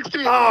bring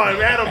 16?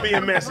 Oh, Adam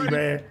being messy,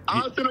 man.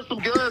 I'll send him some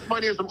gas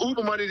money and some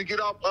Uber money to get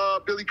off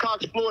Billy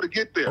Cox's floor to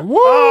get there. Woo!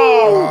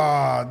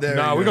 oh, there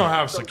Nah, you we're go. gonna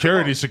have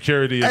security if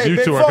Hey, you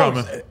big two are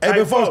folks. coming. Hey,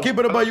 big folks, folks. keep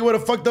it about you would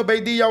have fucked up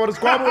AD. Y'all would have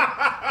squabbled.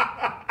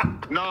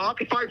 Nah, I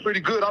can fight pretty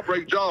good. I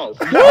break jaws.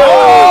 AD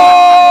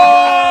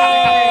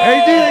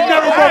ain't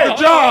never broke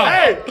a jaw.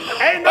 Hey,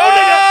 ain't no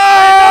nigga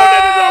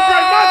gonna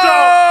break my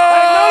jaw.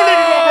 Ain't no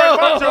nigga gonna break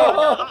my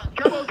jaw.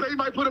 Kevin said he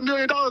might put $1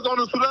 million on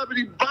a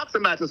celebrity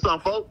boxing match or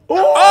something, folks.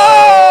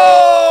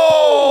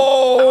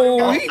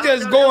 Oh, he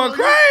just going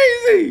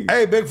crazy.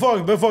 Hey, big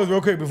folks,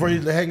 real quick before you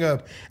hang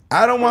up.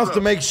 Adam wants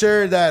to make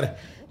sure that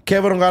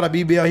Kevin don't got a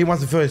BBL. He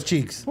wants to feel his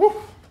cheeks.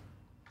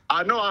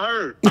 I know, I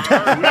heard.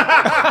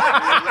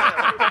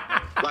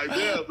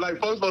 Like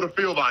folks want to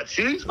feel my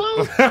cheeks,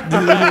 folks.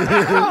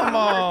 Come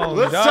on,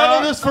 Let's dog.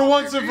 settle this for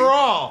once and for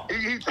all.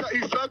 He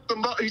sucked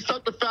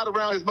the fat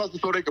around his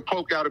muscles so they could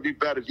poke out and be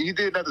better. He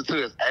did nothing to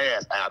his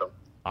ass, Adam.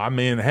 I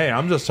mean, hey,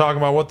 I'm just talking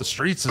about what the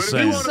streets are But if you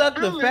saying. wanna Suck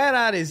the feel fat it,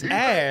 out his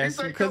ass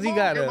say, because he come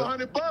got on, give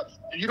a. him $100.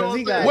 You Because know what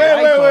he I'm got. saying?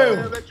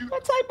 Wait. Let you-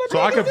 What type of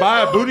So I niggas could buy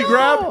a is booty going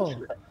grab?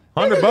 on?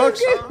 $100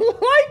 bucks? White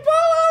ball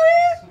out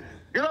here?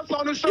 Get us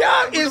on the show.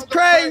 Y'all We is gonna go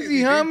crazy,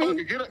 G.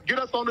 homie. Get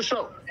us on the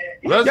show.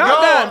 Let's Y'all go.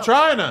 got- I'm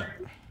trying to.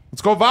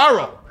 Let's go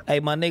viral. Hey,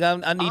 my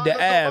nigga, I need the that's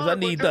abs. I fine,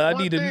 need but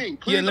the. just one thing.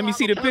 Yeah, let me Please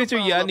see the don't picture.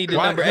 have Yeah, I need the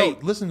Why- number yo,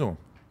 8. listen to him.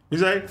 You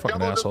say? Fucking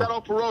Kevin asshole.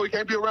 on parole. He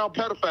can't be around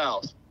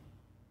pedophiles.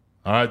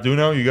 All right,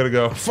 Duno, you gotta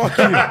go. Fuck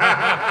you.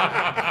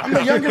 I'm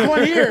the youngest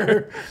one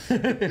here.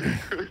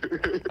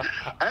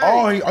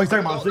 Oh, he's talking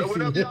about 16.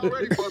 Whenever y'all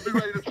ready for it, be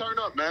ready to turn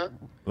up, man.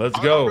 Let's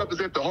I go.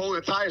 represent the whole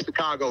entire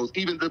Chicago's,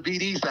 even the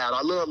BD side.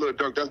 I love Lil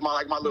Durk. That's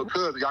my little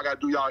cousin. Y'all got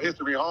to do y'all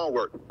history and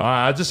homework. All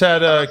right, I just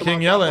had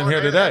King Yella in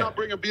here today. And I'm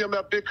bringing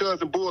BMF Big Cuz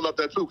and Bull up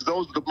there too, because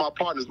those are my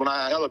partners when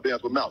I had Hella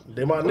Bands with Mouse.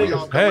 They my Y'all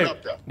niggas. coming Hey,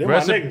 up there. They my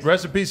rest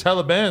niggas. in peace,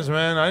 Hella Bands,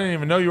 man. I didn't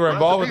even know you were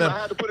involved with I them.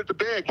 had to put it to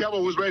bed.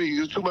 Kevin was ready.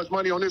 There's too much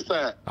money on this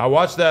side. I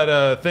watched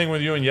that thing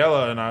with you and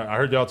Yella, and I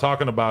heard y'all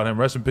talking about him.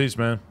 Rest in peace,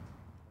 man.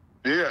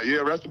 Yeah,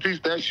 rest in peace,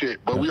 that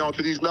shit. But we on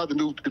to these other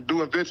new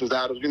inventions,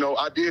 Adams. You know,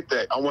 I did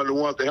that. I'm one of the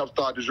ones that helped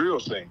start the drill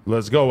scene.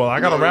 Let's go. Well, I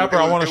got a rapper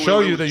I want to show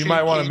you that you Chief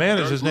might want to Keef,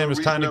 manage. Dirk, His name is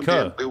Lil Tiny Reese, Cuz.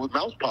 and them. It was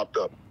Mouse popped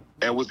up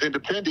and was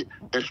independent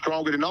and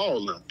stronger than all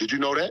of them. Did you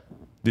know that?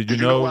 Did you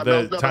Did you know know why that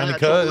Mouse never Tiny had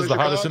trouble Cuz is in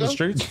the hottest in the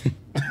Chicago? streets?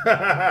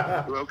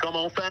 Well, come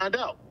on, find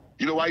out.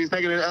 You know why he's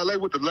hanging in L.A.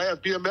 with the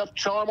last BMF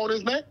charm on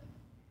his neck?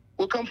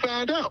 Well, come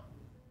find out.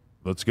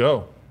 Let's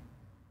go.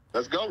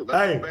 Let's go.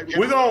 Hey, baby.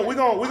 we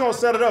gonna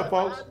set it up,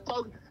 folks.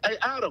 Hey,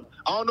 Adam,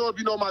 I don't know if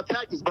you know my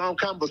tactics, but I'm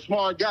kind of a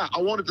smart guy.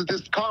 I wanted to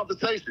just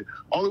conversation.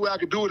 Only way I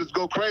could do it is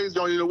go crazy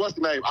on you. Know what's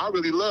the name? I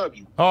really love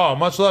you. Oh,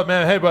 much love,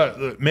 man. Hey,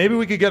 but maybe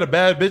we could get a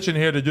bad bitch in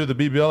here to do the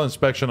BBL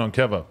inspection on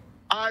Kevo.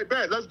 I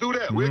bet. Let's do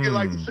that. We'll get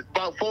like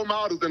about 4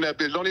 models in that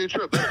bitch. Don't even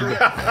trip. Let's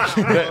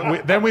do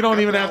that. Then we don't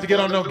even have to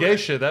get on no gay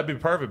shit. That'd be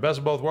perfect. Best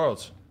of both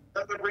worlds.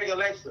 Let's bring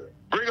Alexa.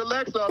 Bring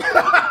Alexa up.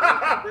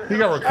 You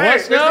got Hey,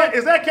 requests now?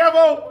 is that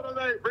Kevo? What's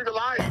her name? Bring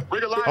Eliza.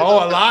 Bring Eliza.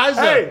 Oh,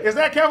 Eliza. Hey, is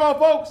that Kevo,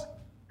 folks?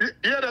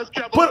 Yeah, that's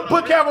Kevin.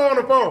 Put Kevo on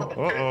the phone.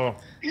 Uh-oh.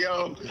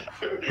 Yo.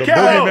 The Kevo.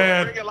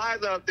 boogeyman. Bring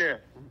Eliza up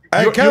there.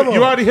 Hey, You Kevo.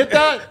 already hit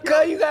that?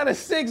 Cuz you got a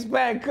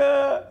 6-pack,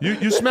 cuz.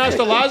 You smashed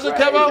Eliza,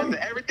 Kevo? Listen,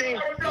 everything,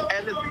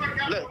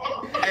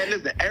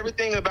 listen,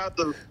 everything about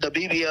the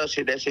BBL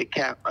shit, that shit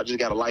cap. I just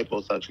got a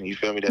liposuction. You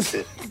feel me? That's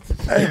it.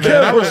 Hey,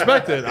 Man, I Kevo.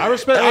 respect it. I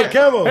respect Hey, it.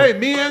 Kevo. Hey,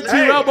 me and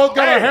T-Rail both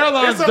got our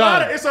hairlines it's a done.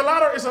 Lot of, it's a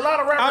lot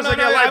of rappers no, that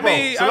no, get I lipo.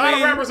 mean- It's a lot I of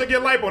mean- rappers that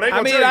get lipo. They I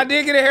gonna mean, tell I you.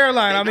 did get a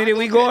hairline. I mean,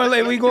 we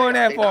going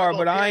that far,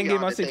 but I ain't get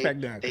my They 6-pack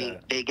done.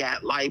 They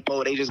got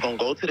lipo. They just gonna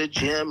go to the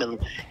gym and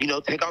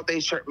take off their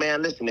shirt.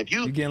 Man, listen, if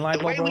you getting the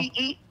lipo, way bro? we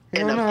eat, No,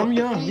 and no, I'm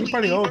young. You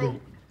probably older.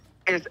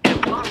 It's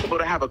impossible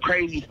to have a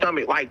crazy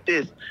stomach like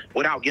this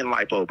without getting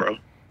lipo, bro.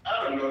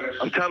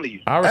 I'm telling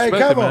you. I respect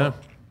it, Kevo. man.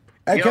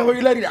 Hey, Yo. Kevo,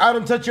 you letting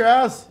Adam touch your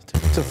ass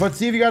to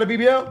see if you got a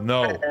BBL?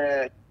 No.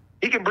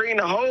 He can bring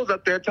the hoes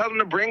up there. Tell him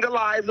to bring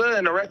Eliza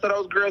and the rest of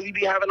those girls he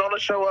be having on the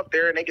show up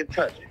there, and they can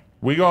touch it.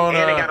 We going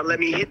And they gotta let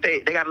me hit. They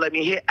gotta let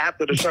me hit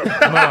after the show.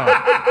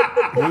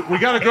 we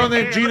got a girl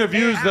named Gina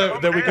Views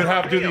that we could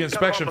have do the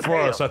inspection for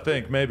us, I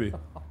think, maybe.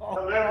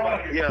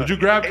 Yeah. Would you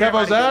grab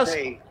Everybody Kevo's get ass?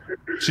 paid.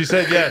 She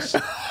said yes.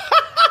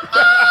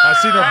 I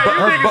seen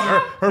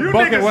her you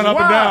bucket niggas went up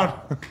and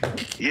wild. down.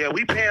 Yeah,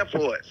 we paying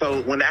for it.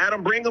 So when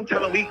Adam bring them, tell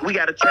them we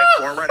got to check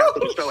for them right after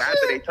the show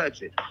after they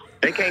touch it.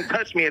 They can't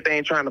touch me if they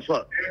ain't trying to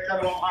fuck.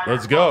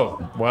 Let's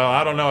go. Well,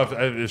 I don't know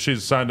if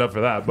she's signed up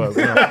for that, but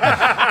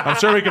I'm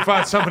sure we can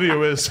find somebody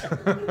who is.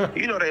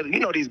 You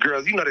know these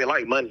girls. You know they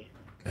like money.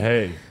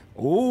 Hey,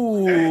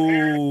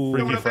 Ooh.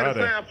 Freaky What I'm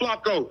Friday. saying,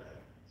 Flacco.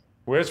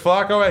 Where's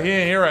Flacco at? He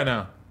ain't here right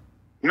now.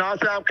 No, I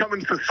said I'm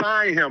coming to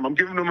sign him. I'm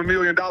giving him $1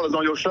 million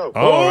on your show.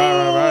 Oh,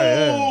 right.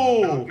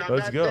 Yeah. Now, Let's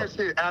that's go. that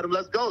shit, Adam.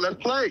 Let's go. Let's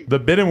play. The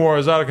bidding war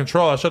is out of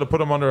control. I should have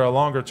put him under a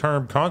longer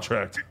term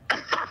contract.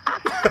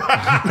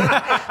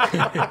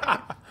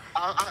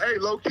 Hey,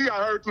 low key,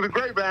 I heard through the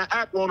grapevine,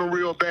 act on him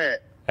real bad.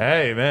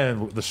 Hey,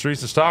 man, the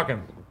streets is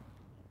talking.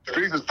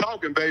 Streets is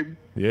talking, baby.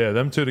 Yeah,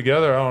 them two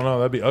together, I don't know.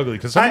 That'd be ugly.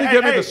 Can somebody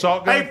give me the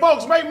salt gun? Hey,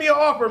 folks, make me an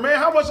offer, man.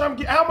 How much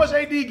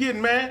AD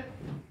getting, man?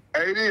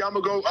 AD, I'm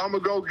gonna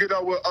go get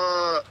up with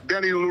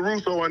Danny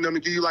LaRusso and them to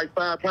give you like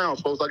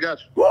 £5, folks. I got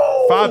you.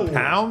 Woo! 5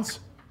 pounds?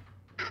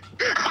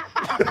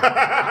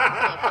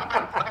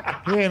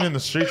 He ain't in the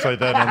streets like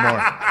that no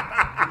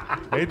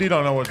more. AD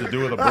don't know what to do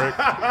with a brick.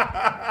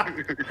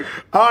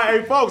 All right,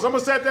 hey, folks, I'm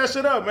gonna set that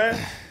shit up, man.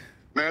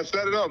 Man,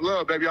 set it up.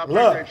 Love, baby. I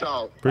Love. appreciate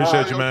y'all.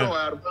 Appreciate you, Yo, man. go,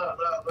 Adam.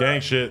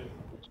 Gang shit.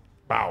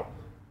 Wow.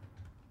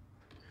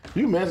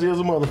 You messy as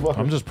a motherfucker.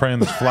 I'm just praying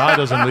this fly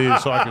doesn't leave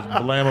so I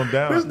can blam him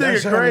down. This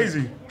nigga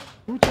crazy.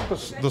 Who took the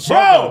salt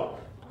Bro! gun?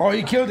 Oh,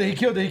 he killed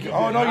it.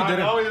 Oh, no, you didn't.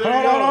 no, Hold there you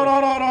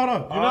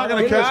on. You're not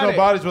gonna He catch got no it.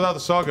 bodies without the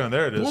salt gun.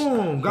 There it is.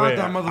 Boom, got that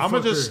I'm gonna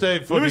motherfucker. just stay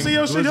Let me fucking see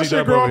your shit. Your Glizzy shit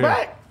Dub growing over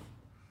here. back.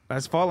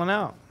 That's falling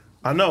out.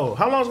 I know.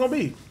 How long it's gonna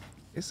be?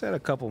 It's at a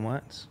couple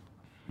months.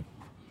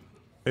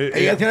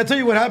 Hey, can I tell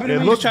you what happened to It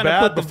me? looks Trying to bad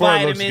put the before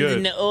it looks vitamins good.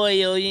 in the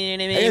oil, you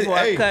know what I mean, Hey, before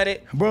I cut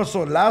it. Bro,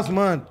 so last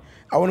month,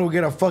 I went to go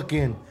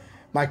get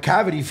my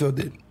cavity filled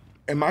in.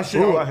 And my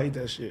shit, Ooh, I hate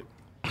that shit.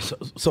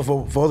 so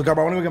for the guy, I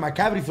want to go get my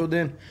cavity filled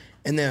in.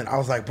 And then I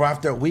was like, bro,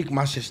 after a week,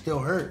 my shit still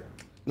hurt.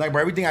 Like,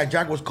 bro, everything I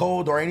drank was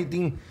cold or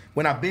anything.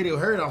 When I bit, it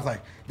hurt. I was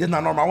like, this is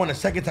not normal. I went a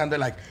second time. They're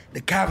like,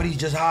 the cavity's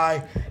just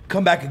high.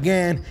 Come back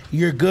again.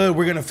 You're good.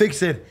 We're going to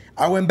fix it.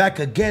 I went back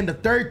again the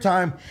third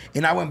time,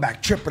 and I went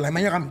back tripping. Like,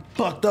 man, you got me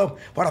fucked up.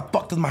 Why the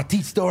fuck does my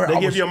teeth still hurt? They I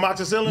give was- you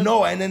amoxicillin?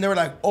 No, and then they were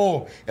like,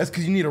 oh, that's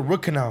because you need a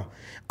root canal.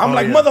 I'm Oh,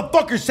 like, yeah.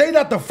 motherfucker, say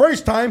that the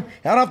first time,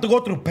 and I don't have to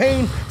go through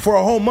pain for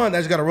a whole month. I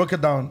just got a root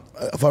canal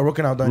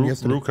done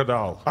yesterday.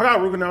 Rukadal. I got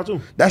Ruka now too.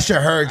 That shit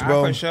hurts, I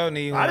bro. for sure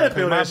need one. I didn't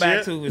feel 'cause that my back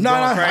shit. tooth is No,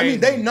 going I crazy. mean,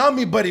 they numb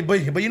me, buddy, but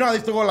you know how they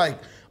still go like,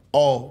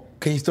 oh,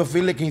 can you still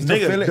feel it? Can you still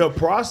feel Nigga, it? the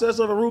process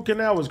of a root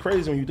canal is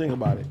crazy when you think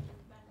about it.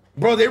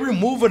 Bro, they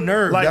remove a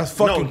nerve. Like, That's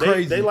fucking no,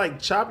 crazy. They like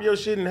chop your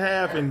shit in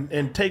half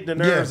and take the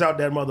nerves Yeah. out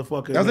that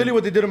motherfucker. That's literally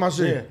what they did to my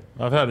shit.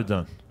 Yeah. I've had it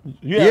done.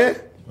 Yeah.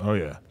 Oh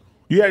yeah.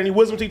 You had any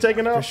wisdom teeth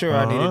taken out? For sure,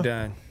 I need Uh-huh. it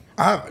done.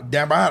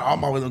 Damn, I had all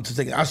my wisdom to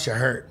take it. That shit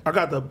hurt. I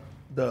got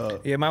the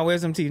Yeah, my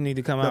wisdom teeth need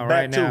to come out back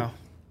right too. now.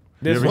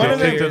 This ever one get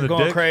kicked here in is the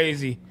going dick?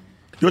 crazy.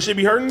 your shit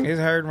be hurting? It's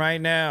hurting right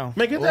now.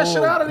 Man, get that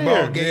shit out of Bro,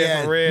 there. get-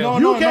 Yeah, for real.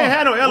 You can't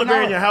have no elevator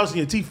Well, in your house and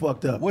your teeth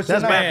fucked up. What's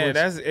That's that? Man,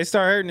 backwards. it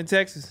started hurting in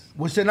Texas.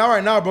 Well, shit, not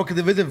right now, bro, because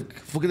if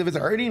it's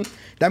hurting,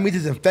 that means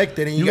it's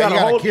infected and you you got a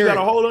gotta hold. cure You got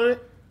a it. hold on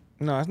it.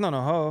 No, it's not a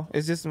hole.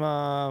 It's just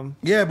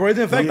Yeah, bro, it's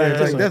infected. Yeah, It's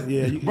like yeah, that's-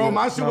 yeah, bro,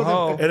 my shit was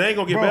hole. infected. It ain't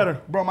gonna get Bro, better.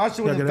 Bro, my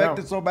shit was Gotta get it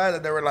infected out. so bad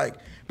that they were like,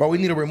 bro, we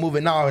need to remove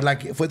it now.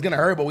 Like, if it's gonna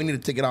hurt, but we need to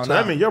take it out So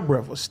now. that mean your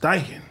breath was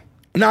stinking.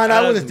 Nah, I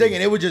wasn't Ugly.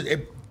 thinking. It was just,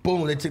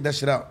 boom, they took that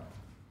shit out.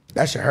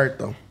 That shit hurt,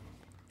 though.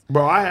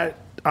 Bro, I had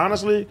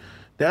honestly,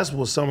 that's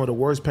what some of the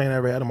worst pain I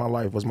ever had in my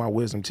life was my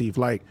wisdom teeth.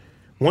 Like,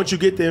 once you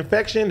get the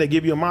infection, they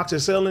give you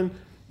amoxicillin.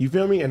 You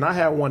feel me? And I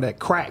had one that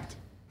cracked,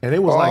 and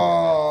it was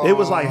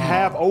like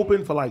half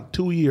open for like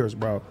 2 years,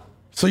 bro.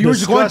 So you were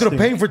just going through the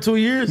Disgusting. pain for 2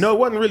 years? No, it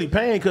wasn't really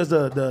pain because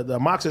the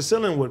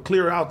amoxicillin would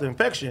clear out the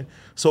infection,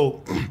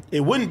 so it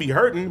wouldn't be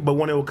hurting. But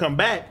when it would come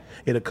back,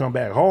 it'll come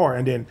back hard.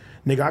 And then,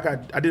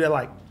 nigga, I did that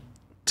like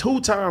 2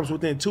 times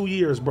within 2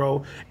 years,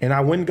 bro. And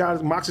I went and got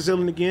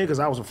amoxicillin again because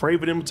I was afraid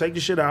for them to take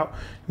the shit out.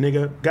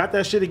 Nigga, got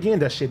that shit again.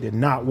 That shit did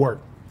not work.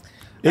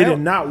 It did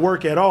not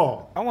work at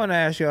all. I want to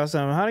ask y'all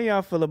something. How do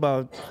y'all feel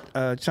about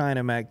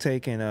China Mac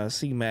taking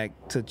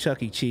C-Mac to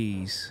Chuck E.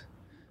 Cheese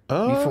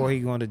before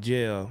he going to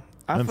jail?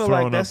 I feel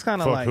like that's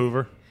kind of like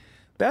Hoover.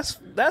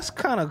 That's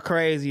kind of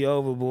crazy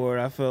overboard.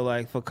 I feel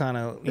like for kind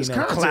of It's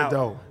content,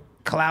 though.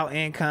 Clout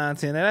and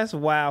content. And that's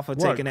wild for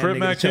taking that Crip nigga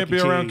Mac to Chuck can't E. be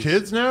Cheese. around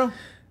kids now?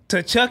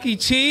 To Chuck E.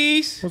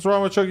 Cheese? What's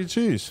wrong with Chuck E.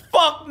 Cheese?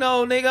 Fuck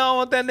no, nigga. I don't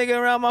want that nigga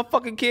around my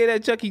fucking kid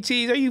at Chuck E.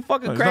 Cheese. Are you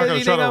fucking He's not gonna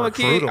crazy, try nigga? to I'm a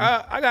recruit kid. him.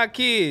 I got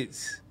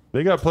kids.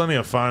 They got plenty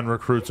of fine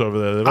recruits over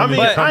there. They don't I mean,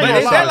 need to But, come I ain't but to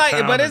is gonna that lie.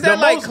 like? But is that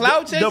like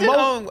clout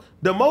chasing?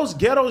 The most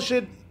ghetto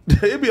shit,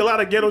 it'd be a lot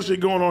of ghetto shit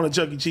going on at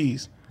Chuck E.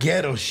 Cheese.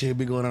 Ghetto shit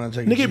be going on at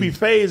Chuck E. Nigga Cheese. be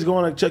phased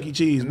going to Chuck E.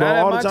 Cheese, bro, Not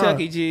at all my the time. Chuck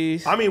E.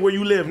 Cheese. I mean, where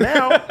you live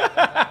now.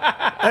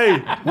 Hey,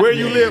 where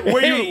you live now.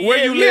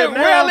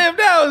 Where I live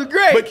now is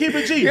great. But keep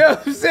it G. You know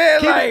what I'm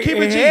saying? Like, keep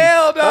it G.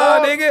 hell no,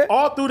 all, nigga.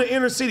 All through the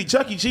inner city,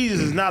 Chuck E. Cheese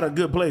is not a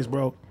good place,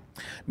 bro.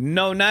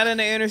 No, not in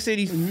the inner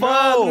city. Fuck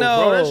no,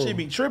 no. bro, that shit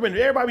be tripping.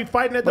 Everybody be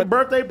fighting at the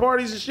birthday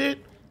parties and shit.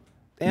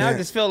 And I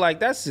just feel like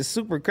that's just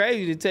super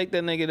crazy to take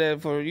that nigga there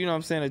for, you know what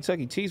I'm saying, a Chuck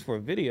E. Cheese for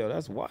a video.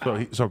 That's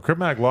wild. So Crip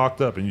Mac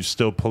locked up and you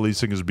still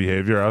policing his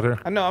behavior out here?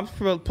 I know, I'm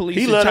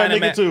policing He love that China nigga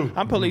Mac. too.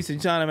 I'm policing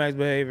China Mac's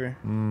behavior.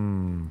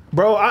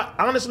 Bro, I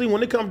honestly,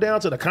 when it comes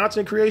down to the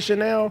content creation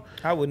now,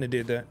 I wouldn't have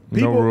did that.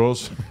 people- No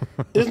rules.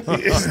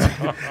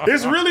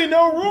 it's really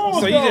no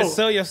rules. So you though. just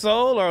sell your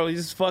soul or you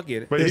just fuck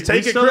it? But Is we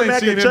taking still Crip ain't Mac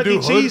seen and him Chuck do E.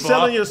 hood Cheese vlog.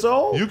 selling your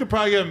soul? You could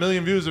probably get 1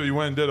 million views if you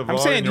went and did a vlog. I'm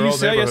saying, in do your you old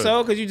sell your neighborhood.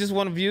 soul because you just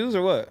want views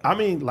or what? I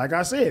mean, like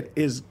I said,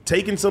 is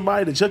taking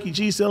somebody to Chuck E.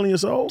 Cheese selling your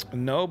soul?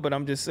 No, but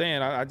I'm just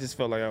saying, I just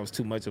felt like I was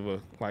too much of a,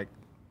 like,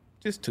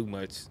 just too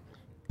much.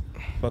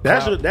 But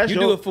That's Clout, your- you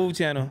do a food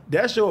channel.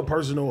 That's your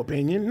personal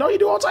opinion. No, you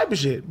do all type of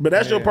shit, but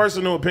that's your Yeah.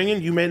 personal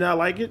opinion. You may not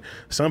like it.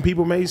 Some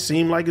people may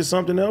seem like it's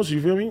something else.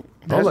 You feel me? I'll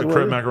That's let what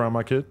Crip it is. Mac around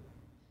my kid.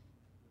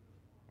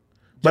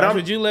 But Josh, I'm-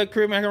 would you let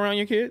Crip Mac around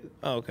your kid?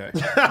 Oh, okay.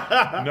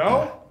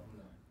 No?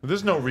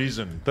 There's no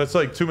reason. That's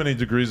like too many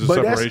degrees of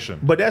But separation.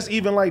 that's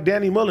even like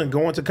Danny Mullen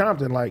going to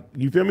Compton. Like,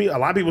 you feel me? A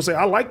lot of people say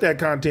I like that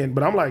content,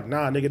 but I'm like,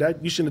 nah, nigga,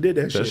 that you shouldn't have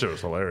did that That shit. shit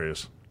was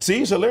hilarious. See,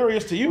 it's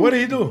hilarious to you. What did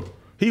he do?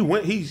 He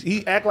went.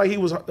 He act like he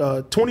was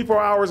 24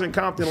 hours in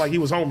Compton, like he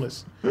was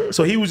homeless.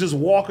 So he was just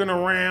walking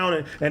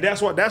around, and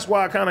that's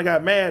why I kind of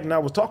got mad, and I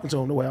was talking to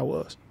him the way I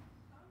was.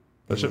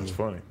 That shit was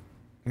funny.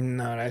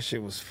 No, that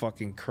shit was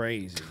fucking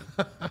crazy.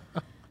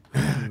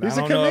 He's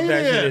I a don't know if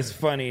that shit comedian. is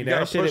funny. You That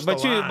gotta shit,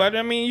 push the line. but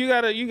I mean, you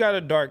got a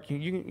dark,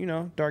 you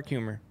know, dark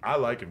humor. I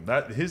like him.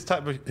 That his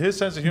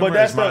sense of humor But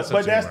that's is my the sense but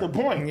of that's humor. the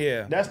point.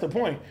 Yeah. That's the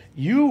point.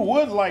 You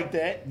would like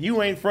that.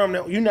 You ain't from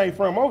that. You ain't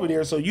from over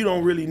there, so you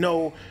don't really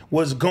know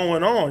what's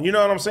going on. You know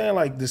what I'm saying?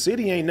 Like the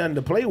city ain't nothing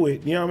to play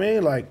with. You know what I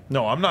mean? Like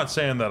No, I'm not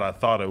saying that I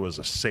thought it was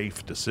a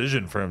safe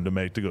decision for him to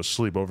make to go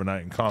sleep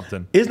overnight in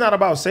Compton. it's not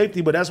about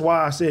safety, but that's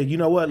why I said, you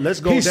know what? Let's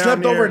go He down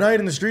slept there.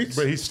 overnight in the streets.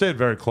 But he stayed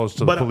very close to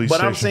the But, police but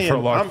station I'm saying, for a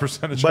large I'm,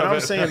 percentage but of I'm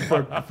it. saying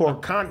for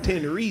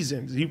content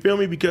reasons, you feel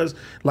me? Because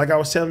like I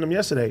was telling them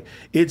yesterday,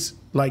 it's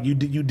like you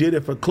did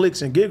it for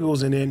clicks and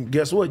giggles, and then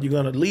guess what? You're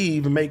gonna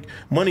leave and make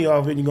money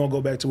off it, and you're gonna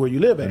go back to where you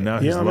live at. And now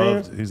you he's know what I mean?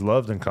 loved. He's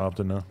loved in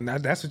Compton now. Now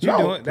that's what you're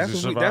No, doing. That's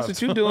because he what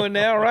survived. you're doing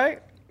now,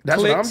 right?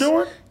 That's what I'm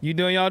doing?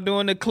 Y'all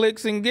doing the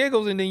clicks and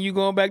giggles, and then you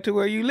going back to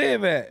where you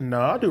live at.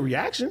 No, I do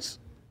reactions.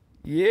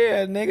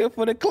 Yeah, nigga,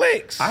 for the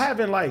clicks. I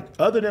haven't like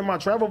other than my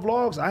travel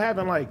vlogs, I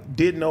haven't like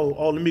did no,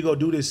 oh, let me go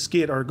do this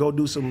skit or go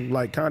do some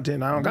like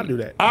content. I don't gotta do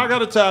that. I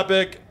got a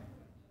topic.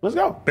 Let's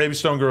go. Baby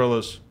Stone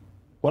Gorillas.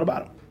 What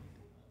about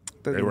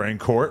them? They were in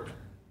court,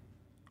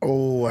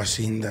 Oh, I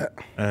seen that.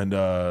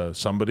 and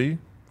somebody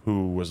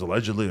who was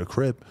allegedly a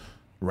Crip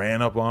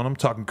ran up on him,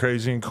 talking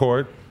crazy in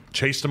court,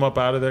 chased him up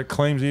out of there,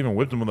 claims he even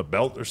whipped him with a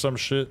belt or some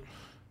shit.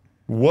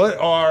 What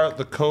are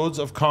the codes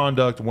of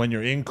conduct when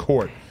you're in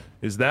court?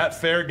 Is that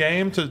fair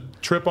game to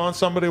trip on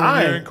somebody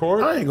when you're in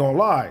court? I ain't gonna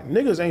lie.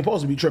 Niggas ain't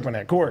supposed to be tripping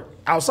at court.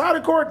 Outside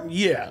of court,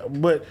 yeah.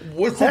 But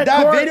What's at it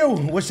that court- video?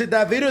 What's it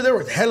that video? There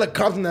was hella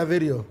cops in that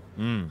video.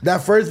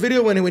 That first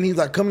video when he's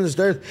like coming to the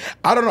stairs.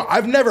 I don't know.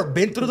 I've never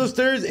been through the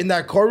stairs in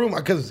that courtroom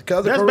because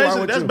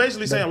That's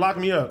basically saying lock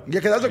me up. Yeah,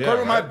 because that's a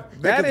courtroom.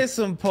 right. That is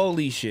some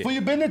police shit. Well,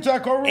 you been into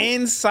that courtroom?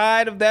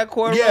 Inside of that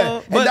courtroom, Yeah,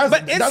 and but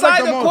that's inside like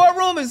the the most-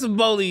 courtroom is some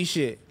police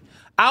shit.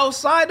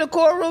 Outside the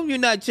courtroom, you're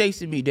not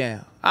chasing me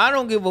down. I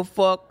don't give a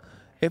fuck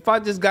if I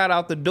just got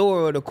out the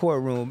door of the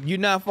courtroom. You're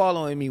not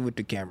following me with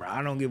the camera.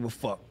 I don't give a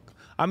fuck.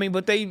 I mean,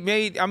 but it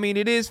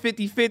is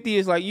 50-50.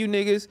 It's like, you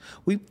niggas,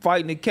 we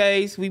fighting the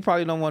case. We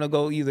probably don't want to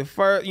go either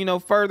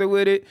further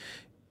with it,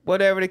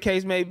 whatever the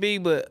case may be.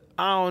 But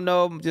I don't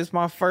know, just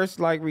my first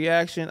like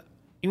reaction,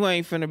 you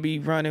ain't finna be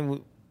running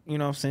with, you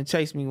know what I'm saying,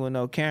 chase me with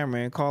no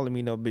camera and calling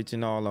me no bitch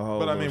and all the whole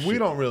But I mean, bullshit. we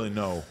don't really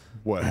know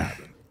what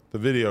happened. The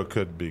video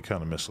could be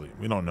kind of misleading.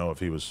 We don't know if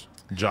he was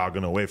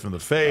jogging away from the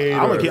fade.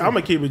 I'm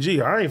gonna keep it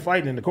G. I ain't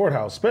fighting in the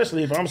courthouse,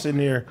 especially if I'm sitting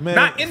there. Man,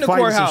 Not in the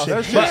fighting some courthouse. shit.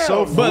 That's just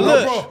so But funny.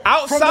 look, Bro,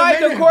 outside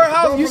from the the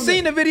courthouse, bro, you from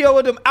seen the video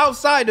with them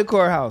outside the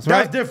courthouse,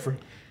 That's right? different.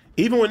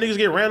 Even when niggas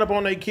get ran up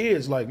on their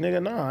kids, like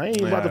nigga, nah, I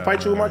ain't about to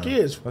fight you with my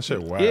kids. That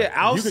shit wow. Yeah,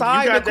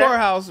 outside got the that?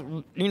 courthouse,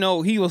 you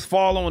know, he was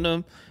following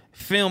them,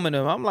 filming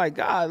them. I'm like,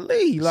 golly,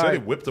 Said he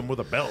like, whipped him with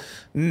a belt.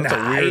 That's a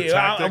nah, weird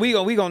tactic.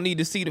 we gonna need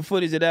to see the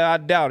footage of that. I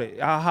doubt it.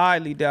 I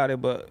highly doubt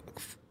it, but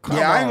come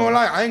Yeah, I ain't on.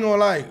 gonna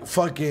lie.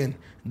 Fucking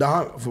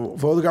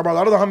for the guy, a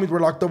lot of the homies were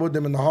locked up with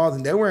them in the halls,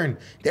 and they weren't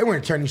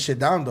turning shit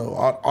down though.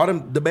 All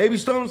them the baby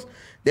stones,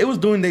 they was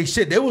doing their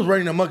shit. They was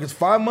running amok. It's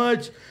 5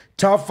 much,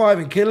 Top 5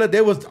 and Killer.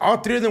 They was all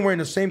 3 of them were in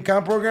the same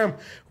camp program,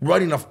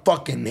 running a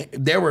fucking.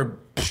 They were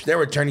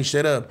turning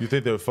shit up. You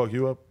think they would fuck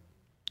you up?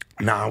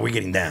 Nah, we're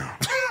getting down.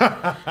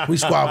 We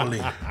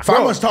squabbling.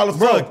 5 much taller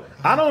fuck.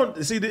 I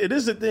don't see. This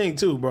is the thing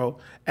too, bro.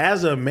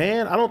 As a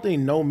man, I don't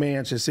think no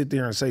man should sit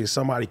there and say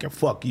somebody can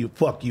fuck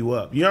you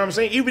up. You know what I'm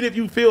saying? Even if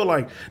you feel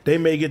like they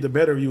may get the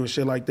better of you and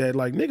shit like that,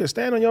 like nigga,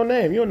 stand on your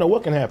name. You don't know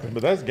what can happen.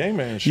 But that's game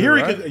man shit,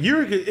 Yuri, right?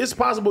 it's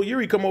possible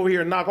Yuri come over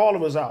here and knock all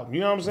of us out. You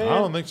know what I'm saying? I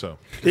don't think so.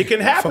 It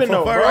can happen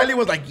though, bro. Riley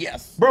was like,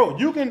 yes. Bro,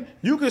 you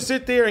can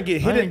sit there and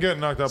get hit. I ain't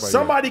getting knocked out by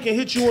somebody can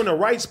hit you in the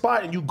right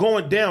spot and you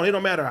going down. It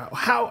don't matter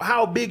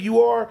how big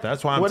you are.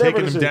 That's why I'm whatever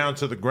taking this him is. down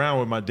to the ground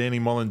with my Danny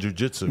Mullen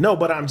jiu-jitsu. No,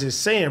 but I'm just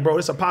saying, bro,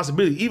 it's a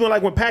possibility. Even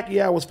like when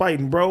Pacquiao was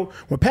fighting, bro.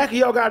 When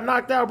Pacquiao got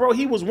knocked out, bro,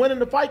 he was winning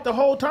the fight the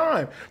whole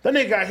time. That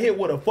nigga got hit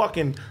with a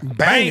fucking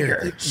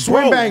Banger.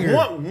 Swing Bro, banger.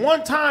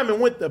 One time and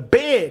went to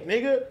bed,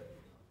 nigga.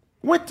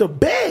 Went to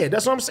bed.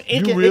 That's what I'm saying. It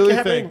You can really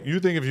happen. think? You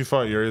think if you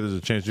fought Yuri, there's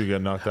a chance you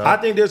get knocked out? I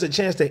think there's a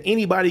chance that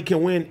anybody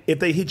can win if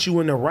they hit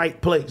you in the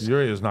right place.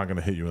 Yuri is not going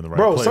to hit you in the right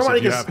Bro, place somebody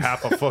if you can- have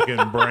half a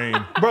fucking brain.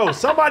 Bro,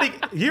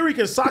 Yuri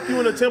can sock you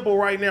in the temple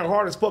right now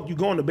hard as fuck. You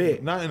going to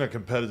bed. Not in a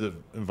competitive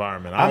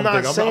environment. I'm not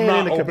I'm saying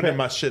not in a opening compet-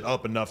 my shit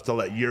up enough to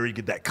let Yuri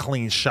get that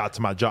clean shot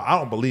to my jaw. I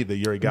don't believe that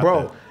Yuri got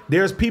Bro, that.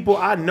 there's people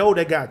I know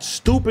that got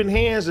stupid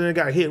hands and they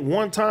got hit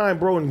one time,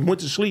 bro, and went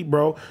to sleep,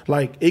 bro.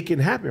 Like, it can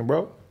happen,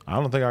 bro. I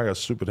don't think I got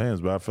stupid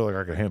hands, but I feel like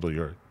I can handle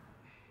Yuri.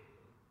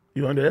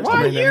 You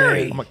underestimate that Yuri?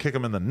 man. I'm going to kick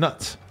him in the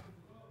nuts.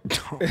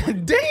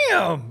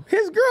 Damn,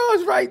 his girl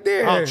is right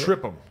there. I'll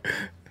trip him.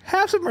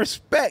 Have some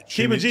respect.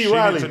 Keep it G, she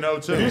Riley. needs to know,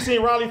 too. If you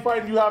seen Riley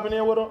fighting, you hopping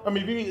in with him? I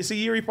mean, if you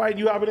see Yuri fighting,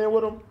 you hopping in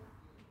with him?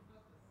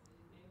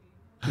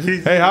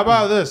 Hey, how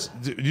about this?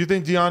 Do you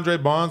think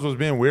DeAndre Bonds was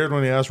being weird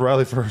when he asked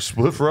Riley for a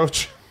spliff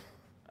roach?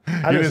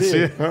 I You didn't see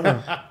it?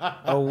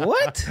 A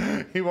what?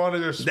 He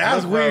wanted her.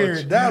 That's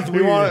weird. That's He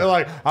weird.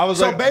 wanted I was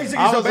So like, basically-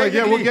 I so was like,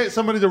 yeah, we'll basically- get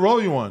somebody to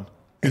roll you one.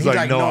 He's he's like,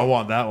 like, no, no. I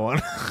want that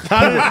one.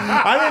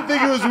 I didn't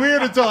think it was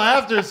weird until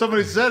after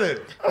somebody said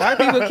it. Why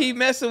people keep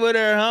messing with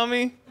her,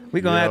 homie? We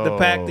gonna have to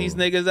pack Yo. these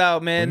niggas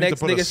out, man. We need Next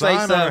to put nigga a say sign on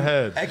her something.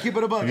 head. Hey, keep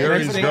it above.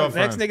 Yuri's Next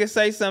girlfriend. nigga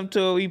say something to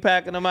her. We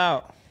packing them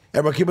out.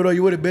 Hey, bro, keep it up.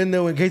 You would have been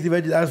there when Casey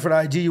Veggie asked for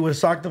the IG. You would have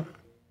socked him.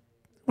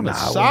 Nah, I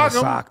Sock wouldn't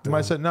him. socked You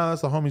might say, no,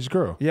 that's the homie's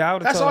girl. Yeah, I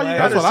would have That's told all you her,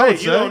 got hey, to what I would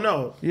say. You say. don't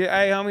know. Yeah,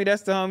 hey, homie,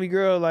 that's the homie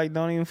girl. Like,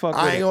 don't even fuck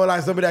with I ain't her. gonna lie.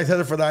 Somebody asked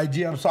her for the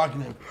IG. I'm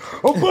socking him.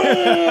 Oh,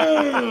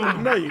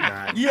 boom! No, you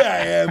not. Yeah, I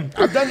am.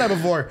 I've done that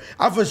before.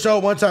 I for sure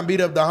one time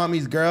beat up the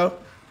homie's girl.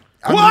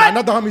 What?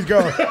 Not the homie's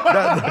girl.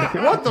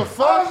 What the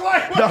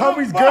fuck? The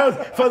homie's girl.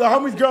 For the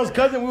homie's girl's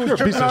cousin, we was You're a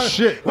tripping piece of on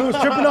shit. We was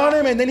tripping on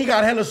him, and then he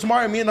got hella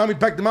smart, and me and the homie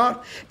pecked him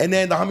out. And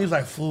then the homie was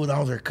like, "Fool, that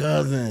was her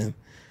cousin."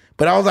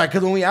 But I was like,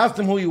 because when we asked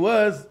him who he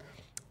was,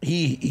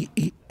 he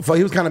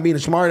was kind of being a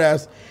smart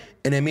ass.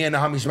 And then me and the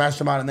homie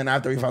smashed him out, and then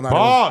after we found out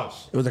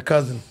Pause. it was a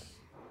cousin.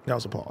 That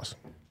was a pause.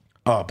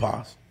 Oh,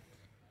 pause.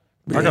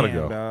 I gotta Damn,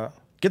 go. dog.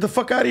 Get the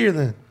fuck out of here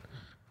then.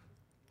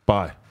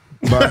 Bye.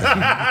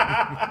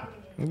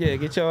 Yeah,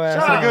 get your ass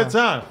Shout out. out. Good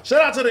time.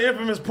 Shout out to the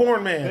infamous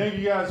porn man. Thank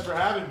you guys for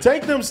having me.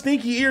 Take them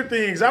stinky ear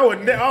things. I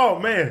would. Oh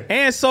man.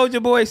 And Soldier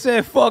Boy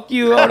said, fuck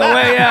you on the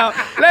way out.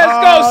 Let's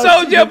Oh, go,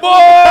 Soldier Boy!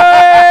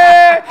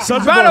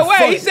 Soulja By the Boy, way,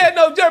 fuck he you. said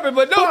no jumping,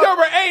 but no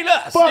jumper ain't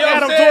us. fuck You know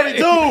what I'm Adam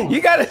saying? 22.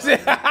 You gotta say,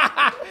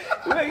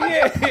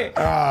 look,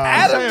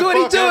 Adam saying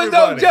 22 fuck is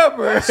no everybody.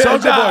 jumper.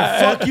 Soldier Boy,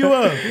 fuck you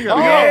up.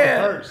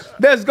 Yeah.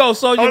 Let's go,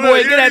 Soldier Oh, no, Boy.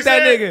 you Get at that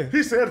said- nigga.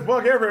 He said,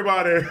 "Fuck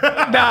everybody."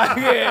 Nah,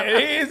 yeah,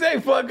 he didn't say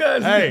fuck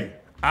us. Hey,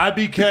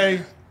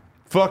 IBK,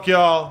 fuck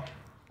y'all,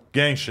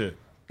 gang shit.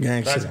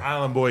 Gang That's shit.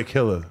 Island Boy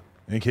Killer,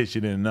 in case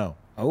you didn't know.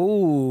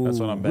 Ooh, That's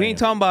what I'm we banging. ain't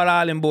talking about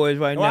Island Boys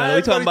right now. Why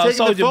We talking about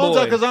Soldier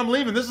Boy. Because I'm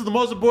leaving. This is the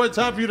most important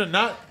time for you to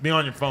not be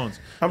on your phones.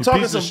 I'm You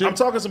talking piece of some. I'm shit.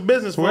 talking some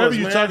business. for Whoever us,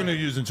 you're man. talking to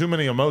using too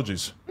many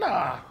emojis.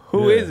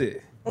 Who is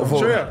it?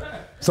 Sure.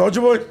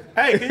 Soldier Boy?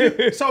 Hey,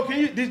 can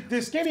you?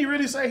 Did Skinny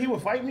really say he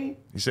would fight me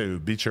You said it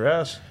would beat your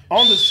ass.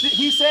 on the?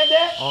 He said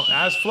that.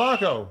 Ask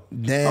Flacco.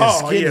 Damn,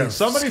 Oh, skinny. yeah.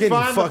 Somebody Skinny,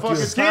 find the fuck you.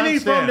 fucking Skinny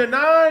timestamp. from the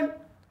 9.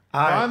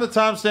 Find the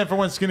timestamp for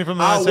when Skinny from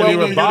the I Nine said he welcome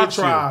would you to box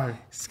you. try.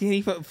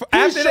 Skinny.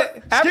 After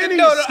that, after Skinny,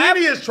 no, no, Skinny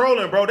after- is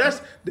trolling, bro.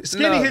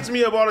 Skinny No. hits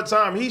me up all the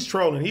time. He's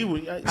trolling. I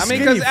mean, Skinny,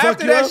 because fuck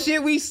after you that up.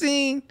 shit we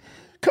seen,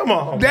 Come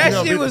on. That You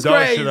know, beat shit the was dog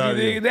crazy, shit out of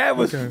you. nigga. That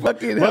was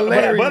fucking But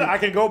hilarious. I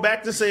can go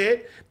back to say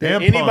it.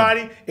 That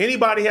And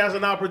anybody has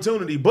an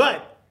opportunity.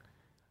 But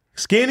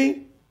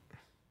Skinny,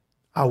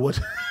 I would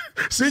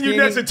send you Skinny?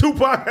 next to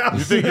Tupac house.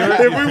 You think Yuri,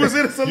 if we was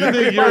in a you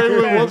celebrity think Yuri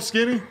would podcast. whoop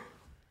Skinny?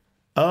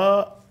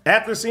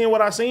 After seeing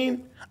what I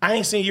seen, I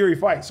ain't seen Yuri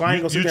fight, so I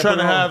ain't gonna. You sit there trying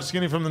and to put it on. have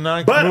Skinny from the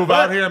 9 But- move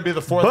but- out here and be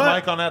the fourth but-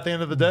 mic on at the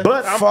end of the day?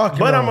 But Fuck I'm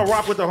no. gonna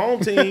rock with the home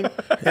team,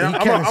 and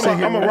I'm can't sit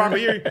here, gonna rock man.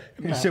 with Yuri.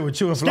 You shit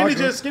with you and Skinny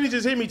Flocka. Skinny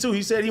just hit me too.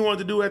 He said he wanted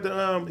to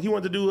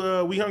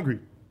do We Hungry,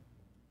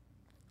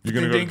 You're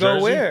gonna Then go to go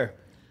Jersey? where?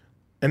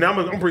 and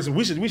I'm pretty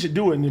sure we should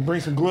do it and then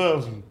bring some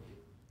gloves.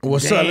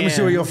 What's up? Let me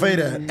see where your fade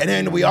at. And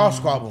then we all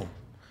squabble.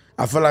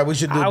 I feel like we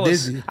should do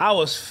Dizzy. I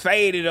was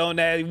faded on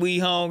that We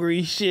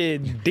Hungry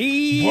shit.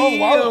 Bro,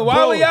 Why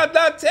bro. would y'all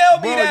not tell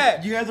me Bro,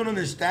 that? you guys don't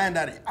understand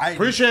that. I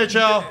Appreciate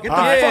y'all. Get the All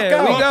right. fuck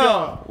Yeah, out. we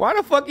go. Why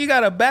the fuck you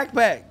got a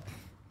backpack?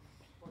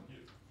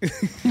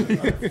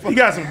 He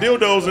got some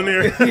dildos in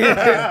there.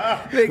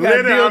 They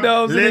got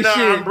dildos in Linda, this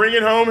shit. I'm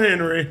bringing home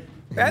Henry.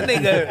 That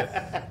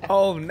nigga,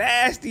 oh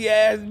nasty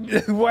ass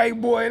white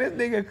boy. This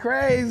nigga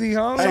crazy,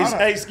 homie.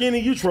 Hey, Skinny,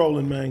 you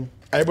trolling, man.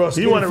 Hey, bro,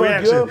 You want a fuck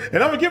reaction? you up?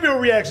 And I'm gonna give you a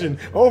reaction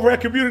over at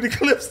Community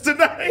Clips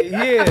tonight.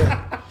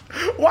 Yeah,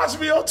 Watch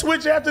me on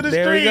Twitch after the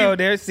there stream. we go.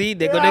 There, see,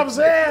 they You go know what I'm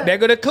saying? there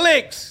go the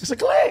clicks. It's a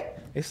click.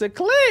 It's a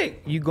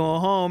click. You going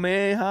home,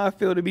 man? How I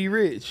feel to be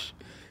rich?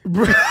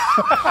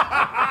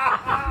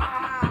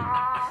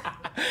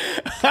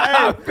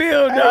 How I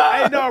feel, dog.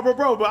 Hey, no,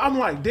 but I'm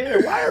like,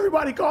 damn, why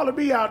everybody calling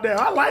me out there?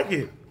 I like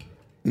it.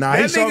 Nah,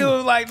 That he saw nigga me.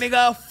 was like, nigga,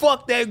 I'll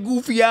fuck that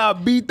goofy, I'll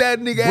beat that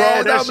nigga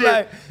ass. That I'm shit,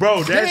 like,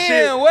 bro, that damn,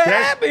 shit, what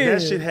that, happened?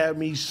 That shit had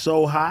me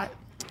so hot.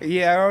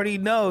 Yeah, I already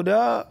know,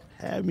 dog.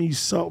 Had me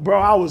so, bro.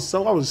 I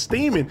was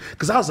steaming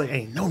because I was like,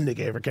 ain't no nigga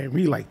ever came to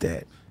me like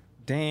that.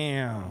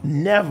 Damn.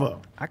 Never.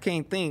 I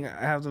can't think.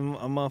 I have a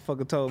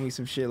motherfucker told me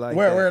some shit like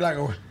Where, that. we're like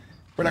on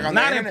Not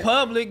the in internet?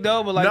 public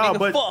though, but like No,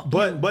 nigga, fuck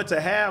but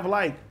to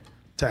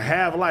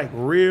have like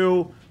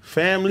real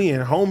family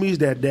and homies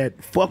that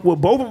fuck with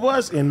both of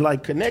us and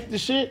like connect the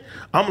shit.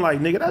 I'm like,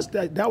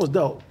 nigga, that was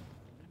dope.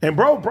 And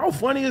bro,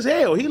 funny as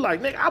hell. He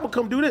like, nigga, I would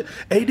come do this.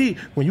 AD,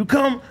 when you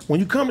come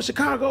to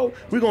Chicago,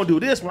 we gonna do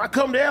this. When I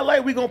come to LA,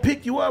 we gonna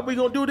pick you up. We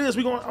gonna do this.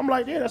 I'm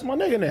like, yeah, that's my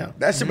nigga now.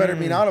 That shit better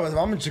mean all of us. If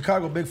I'm in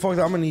Chicago, big folks,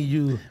 I'm gonna need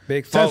you.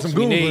 Big Send folks, some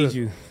we goons need with us.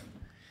 you.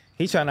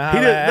 He trying to He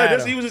holler did, at no,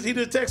 Adam. he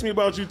just texted me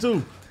about you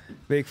too.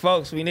 Big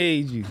folks, we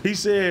need you. He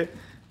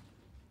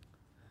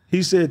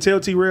said, tell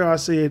T-Rail, I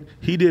said,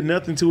 he did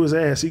nothing to his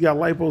ass. He got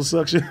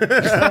liposuction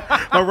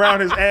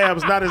around his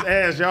abs, not his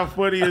ass. Y'all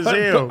funny as All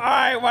hell.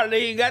 right, well,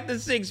 you got the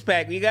six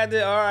pack. You got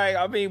the all right.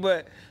 I mean,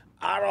 but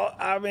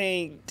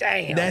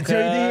damn. That's cuz.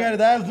 everything you gotta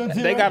that's done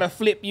too. They gotta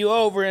flip you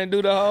over and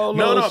do the whole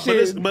No, little no,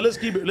 shit. but let's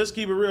keep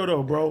it real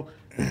though, bro.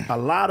 A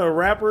lot of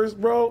rappers,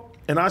 bro,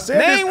 and I said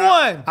Name this,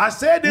 one. I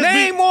said this.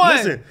 Name one.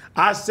 Listen,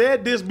 I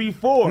said this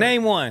before.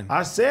 Name one.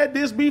 I said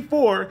this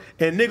before,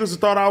 and niggas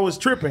thought I was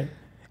tripping.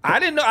 I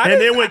didn't know.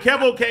 And then when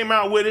Kevo came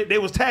out with it, they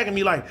was tagging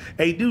me like,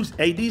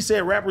 AD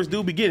said rappers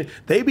do be getting it.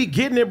 They be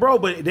getting it, bro,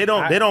 but they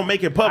don't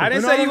make it public. I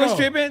didn't No, say no, you was no.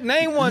 tripping.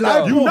 Name one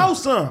Like though. You know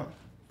some.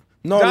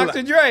 No,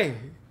 Dr. Dre.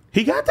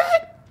 He got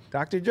that?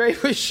 Dr. Dre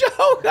for sure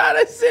got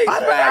a six I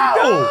pack,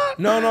 know.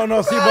 dog.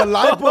 no. See, but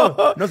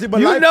Lipo. No, see,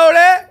 but You Lipo. know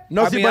that?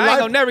 No, I see, mean, but I ain't Lipo-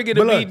 gonna never get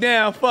a but look. beat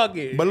down. Fuck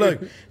it. But look,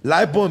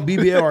 Lipo and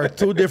BBL are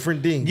two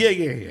different things.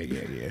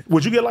 Yeah.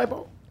 Would you get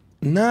lipo?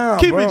 Nah,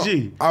 Keep bro. it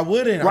G. I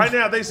wouldn't. Right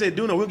now, they said,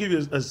 Duno, we'll give you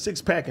a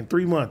 6-pack in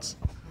 3 months.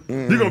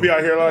 You're going to be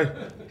out here like,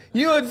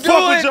 you would do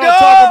fuck what it, y'all dog.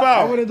 talk I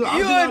about. wouldn't do. I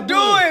You don't think would I'll do it,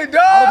 I don't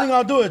dog. think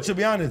I'll do it. To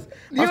be honest,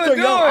 You I'm would still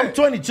do young. it. I'm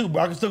 22, but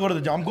I can still go to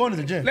the gym. I'm going to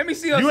the gym. Let me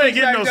see your You ain't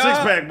getting no six-pack,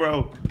 dog. 6-pack,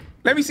 bro.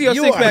 Let me see your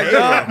You six are pack,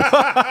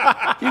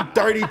 dog. You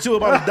 32,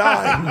 about to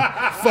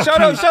die. Fuck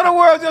Show the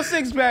world your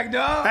six pack,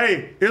 dog.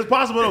 Hey, it's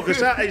possible, though, because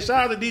shout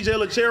out to DJ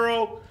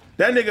Lachero.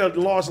 That nigga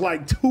lost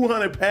like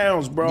 200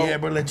 pounds, bro. Yeah,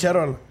 but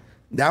Lechero,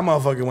 that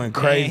motherfucker went Man,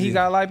 crazy. he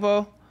got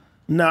lipo.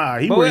 Nah,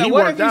 he But worked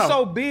what if you out.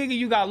 so big and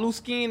you got loose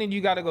skin and you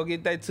got to go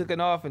get that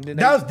taken off and then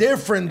That's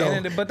different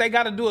though. but they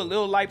got to do a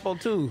little lipo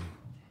too.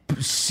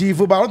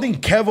 Seafood, but I don't think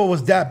Kevo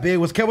was that big.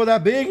 Was Kevo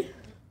that big?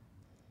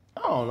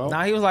 I don't know.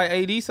 Now he was like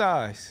AD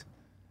size.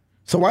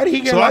 So why did he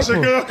get So I lipo?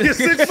 should go get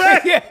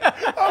 6-pack? Yeah.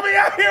 I mean,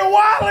 out here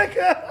wilding.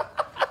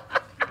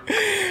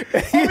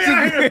 I mean,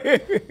 out here.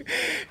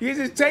 You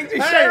just take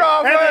the Hey, shirt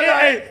off. at, bro, the,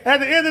 like, hey, at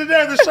the end of the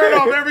day, the shirt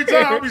off every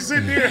time I be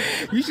sitting here.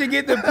 you should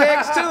get the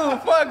pecs too.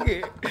 Fuck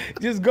it.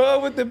 Just go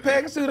with the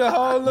pecs to the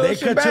whole little They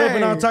cut you up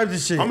and all shebang. types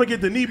of shit. I'm gonna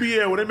get the knee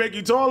BL when they make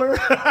you taller.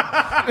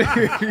 I'm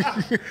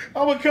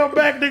gonna come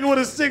back, nigga, with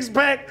a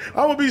 6-pack. I'm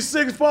gonna be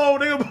 6'4",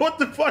 nigga. What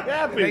the fuck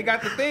happened? They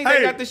got the thing. Hey,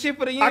 They got the shit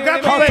for the year. I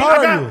got the How fake, tall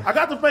are you? I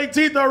got the fake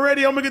teeth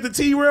already. I'm gonna get the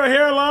T-rail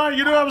hairline.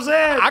 You know what I'm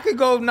saying? I could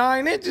go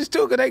 9 inches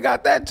too, cause they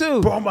got that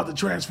too. Bro, I'm about to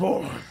transform.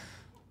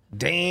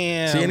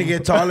 Damn. So you gonna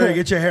get taller,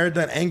 get your hair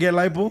done, and get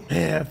lipo?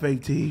 Yeah,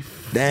 fake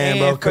teeth. Damn, And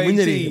bro. fake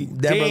Community, teeth.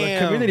 that brother,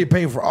 Damn. community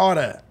paying for all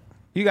that.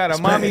 You got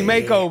a mommy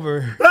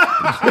makeover.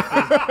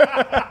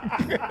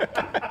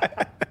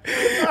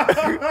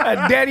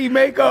 A daddy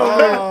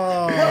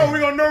makeover. Bro, we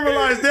gonna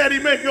normalize daddy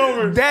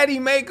makeovers. Daddy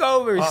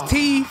makeovers,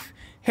 teeth,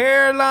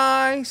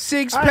 hairline,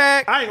 six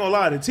pack. I ain't gonna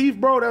lie, the teeth,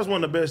 bro, that's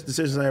one of the best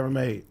decisions I ever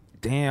made.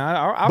 Damn,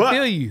 I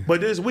feel you.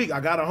 But this week, I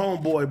got a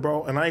homeboy,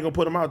 bro, and I ain't gonna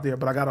put him out there,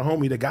 but I got a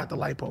homie that got the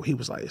lipo. He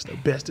was like, it's the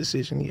best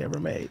decision he ever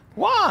made.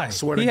 Why?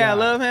 Swear to he had God.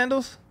 love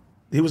handles?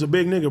 He was a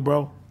big nigga,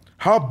 bro.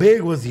 How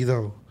big was he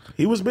though?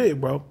 He was big,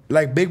 bro.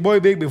 Like big boy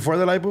big before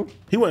the lipo?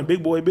 He wasn't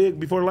big boy big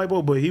before the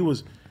lipo, but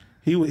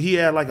he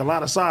had like a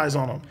lot of size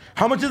on him.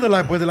 How much is the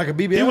lipo? Was it like a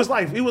BBL?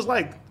 He was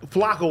like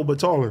Flacco, but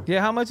taller.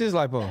 Yeah, how much is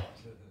lipo?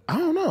 I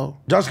don't know.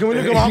 Josh, can we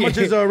look at how much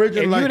is the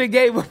original? If Like, you would have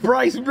gave a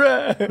price,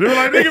 bruh. They were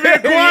like, nigga be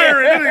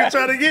acquiring. That nigga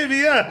trying to get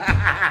me up.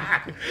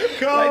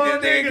 Come on,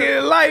 Like this nigga nigga.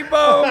 get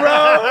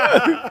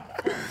lipo,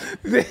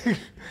 bro.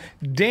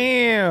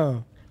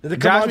 Damn. Did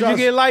it come Josh, out, would you Josh?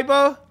 get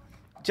lipo?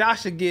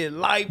 Josh should get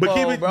lipo, But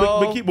keep it, bro.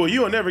 but keep, boy,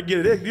 you'll never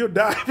get it. You'll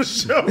die for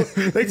sure.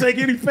 They take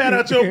any fat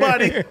out your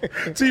body.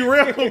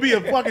 T-Rail gonna be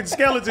a fucking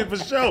skeleton for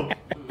sure.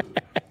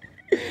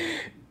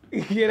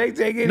 Yeah, they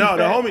take it. No,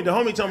 the homie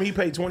told me he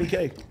paid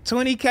 $20K.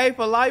 $20K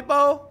for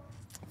lipo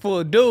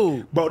for a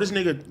dude. Bro, this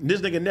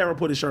nigga never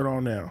put his shirt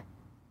on now.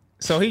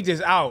 So he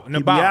just out and He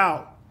be about.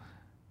 out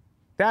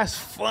That's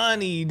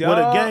funny, dog. with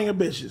a gang of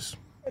bitches.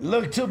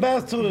 look, 2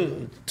 bands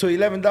to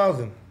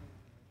 11,000.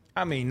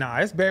 I mean, nah,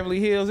 it's Beverly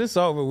Hills. It's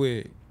over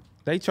with.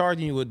 They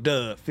charging you a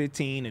dub,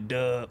 15 a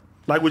dub.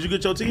 Like, would you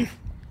get your teeth?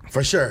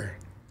 For sure.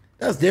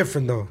 That's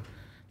different though.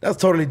 That's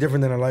totally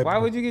different than a lipo. Why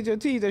would you get your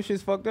teeth? That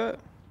shit's fucked up.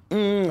 But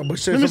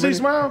shit, Let me see somebody-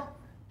 smile.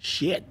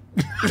 Shit.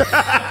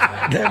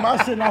 Damn,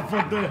 my shit not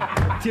fucked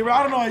up. T-Rail,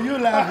 I don't know why you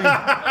laughing.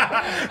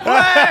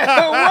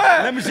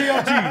 What? Let me see your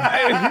teeth.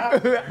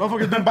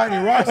 Motherfuckers been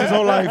biting rocks his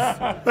whole life.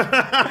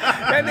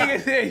 That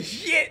nigga said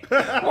shit.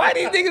 Why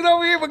these niggas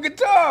over here with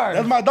guitar?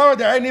 That's my dog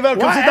there. Hey, Nivel,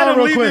 come Why sit down Adam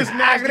real leave quick. this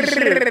nasty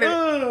shit?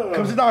 Ugh.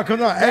 Come sit down, come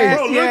down. Hey,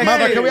 Bro, look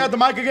Mother, at it. can we have the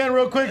mic again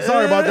real quick?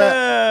 Sorry about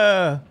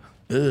that.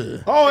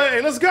 Oh,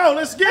 hey, let's go.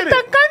 Let's get it.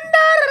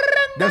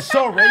 That's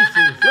so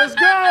racist. Let's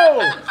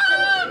go.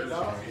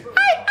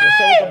 That's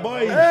so with the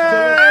boys.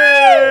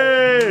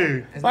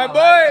 Hey. My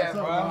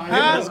boy.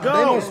 Huh? Let's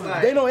go.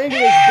 They know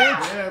English,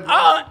 bitch.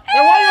 Oh, Hey,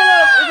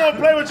 why you gonna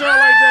play with y'all like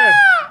that?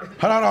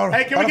 Hold on.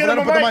 Hey, can we get Let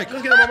him him a put mic? the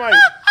Let's get him a mic.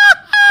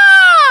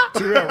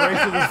 T-Rail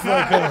racist as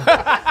fuck.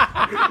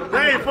 Huh?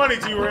 That ain't funny,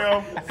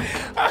 T-Rail.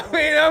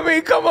 I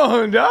mean, come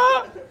on,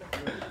 dog.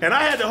 And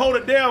I had to hold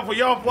it down for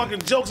y'all fucking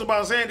jokes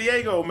about San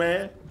Diego,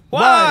 man.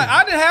 Why?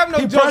 I didn't have no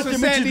He jokes pressed in you,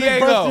 San Mitchie, they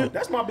pressed Diego. you.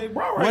 That's my big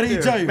bro right What did he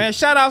there. tell you? Man,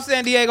 shout out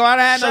San Diego. I done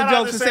had Shout no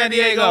out jokes to in San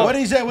Diego. What did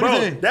he say? What did he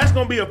Bro, say? that's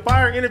gonna be a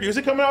fire interview. Is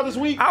it coming out this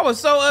week? I was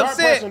so Start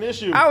upset. pressing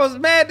issue. I was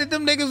mad that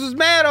them niggas was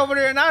mad over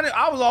there, and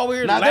I was over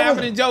here Nah, that laughing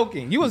wasn't- and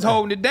joking. You was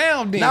holding it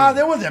down, then. Nah,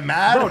 they wasn't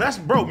mad.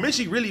 Bro,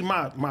 Mitchie really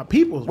my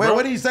people's, Wait, bro.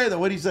 what did he say though?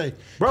 What did he say?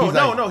 Bro, He's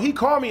no, like, no. He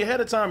called me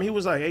ahead of time. He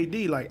was like, AD,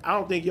 like, I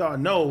don't think y'all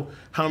know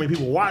how many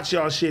people watch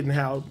y'all shit and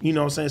how, you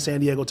know what I'm saying, San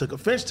Diego took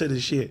offense to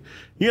this shit.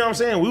 You know what I'm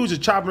saying? We was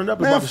just chopping it up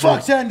Man, about the fuck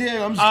shit. San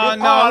Diego. I'm just kidding.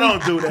 No, Oh,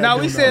 don't do that. No,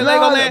 we dude, said no.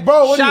 Nah, Legoland.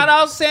 bro, what Shout do you-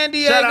 out San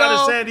Diego. Shout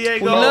out to San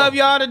Diego. We love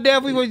y'all to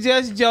death. We were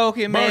just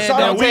joking, man. shout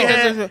Don't out- And we take us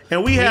had, as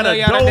and we had love a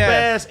y'all to dope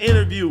death. ass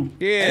interview.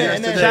 Yeah,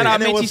 And then- shout out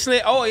and it Mitchie was-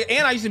 Slit. Oh,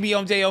 and I used to be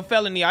on JL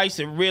Felony. I used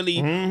to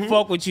really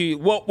fuck with you.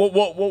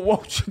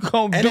 What you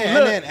gonna And do?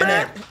 then,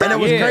 and it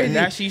was yeah, crazy.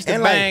 that shit used to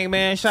And, like, bang,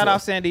 man. Shout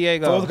out San So it was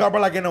Diego. a couple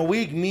like in a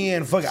week, me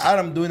and fucking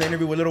Adam doing the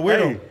interview with Little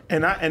Weirdo.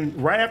 Hey, and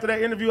right after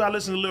that interview, I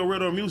listened to Lil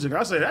Weirdo music.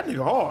 I said, that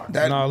nigga hard.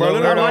 That, No, bro,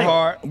 Lil Lil Weirdo Weirdo-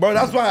 hard. Bro,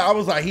 that's why I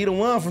was like, he the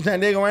one from San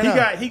Diego right now.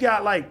 He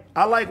got like,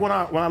 I like when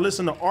I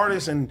listen to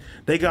artists and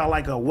they got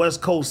like a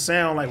West Coast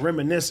sound, like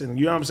reminiscent.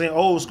 You know what I'm saying?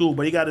 Old school,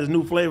 but he got his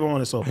new flavor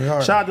on it. So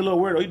hard. shout out to Lil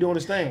Weirdo. He doing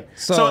his thing.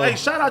 So- So hey,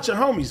 shout out your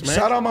homies, man.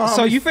 Shout out my homies.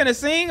 So you finna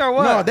sing or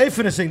what? No, they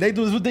finishing. They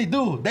do what they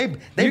do. They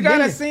You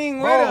gotta big. sing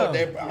with bro.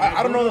 them.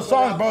 I don't know the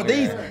songs, bro.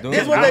 This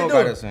is what I they don't do.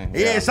 gotta sing.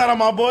 Yeah, shout out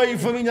my boy. You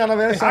feel me? Shout out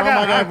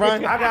my guy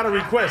Brian. I got a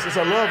request. It's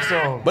a love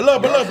song. But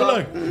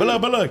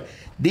look.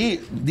 These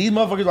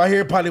motherfuckers right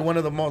here probably one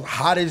of the most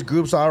hottest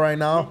groups out right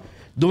now.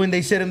 Doing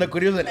they shit in the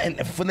careers, and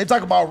when they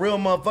talk about real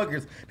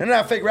motherfuckers, they're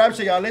not fake rap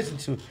shit y'all listen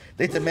to.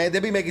 They said, man, they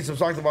be making some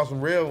songs about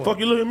some real ones. Fuck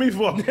you look at me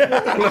for? We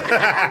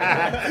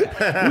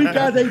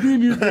got AD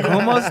music.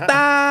 ¿Cómo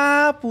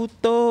está,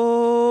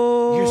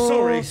 puto? You're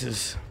so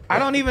racist. I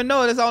don't even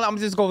know. That's all. I'm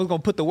just gonna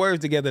put the words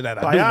together that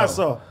I do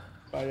know.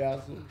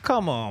 Payaso.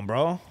 Come on,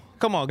 bro.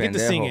 Come on, get to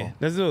Pendejo. singing.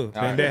 Let's do it.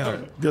 right.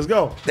 Pendejo. Let's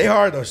go. They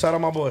hard though. Shout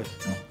out my boys.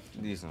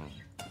 Decent.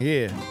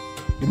 Yeah.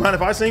 You mind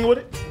if I sing with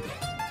it?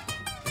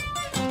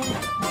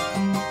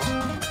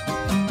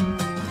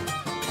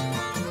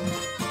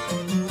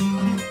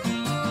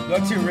 Go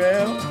to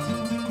real.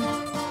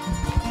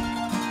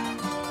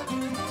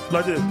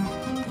 Like this.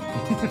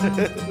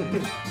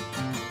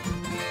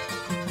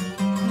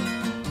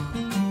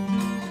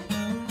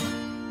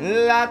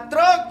 La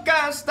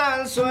troca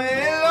hasta el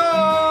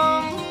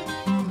suelo,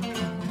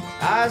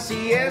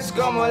 así es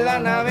como la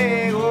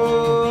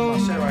navego.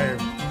 Shit right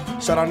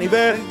here. Shout out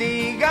Nivel.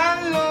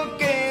 Digan lo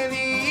que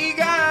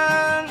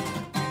digan,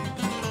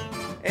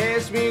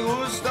 es mi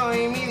gusto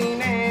y mi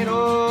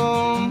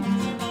dinero.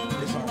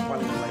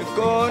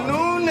 Con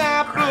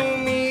una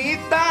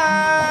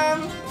plumita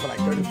For like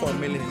 34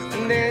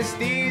 million. de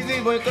Steve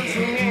y voy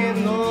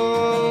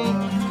consumiendo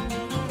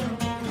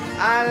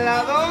al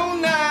lado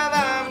una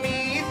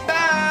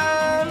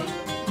damita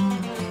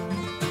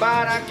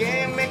para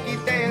que me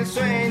quite el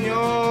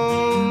sueño.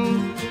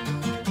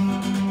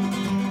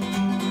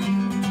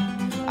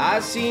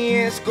 Así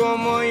es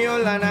como yo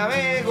la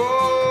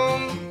navego,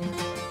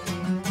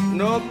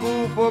 no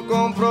ocupo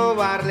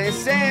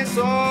comprobarles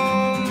eso.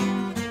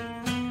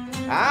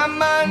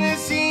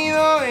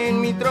 Amanecido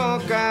en mi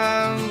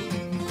troca,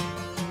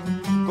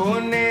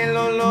 con el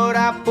olor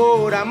a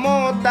pura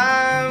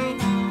mota.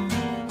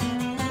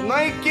 No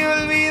hay que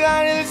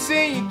olvidar el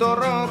sellito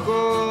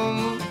rojo,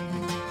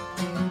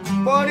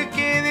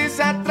 porque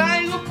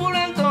desatraigo por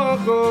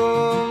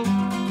antojo.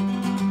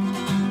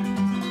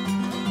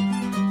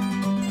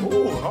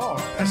 Ooh,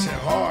 hard. That shit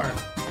hard.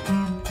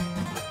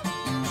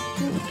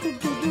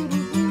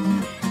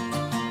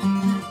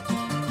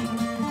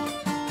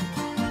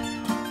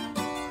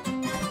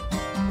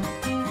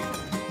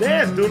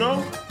 Dance,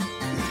 Duno.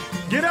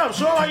 Get up,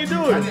 show how you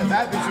do it.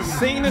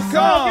 Sing the Come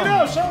on, song. get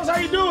up, show us how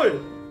you do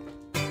it.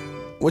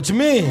 What you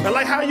mean? I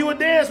like how you would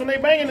dance when they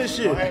banging this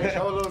shit.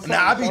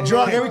 Nah, I be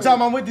drunk every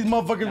time I'm with these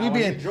motherfuckers. We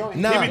be in.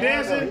 Nah. They be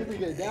dancing?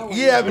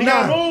 Yeah, but You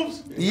got nah.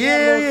 moves?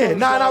 Yeah.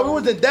 Nah, we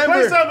was in Play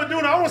Denver. something with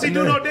Duno. I want to see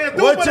Duno dance.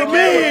 Do What it for you the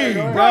camera. mean?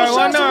 Bro, Bro, show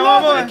why some not?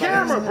 love Why for the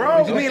camera, bro.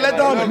 What you mean? Let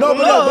them. No, but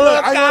look, I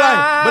ain't gonna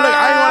lie. But look,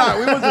 I ain't gonna lie.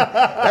 We was.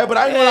 Hey, but I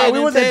ain't gonna lie. We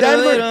was in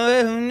Denver.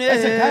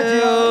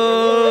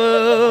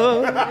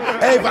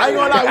 Hey, but I ain't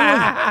gonna lie. We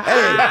was.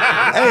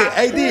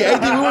 Hey, AD,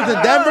 we was in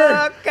Denver.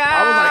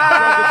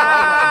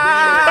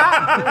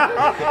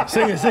 I was like,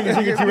 sing it,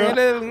 T-Real.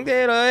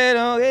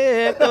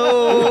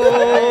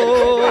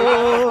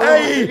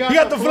 Hey, you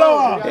got the flow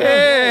on.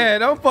 Yeah,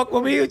 don't fuck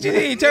with me. What you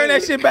need? Turn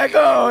that shit back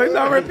on. It's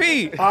on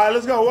repeat. All right,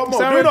 let's go. One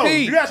more. It's on Duno,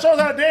 repeat. you got to show us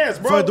how to dance,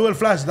 bro. For Dual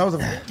Flash, that was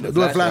a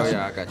Dual Flash. Oh,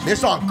 yeah, I got you.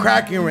 This song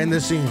cracking in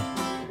this scene.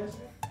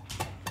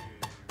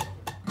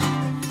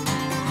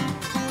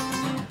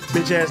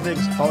 Bitch ass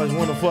niggas always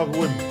want to fuck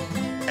with me.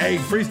 Hey,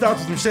 freestyle to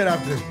some shit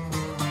after.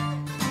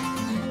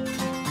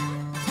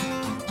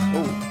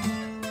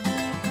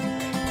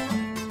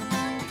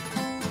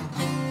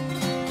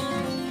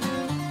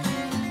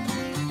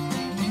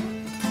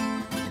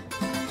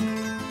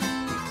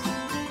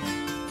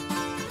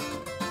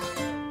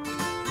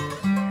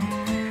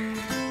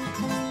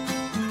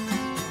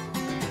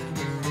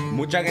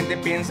 Mucha gente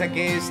piensa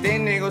que este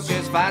negocio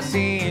es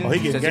fácil. Oh, he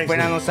getting Si gangster.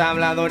 fueran los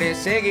habladores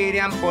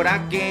seguirían por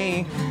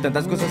aquí.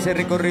 Tantas cosas he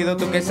recorrido,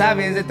 tú que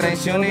sabes de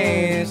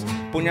traiciones.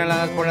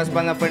 Puñaladas por la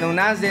espalda fueron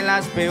unas de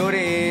las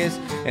peores.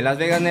 En Las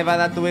Vegas,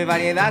 Nevada tuve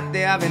variedad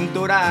de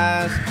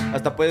aventuras.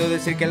 Hasta puedo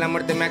decir que la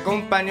muerte me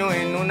acompañó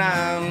en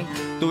una.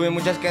 Tuve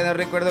muchas quedas,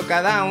 recuerdo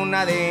cada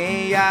una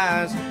de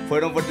ellas.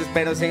 Fueron fuertes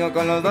pero sigo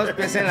con los dos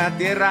pies en la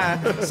tierra.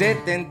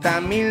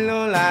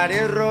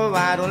 $70,000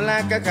 robaron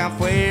la caja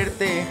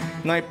fuerte.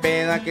 No hay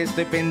peda que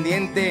estoy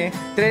pendiente.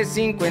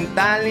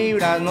 350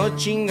 libras no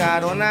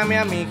chingaron a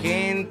mi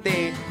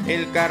gente.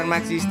 El karma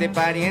existe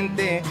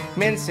pariente.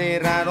 Me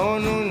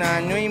encerraron 1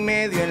 año y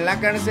medio en la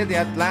cárcel de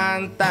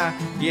Atlanta.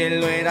 Y él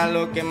no era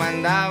lo que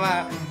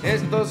mandaba.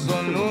 Estos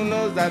son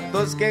unos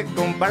datos que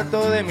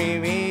comparto de mi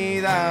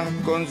vida.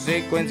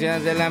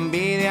 Consecuencias de la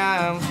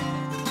envidia.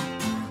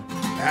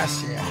 That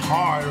shit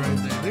hard right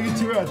there. Look at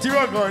T-Rock.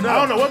 T-Rock going I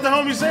don't know what the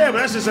homie said,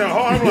 but that shit sound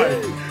hard. I'm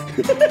like,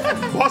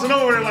 walking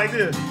over there like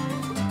this.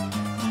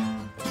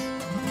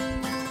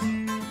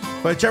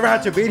 But Trevor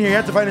had to be in here. He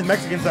had to find his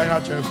Mexican side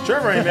out, Trevor.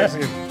 Trevor ain't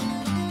Mexican.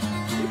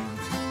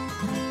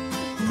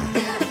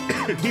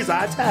 He's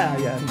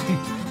Italian.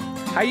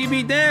 How you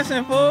be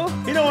dancing, fool?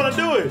 He don't want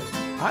to do it.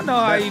 I know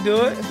how you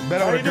do it.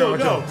 Better How with you do it?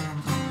 Trevor, Go.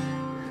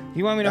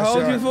 You want me to That's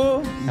hold you, right.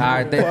 fool? All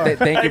right,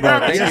 thank you, bro.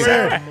 Thank Yes, you.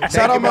 sir.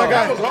 Shout out my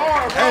That was guy.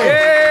 hard, bro.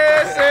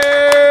 Yes,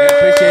 sir.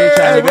 Appreciate you,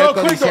 Charlie. Hey, real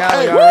Welcome quick, to though. Seattle.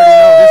 Hey, You already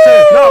know. Yes, sir.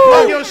 No,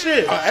 plug Hey, your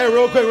shit. Hey,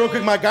 real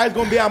quick. My guy's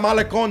gonna be at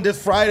Malecon this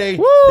Friday.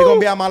 They're gonna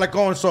be at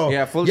Malecon, so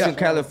Yeah, Fulton,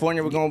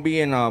 California. We're gonna be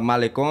in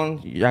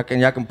Malecon. Y'all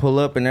can pull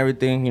up and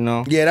everything, you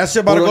know. Yeah, that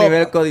shit about to Puro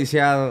nivel go.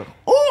 codiciado.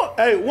 Ooh,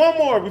 hey, one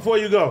more before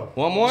you go.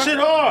 One more? Shit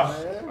hard.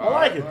 I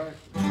like it.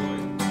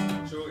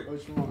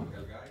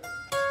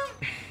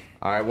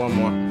 All right, one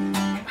more.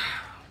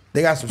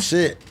 They got some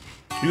shit.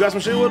 You got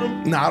some shit with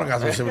him? Nah, I don't got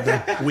some shit with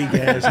them. Weak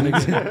ass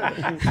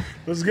niggas.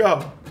 Let's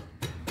go.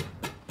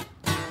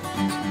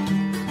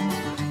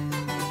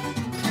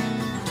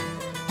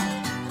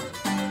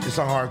 It's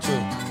so hard too.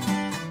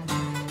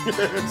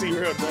 See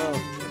real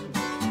dumb.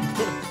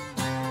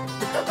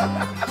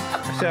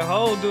 I should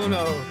hold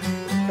Duno.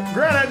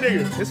 Grab that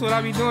nigga. This what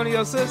I be doing to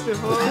your sister,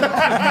 fool.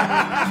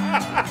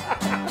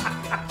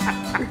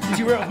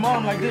 She real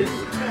mom like this.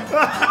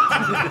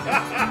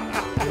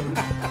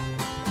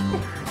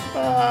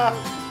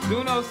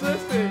 Duno's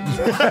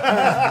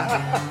sister.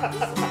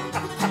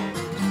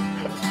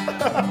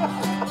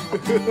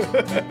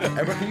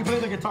 Hey, bro, can you play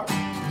the guitar?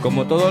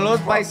 Como todos los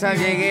paisas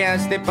llegué a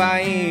este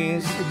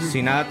país.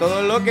 Sin nada,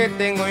 todo lo que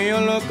tengo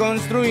yo lo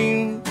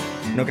construí.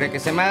 No cree que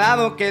se me ha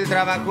dado, que el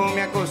trabajo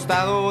me ha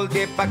costado.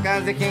 Volteé pa' acá,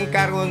 dejé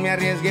encargos, me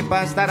arriesgué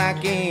pa' estar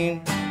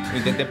aquí.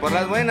 Intenté por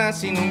las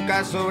buenas y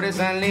nunca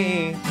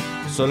sobresalí.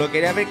 Solo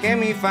quería ver que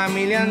mi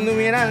familia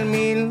anduviera al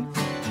 1000.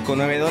 Con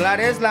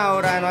 $9 la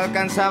hora no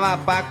alcanzaba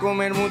pa'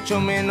 comer,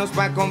 mucho menos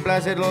pa'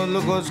 complacer los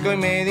lujos que hoy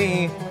me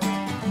di.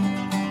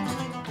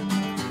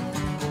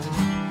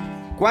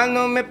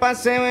 Cuando me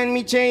paseo en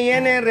mi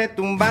Cheyenne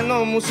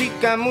retumbando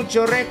música,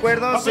 muchos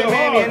recuerdos se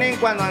me vienen.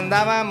 Cuando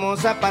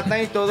andábamos a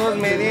pata y todos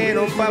me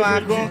dieron pa'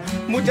 abajo.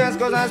 Muchas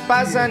cosas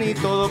pasan y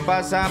todo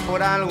pasa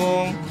por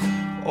algo.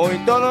 Hoy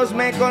todos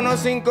me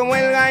conocen como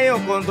el gallo,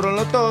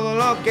 controlo todo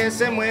lo que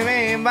se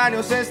mueve en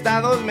varios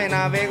estados. Me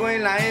navego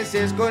en la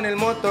S con el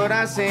motor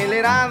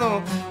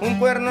acelerado, un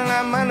cuerno en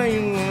la mano y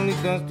un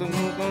bonito.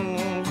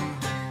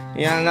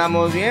 Y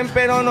andamos bien,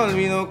 pero no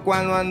olvido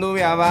cuando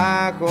anduve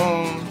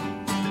abajo.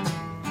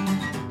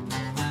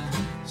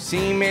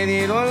 Si me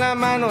dieron la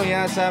mano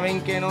ya saben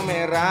que no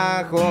me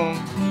rajo.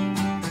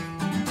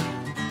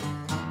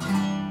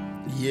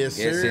 Yes, Yes,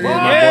 sir. it is, my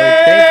boy.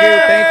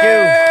 Thank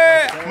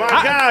you. My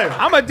guy.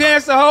 I'm going to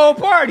dance the whole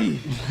party.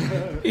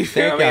 You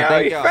feel me? Thank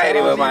I you. be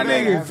faded with my You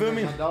nigga. feel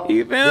me?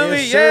 You feel me?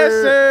 Yes, Yes,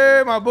 sir.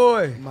 sir, my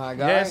boy. My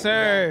guy. Yes,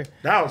 sir.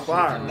 That was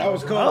fire. That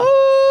was cool.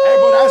 Hey,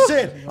 bro, that's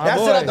it. My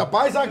That's boy. it at the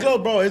Paisa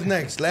Club, bro. It's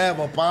next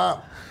level,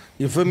 pop.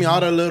 You feel me? All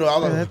the little, all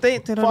the.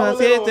 Follow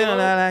little, Be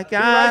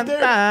right there.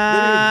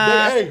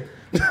 Hey.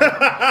 Hey,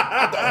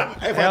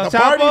 El at the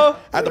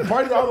Chapo?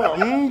 party, all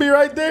the be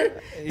right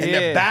there. And the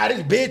Yeah.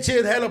 baddest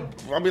bitches, hella,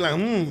 I'll be like,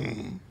 You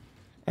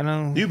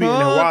be in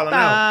there wilding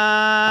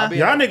out.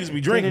 Y'all niggas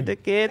be drinking.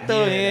 Yeah,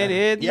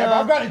 but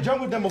I've got to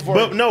jump with them before.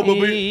 But no,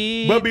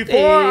 but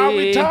before I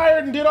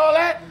retired and did all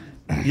that,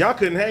 y'all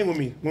couldn't hang with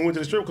me when we went to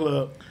the strip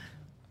club.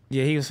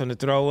 Yeah, he was finna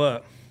throw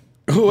up.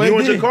 Who You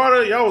went to did?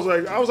 Carter, y'all was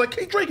like, I was like,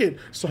 keep drinking.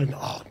 So like,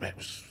 oh man,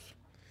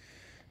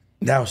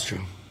 That was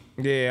true.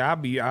 Yeah,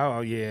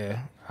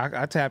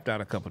 I tapped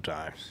out a couple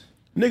times.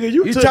 nigga,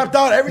 You tapped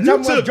out every time You I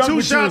was took drunk 2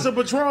 with shots you. of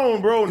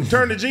Patron, bro, and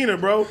turned to Gina,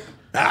 bro.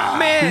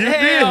 Man, You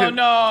hell did.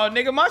 no,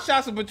 nigga. My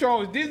shots of Patron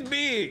was this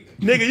big.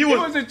 Nigga, you It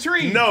was a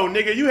tree. No,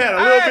 nigga, you had a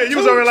I little had bit. You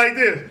was two- over like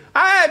this.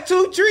 I had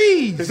 2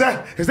 trees. Is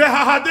that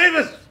Ha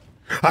Davis?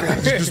 I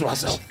gotta do this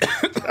myself.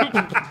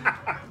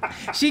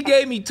 She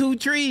gave me 2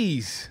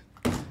 trees.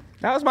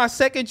 That was my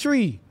second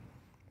tree.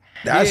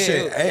 That Yeah,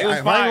 shit, it hey, was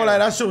if I ain't gonna fire. lie,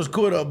 that shit was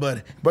cool though,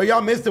 but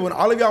y'all missed it when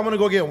all of y'all want to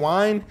go get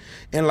wine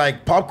and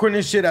like popcorn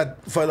and shit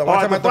for the one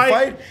at time the at the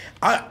fight?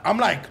 fight. I'm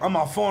like on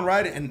my phone,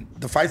 right, and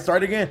the fight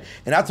started again,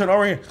 and I turned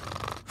over and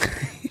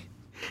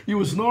you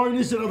was snoring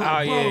and shit. I was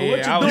like, Oh, bro, yeah, what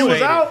yeah, I you was doing? You was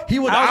faded. out? He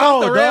was I was out,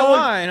 off the red dog.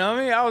 wine,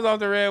 homie. I was off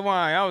the red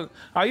wine.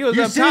 You was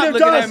You up seen top him,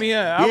 looking Josh? at me.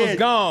 I Yeah. was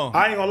gone.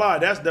 I ain't gonna lie,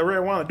 that's the red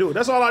wine I do.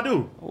 That's all I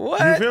do.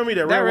 What? You feel me?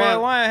 That red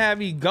wine. had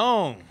me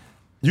gone.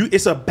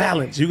 It's a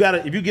balance. You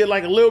gotta, if you get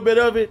like a little bit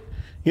of it,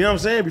 you know what I'm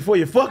saying? Before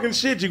you fucking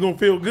shit, you're gonna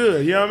feel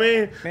good. You know what I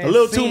mean? Man, a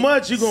little too sing-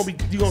 much, you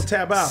gonna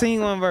tap out. Sing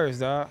one verse,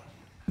 dog.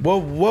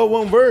 What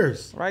one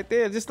verse? Right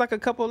there, just like a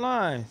couple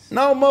lines.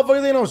 No,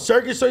 motherfuckers ain't no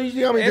circus, so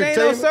you got me It ain't no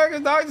entertainment. circus,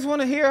 dog. I just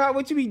want to hear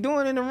what you be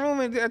doing in the room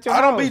and at your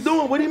I don't be house.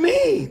 doing. What do you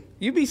mean?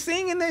 You be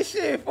singing this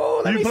shit,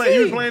 fool. Let You me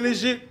playing see.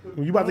 this shit?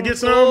 You about to get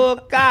some? Oh,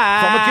 God.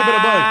 I'm gonna keep it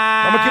a buck.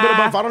 I'm gonna keep it a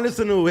buck. If I don't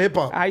listen to hip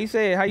hop, How you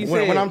say it? How you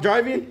say when it? I'm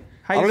driving,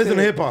 How I don't you listen say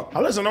to it? hip hop. I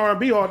listen to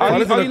R&B all Oh, day. you,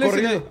 listen to listen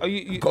corrido. to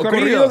you,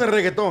 Corrido and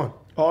reggaeton.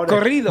 All day.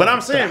 corrido. But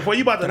I'm saying, before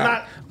you about to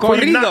before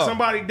you Corrido. knock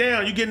somebody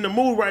down, you get in the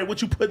mood right,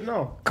 what you putting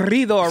on?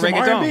 corrido or Some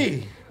reggaeton.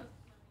 R&B.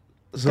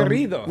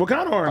 Corrido. What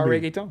kind of Or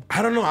R&B? reggaeton.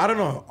 I don't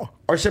know.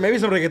 Or shit, maybe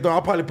some reggaeton.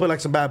 I'll probably put like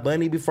some Bad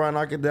Bunny before I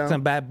knock it down.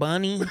 Some Bad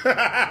Bunny. You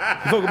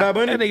fuck with Bad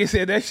Bunny? That nigga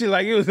said that shit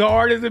like it was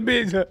hard as a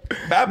bitch.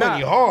 Bad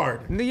Bunny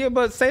hard. Yeah,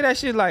 but say that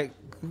shit like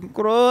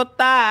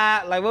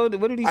grota. Like what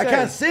did he say? I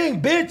can't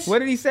sing, bitch. What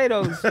did he say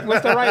though?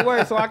 What's the right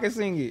word so I can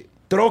sing it?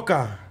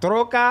 Troca.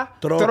 Troca.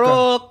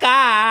 Troca.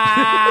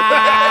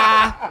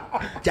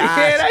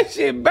 Yeah, that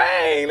shit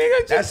bang, nigga.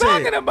 What you That's it.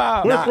 talking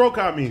about? What does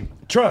Broca mean?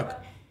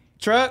 Truck.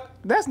 Truck?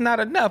 That's not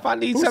enough. I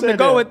need Who something to said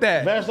go with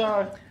that.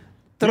 Vashon?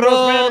 You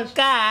know Spanish? Troca.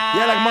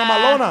 Yeah, like Mama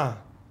Lona.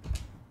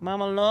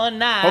 Mama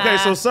Lona. Okay,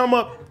 so sum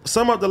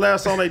up the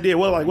last song they did.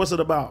 What's it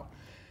about?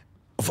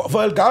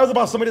 For El Gato, was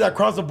about somebody that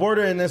crossed the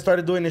border and then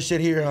started doing this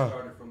shit here, huh?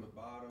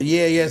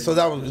 Yeah. So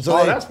that was. So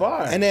Oh, that's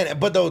fire. And then,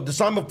 but the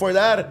song before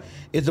that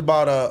is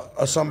about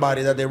a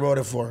somebody that they wrote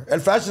it for. El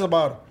Flash is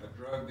about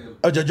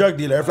a drug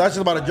dealer. El Flash is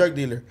about a drug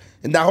dealer,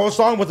 and that whole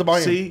song was about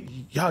him.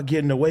 See, y'all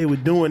getting away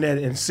with doing that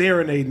and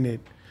serenading it.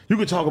 You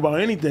could talk about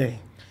anything.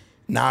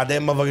 Nah,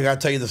 that motherfucker gotta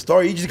tell you the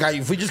story.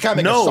 If we just can't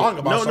make a song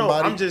about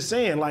somebody. I'm just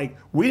saying, like,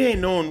 we ain't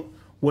known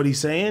what he's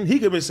saying. He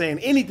could be saying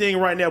anything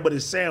right now, but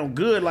it sound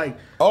good, like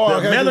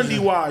okay, melody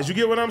wise. You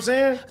get what I'm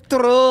saying?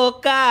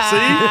 Troca. See?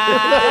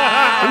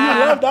 You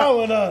love that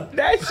one, huh?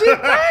 That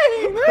shit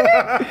bang,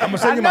 nigga. I'm gonna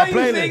send you my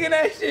playlist. You singing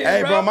that shit,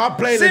 Hey, bro, my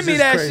playlist Send me is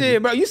that crazy.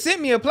 shit, bro. You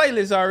sent me a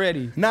playlist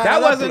already. Nah,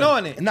 that wasn't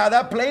on it. Nah,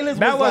 that playlist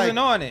That was wasn't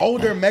like on it.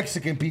 older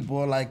Mexican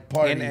people like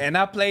partying. And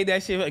I played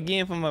that shit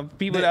again from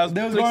people They that was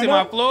was fixing going my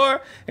up?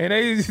 floor, and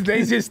they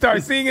just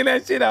start singing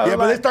that shit. I was yeah,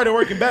 but they like, started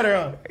working better,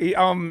 huh?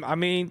 I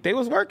mean, they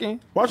was working.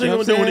 Watch what You know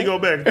he gonna do when he go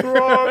back.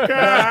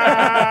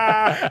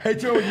 Troca. Hey,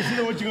 Joe, you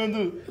see what you gonna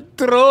do?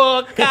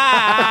 Troca.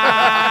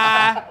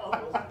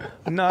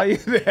 No,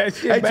 that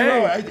shit Hey,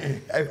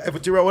 bang.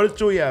 Terrell, what does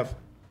Chewy have?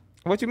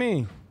 What you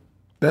mean?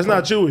 That's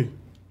not Chewy.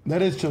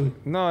 That is Chewy.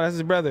 No, that's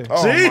his brother.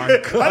 Oh, See, my I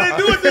didn't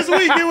do it this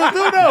week. It was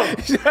you though.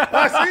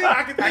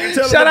 I can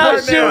tell. Shout out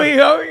it apart now.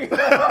 Chewy,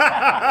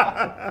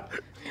 homie.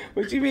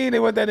 What you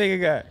mean? What that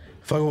nigga got?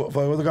 Fuck,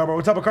 what's the guy, bro?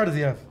 What type of car does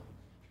he have?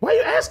 Why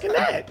you asking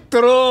that?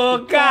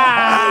 Troca.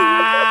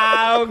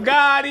 Oh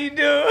God, he do.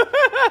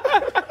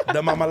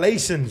 The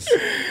Mamalations.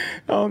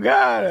 Oh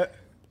God.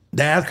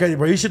 That's crazy,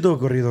 bro. You should do a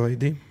corrido,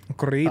 AD.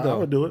 Corrido. I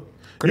would do it.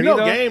 You know,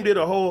 Corrido? Game did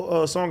a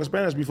whole song in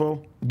Spanish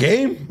before.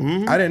 Game?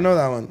 Mm-hmm. I didn't know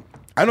that one.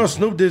 I know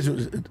Snoop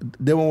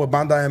did one with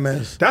Banda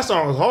MS. That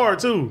song was hard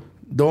too.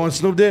 The one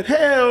Snoop did?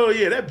 Hell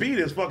yeah, that beat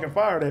is fucking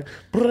fire.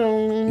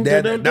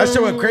 That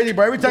shit went crazy,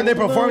 bro. Every time they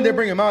perform, they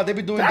bring him out. They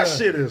be doing That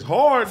shit is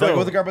hard Fuck, though.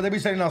 what's the guy, but they be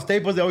sending out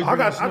staples. They always I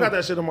bring out got Snoop.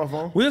 that shit on my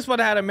phone. We was supposed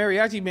to have a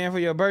mariachi band for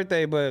your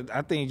birthday, but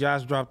I think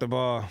Josh dropped the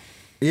ball.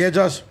 Yeah,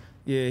 Josh.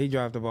 Yeah, he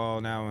dropped the ball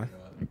on that one.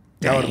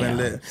 That would have been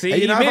lit. See, Hey,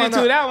 he know, I admitted found to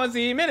out- that one.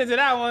 See, he admitted to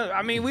that one.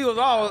 I mean, we was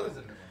all.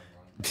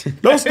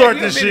 Don't start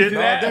this You shit. admitted to Oh,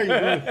 that. there you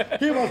go.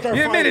 He about to start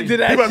You admitted to fighting.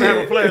 that He about to have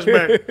a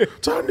shit.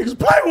 flashback. Time niggas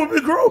play with me,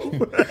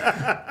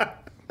 bro.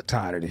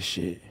 Tired of this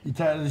shit. You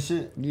tired of this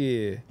shit?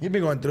 Yeah. He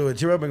been going through it.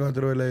 Cheer up, been going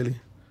through it lately.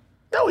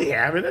 No, he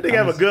haven't. That nigga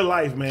have a good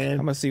life, man. I'm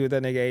gonna see what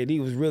that nigga AD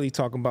was really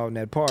talking about in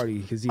that party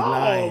because he Oh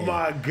lying.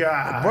 my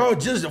god, Bro,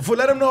 just for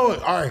let him know.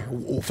 All right,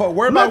 for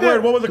word by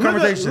word, what was the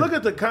conversation? Look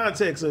at the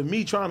context of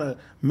me trying to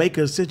make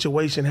a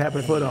situation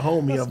happen for the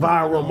homie, a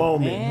viral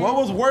moment. What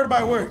was word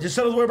by word? Just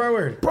tell us word by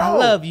word. Bro, I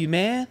love you,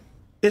 man.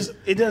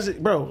 it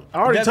doesn't, bro. I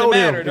already Doesn't told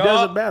matter, him dog. it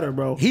doesn't matter,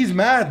 bro. He's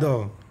mad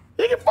though.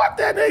 He can fuck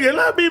that nigga.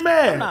 Let me be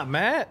mad. I'm not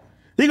mad.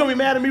 He gonna be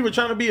mad at me for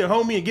trying to be a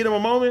homie and get him a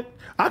moment.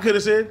 I could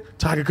have said,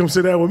 Tiger, come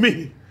sit down with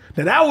me.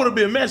 Now that would have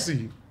been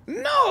messy.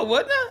 No, it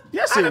wasn't.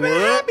 Yes, I'd it have been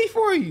would. happy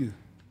for you.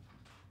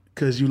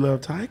 Cause you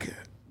love Tiger.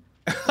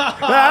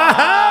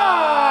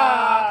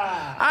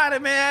 I'd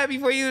have been happy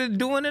for you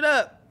doing it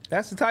up.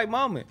 That's the type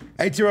moment.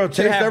 Hey, Terrell, To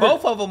Taste have ever.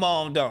 both of them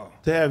on, though.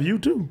 To have you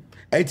too.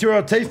 Hey,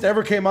 Terrell, Taste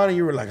ever came out and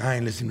you were like, I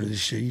ain't listening to this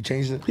shit. You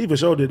changed it. He for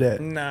sure did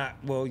that. Nah,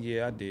 well,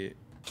 yeah, I did.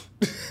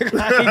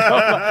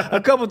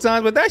 A couple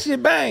times, but that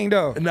shit bang,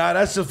 though. Nah,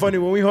 that's just funny.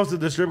 When we hosted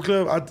the strip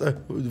club,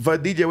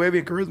 DJ Wavy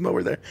and Charisma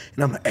were there,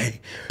 and I'm like,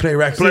 "Hey, play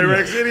Rack City." Play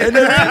Rack City. And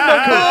then,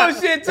 That's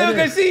some bullshit, too,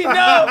 because she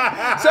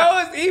know. So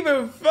it's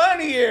even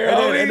funnier,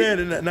 homie.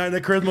 and then the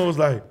Charisma was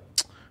like,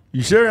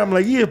 "You sure?" I'm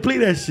like, "Yeah, play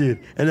that shit."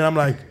 And then I'm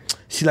like,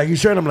 "She like, you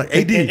sure?" And I'm like,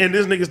 "AD." And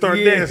this nigga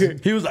started Yeah. dancing.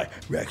 He was like,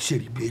 "Rack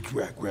City, bitch,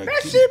 Rack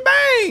That City." shit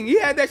bang.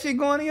 You had that shit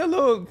going in your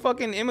little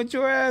fucking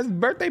immature ass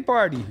birthday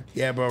party.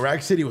 Yeah, bro,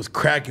 Rack City was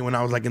cracking when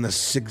I was like in the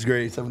 6th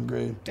grade, 7th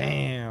grade.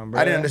 Damn, bro.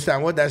 I didn't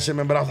understand what that shit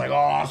meant, but I was like,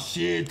 "Oh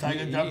shit,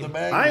 Tiger dropped the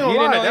bag." I ain't gonna You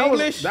didn't lie, know that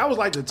English? was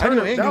like the I turning.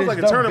 know That was English, like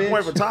a dumb turning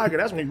point bitch. for Tiger.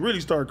 That's when he really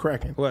started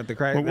cracking. What, the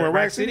crack? When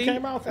Rack City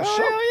came out, for oh,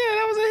 sure. yeah,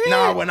 that was a hit.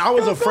 Nah, when I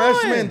was a Kept going.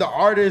 freshman, the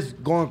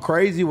artist going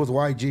crazy was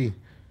YG.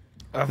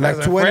 As like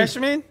a 20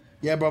 freshman?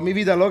 Yeah, bro, Mi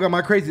Vida Loca,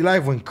 My Crazy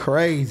Life went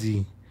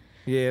crazy.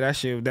 Yeah, that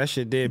shit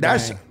did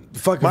That's bang.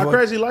 fucking My fun.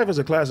 Crazy Life is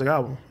a classic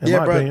album, in Yeah,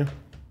 my bro. opinion.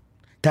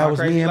 That My was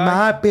Crazy me and Life?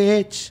 my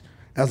bitch.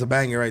 That's a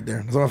banger right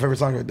there. That's one of my favorite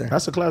songs right there.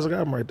 That's a classic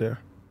album right there.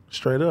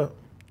 Straight up.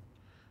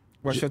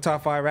 What's your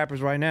top 5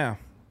 rappers right now?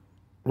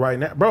 Right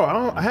now, bro,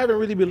 I haven't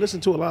really been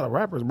listening to a lot of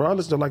rappers, bro. I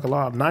listen to like a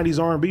lot of 90s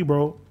R&B,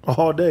 bro,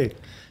 all day.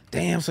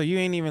 Damn, so you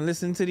ain't even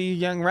listening to these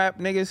young rap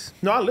niggas?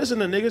 No, I listen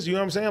to niggas, you know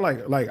what I'm saying?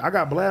 Like I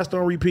got Blast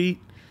on repeat.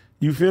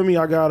 You feel me?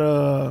 I got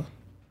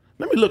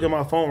let me look at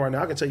my phone right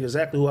now. I can tell you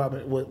exactly who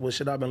what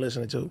shit I've been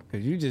listening to.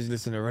 Cause you just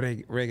listen to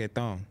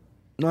reggaeton.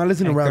 No, I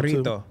listen to And rap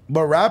Corito. too.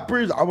 But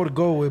rappers, I would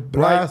go with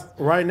Blast.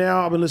 Right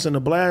now, I've been listening to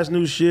Blast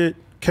new shit.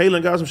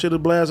 Kalen got some shit that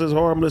Blast is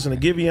hard. I'm listening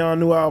to Giveon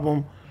new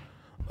album.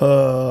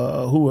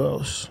 Who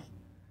else?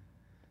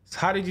 So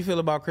how did you feel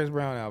about Chris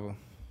Brown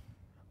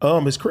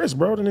album? It's Chris,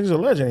 bro. The nigga's a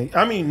legend.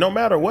 I mean, no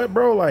matter what,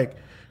 bro, like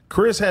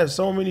Chris has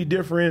so many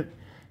different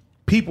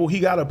people he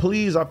gotta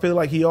please. I feel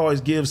like he always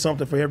gives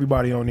something for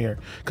everybody on there.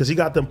 Cause he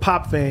got them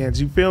pop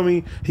fans, you feel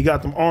me? He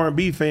got them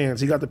R&B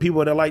fans. He got the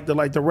people that like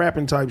the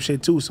rapping type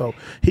shit too. So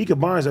he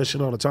combines that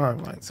shit all the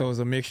time. Like So it's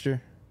a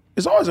mixture.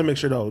 it's always a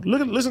mixture though.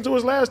 Listen to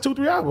his last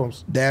 2-3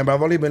 albums. Damn, bro,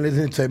 I've only been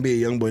listening to NBA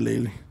Youngboy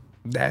lately.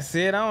 That's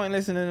it. I don't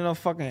listen to no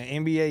fucking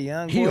NBA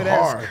young boy. He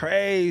That's hard.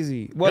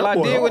 crazy. Well, I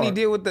Youngboy did what he hard.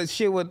 did with the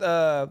shit with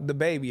the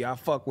baby. I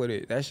fuck with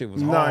it. That shit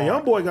was Nah, hard.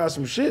 Young Boy got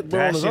some shit, bro,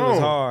 that on his shit was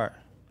own. hard.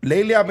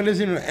 Lately, I've been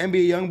listening to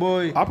NBA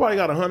Youngboy. I probably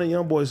got 100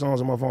 Young Boy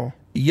songs on my phone.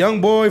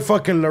 Young boy,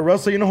 fucking La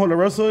Russell. You know who La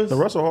Russell is? The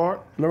Russell hard.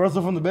 La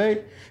Russell from the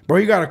Bay. Bro,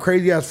 he got a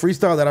crazy ass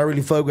freestyle that I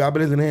really fuck with. I've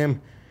been listening to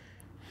him.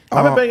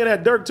 I've been banging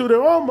that Dirk too.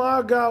 There. Oh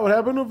my God, what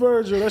happened to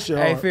Virgil? That shit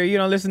Hey, hard. Phil, you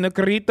don't listen to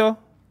Carrito?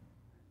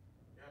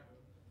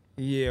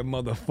 Yeah,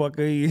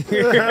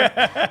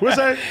 motherfucker. What's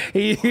that?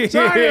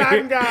 Sorry,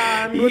 I'm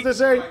gone. What's that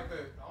say?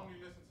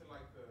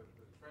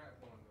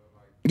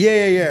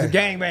 Yeah.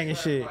 Gang banging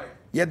shit.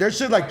 Yeah, there's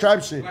shit like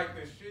trap shit. Like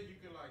the shit, you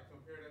can like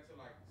compare that to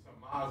like some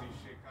Ozzy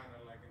shit, kind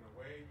of like in a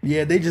way.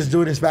 Yeah, they just do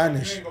it in You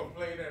Spanish. ain't gonna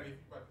play that if you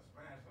about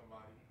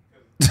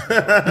to smash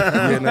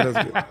somebody. Yeah, no,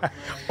 that's good.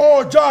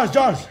 Oh,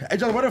 Josh. Hey,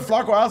 Josh, what did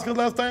Flacco ask us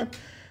last time?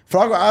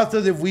 Flacco asked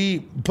us if we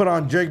put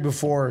on Drake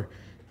before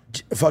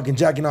fucking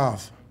jacking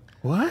off.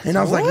 What? And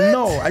I was like,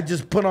 no, I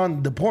just put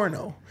on the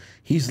porno.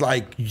 He's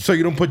like, so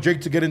you don't put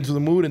Drake to get into the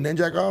mood and then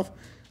jack off?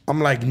 I'm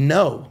like,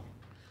 no.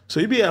 So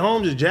you be at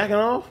home just jacking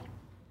off?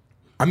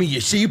 I mean,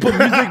 you put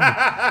music.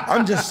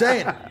 I'm just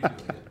saying.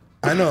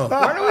 I know.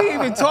 What are we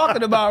even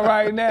talking about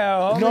right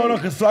now? No,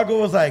 because Flacco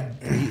was like,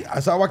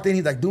 I walked in,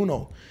 he's like,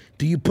 Duno,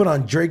 do you put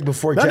on Drake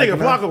before That jacking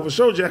nigga off? Flacco for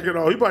sure jacking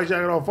off. He probably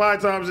jacking off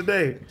 5 times a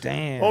day.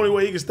 Damn. Only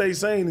way he can stay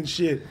sane and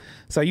shit.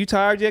 So you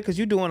tired yet? Because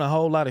you doing a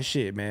whole lot of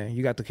shit, man.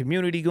 You got the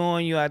community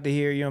going. You out to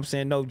here, you know what I'm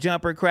saying? No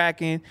jumper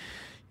cracking. You know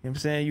what I'm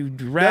saying? You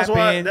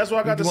rapping. That's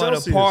why I got you the going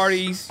Celsius. to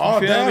parties. You All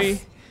feel deaf.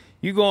 me?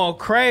 You going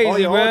crazy, Oh,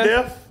 you all man.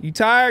 deaf? You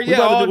tired We yet?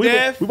 about to All do- we-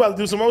 deaf? We about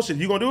to do some more shit.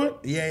 You gonna do it?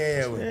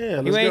 Yeah. Yeah,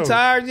 let's You ain't go.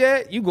 tired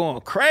yet? You going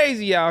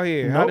crazy out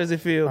here. How Nope. does it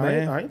feel,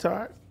 man? I ain't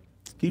tired.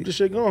 Keep the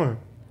shit going.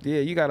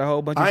 Yeah, you got a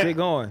whole bunch of shit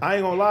going. I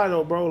ain't gonna lie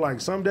though, bro.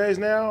 Like some days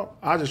now,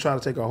 I just try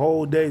to take a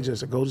whole day just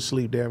to go to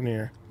sleep damn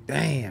near.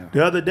 Damn.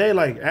 The other day,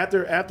 like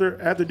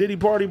after Diddy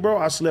party, bro,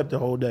 I slept the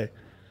whole day.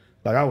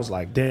 Like I was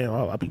like, damn,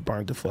 I'll be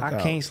burnt the fuck out.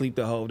 I can't sleep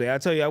the whole day. I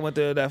tell you, I went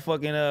to that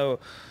fucking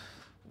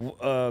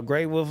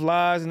Great Wolf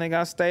Lodge and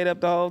I stayed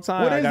up the whole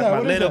time. What I is got that? my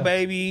What is little that?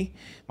 baby,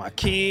 my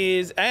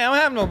kids. Hey, I don't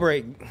have no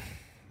break.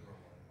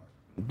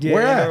 Yeah,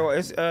 Where at?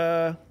 It's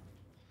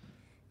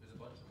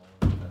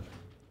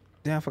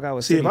damn, I forgot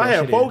what See, city if I that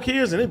had shit 4 is.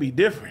 kids, then it'd be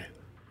different.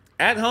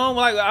 At home,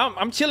 like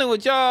I'm chilling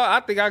with y'all. I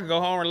think I can go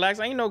home and relax.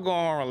 I ain't no go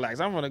home and relax.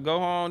 I'm gonna go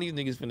home. These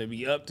niggas finna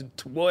be up to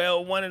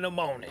 12, 1 in the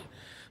morning.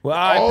 Well,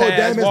 Oh,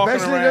 damn, walking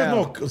especially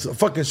around. there's no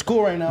fucking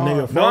school right now.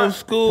 Nigga, No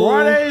school.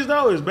 Fridays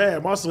though is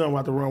bad. My son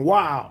about to run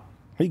wild.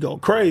 He go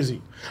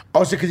crazy.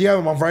 Oh, shit, because you have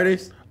them on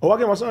Fridays? Oh, I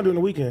get my son during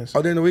the weekends.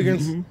 Oh, during the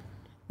weekends?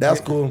 That's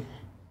cool.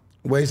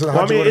 Wait, so Well, I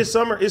how'd you mean,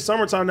 order- it's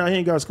summertime now. He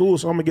ain't got school,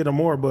 so I'm gonna get him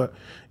more. But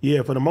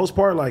yeah, for the most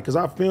part, like, cause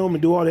I film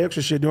and do all the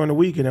extra shit during the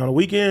weekend. And on the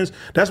weekends,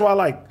 that's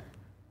why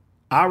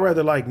I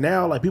rather like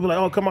now, like people like,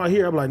 oh, come out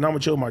here. I'm like, no, I'm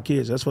gonna chill with my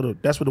kids. That's what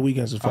the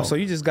weekends is for. Oh, so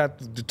you just got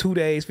the 2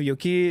 days for your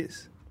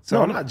kids?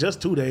 So no, not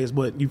just 2 days,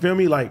 but you feel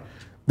me? Like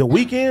the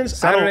weekends,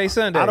 Saturday,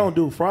 Sunday. I don't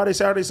do Friday,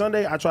 Saturday,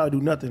 Sunday. I try to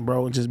do nothing,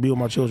 bro, and just be with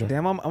my children.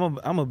 Damn, I'm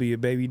gonna be a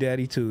baby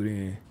daddy too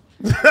then.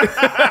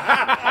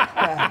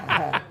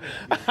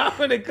 I'm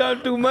gonna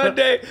come through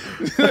Monday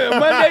through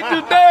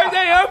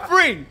Thursday. I'm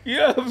free. You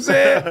know what I'm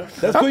saying?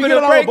 That's I'm cool. You get gonna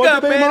along break with both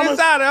up, your baby man. mamas?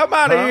 It's out. I'm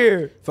out of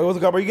here. So what's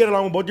the couple? You get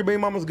along with both your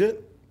baby mamas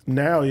good?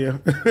 Now, yeah.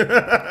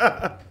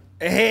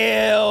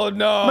 Hell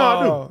no.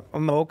 No, I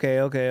Okay.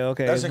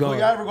 That's It's cool. going.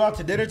 Y'all ever go out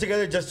to dinner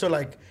together just to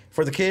like,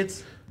 for the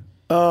kids?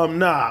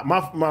 Nah,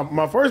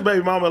 my first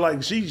baby mama,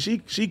 like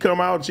she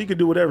come out and she can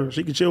do whatever.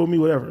 She can chill with me,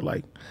 whatever.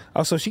 Like,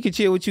 Oh, so she can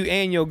chill with you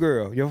and your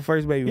girl, your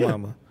first baby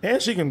mama.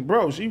 and she can,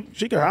 bro, she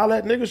can holler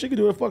at niggas. She can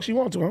do what the fuck she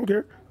wants to. I don't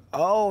care.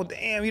 Oh,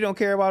 damn, you don't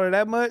care about her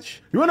that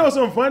much? You wanna know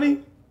something funny?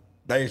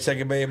 That your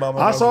second baby mama?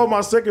 I saw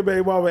my second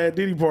baby mama at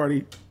Diddy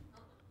party.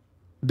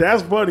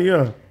 That's funny,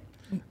 huh?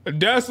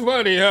 That's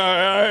funny, huh?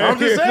 I'm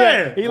just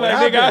saying. He What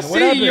like, nigga, I happened? What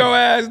see happened? your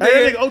ass, Hey, that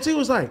nigga. nigga OT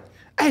was like,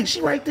 hey,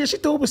 she right there. She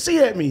threw up a C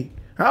at me.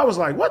 I was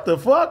like, what the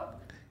fuck?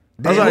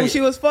 I was Damn, who like,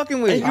 she was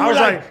fucking with? And I was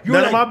like,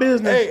 none of my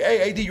business.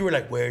 Hey, AD, you were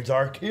like, where's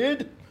our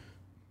kid?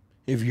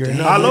 If you're I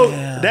not, low,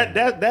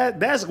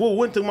 that's what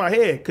went through my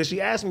head because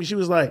she asked me. She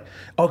was like,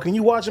 "Oh, can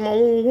you watch him on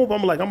Whoop Whoop?"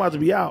 I'm like, "I'm about to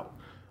be out,"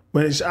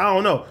 but I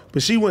don't know.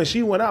 But she went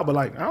out. But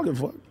like, I don't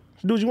give a fuck.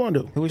 Do what you want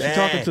to do. Who was she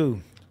Damn. talking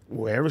to?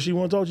 Wherever she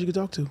want to talk, she can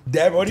talk to.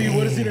 Dad, what do you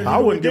want to see her? I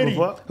wouldn't give a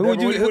fuck. Who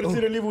would you- want to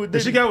see her live with If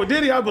Diddy? she got with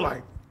Diddy, I'd be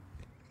like,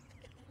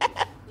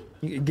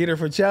 You could get her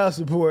for child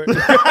support.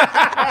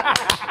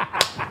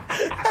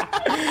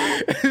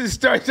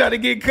 Start trying to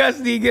get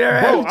custody, get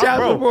her bro, ass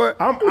child support.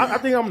 I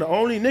think I'm the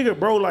only nigga,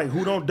 bro, like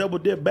who don't double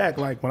dip back.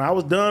 Like when I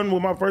was done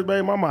with my first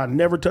baby mama, I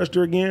never touched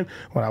her again.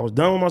 When I was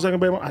done with my second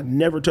baby mama, I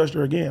never touched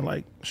her again.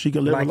 Like she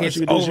could live Like her life. it's She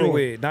could do what she over want.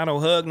 with. Not no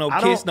hug, no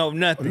I kiss, don't-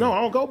 no nothing. No,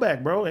 I don't go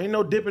back, bro. Ain't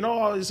no dipping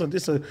all. It's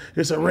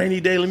a rainy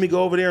day. Let me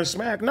go over there and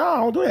smack. No, I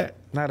don't do that.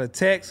 Not a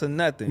text or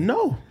nothing.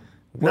 No.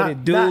 What not,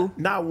 it do?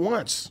 Not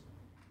once.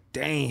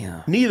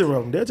 Damn. Neither of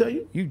them. They'll tell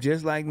you. You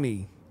just like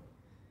me.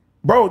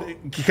 Bro,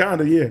 kind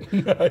of, yeah.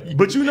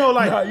 But you know,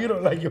 like, Nah, you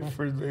don't like your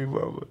first baby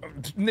mama.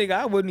 Nigga,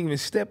 I wouldn't even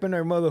step in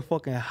her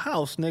motherfucking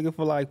house, nigga,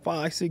 for like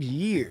 5-6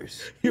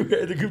 years. You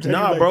had the group chat,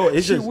 Nah, you like, bro,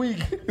 it's she just- weak.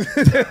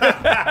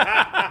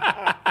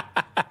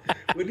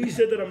 When he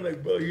said that, I'm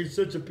like, bro, you're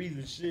such a piece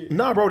of shit.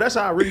 Nah, bro, that's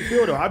how I really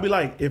feel though. I'd be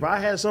like, if I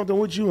had something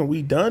with you and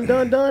we done,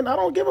 I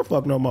don't give a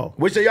fuck no more.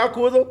 Which are y'all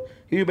cool though?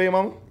 You your baby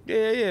mama?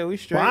 Yeah, we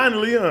straight.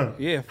 Finally,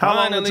 Yeah, How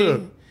long it finally.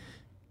 took?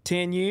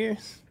 10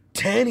 years.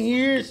 10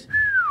 years?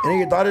 And then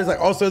your daughter's like,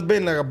 also it's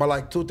been like about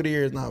like 2-3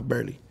 years now,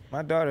 barely.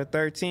 My daughter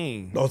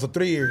 13. Oh, so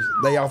 3 years.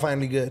 They y'all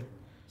finally good.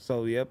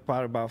 So yep,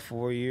 probably about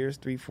 4 years,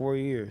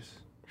 3-4 years.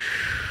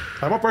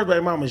 Like my first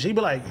baby mama, she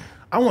be like,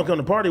 I want to come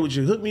to party with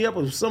you. Hook me up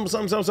with something.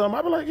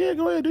 I be like, yeah,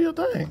 go ahead, do your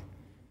thing.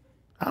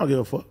 I don't give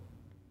a fuck.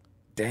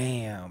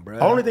 Damn, bro.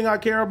 Only thing I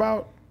care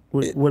about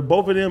with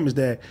both of them is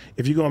that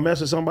if you're gonna mess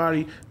with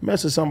somebody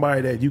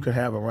that you can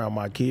have around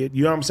my kid.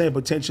 You know what I'm saying?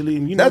 Potentially,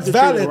 you know, That's just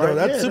valid, treat her though.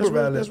 That's super real,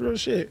 valid. That's real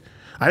shit.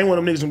 I ain't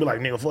want them niggas to be like,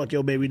 nigga, fuck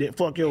your baby,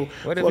 fuck your.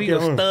 What if fuck he your,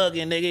 was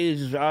thugging, nigga?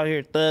 He's just out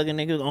here thugging,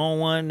 niggas on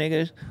one,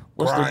 niggas.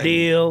 What's Right. the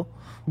deal?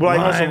 Like,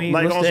 on Miami, some,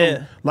 like, what's on that?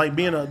 some, like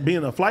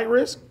being a flight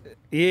risk.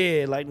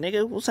 Yeah, like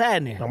nigga, what's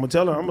happening? I'm gonna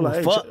tell her. I'm gonna like,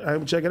 hey, Fuck.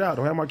 I'm check it out.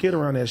 Don't have my kid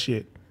around that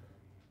shit.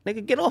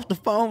 Nigga, get off the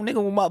phone,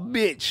 nigga, with my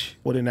bitch.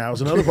 Well, then now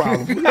it's another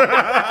problem.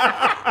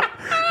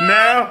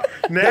 now,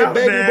 They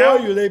baby boy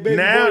you. They baby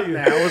now, boy you.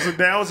 now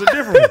it's a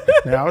difference.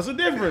 Now it's a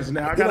difference.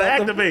 Now I gotta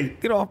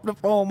activate. Get off the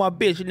phone, with my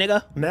bitch,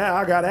 nigga. Now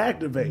I gotta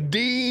activate.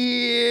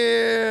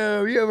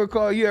 Damn. You ever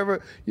call? You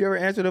ever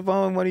answer the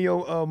phone when one of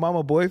your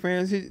mama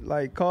boyfriends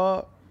like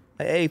called?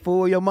 Like, hey, fool,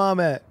 where your mom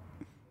at?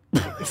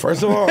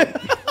 First of all,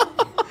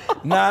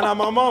 nah,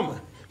 my mama.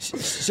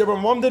 Shit, bro,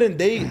 my mom didn't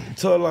date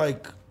till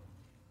like.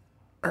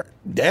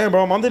 Damn,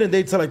 bro, my mom didn't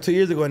date till like 2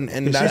 years ago, and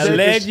that's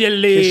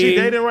Allegedly. Is she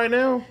dating right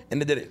now?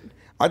 and they did it.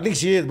 I think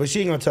she is, but she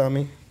ain't gonna tell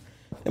me.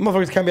 Them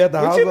motherfuckers can't be at the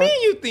house. What you though.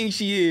 mean you think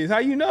she is? How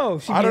you know?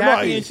 She be I don't know.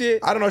 happy and shit?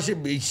 I don't know.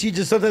 She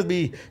just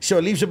sometimes she'll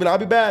leave. She'll be like, I'll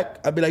be back.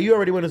 I'll be like, you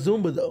already went to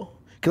Zumba though,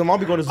 cause my mom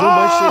be going to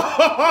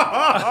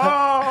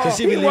Zumba and shit. So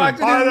she be He leaving.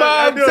 watching All his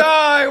right, mom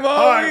time, All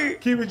homie. right,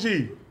 keep it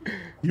G.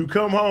 You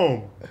come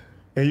home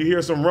and you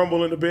hear some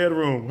rumble in the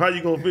bedroom. How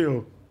you gonna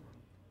feel?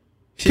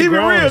 She Keep it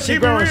grown. real, She keep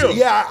it grown. real.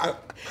 Yeah,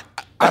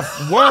 I'm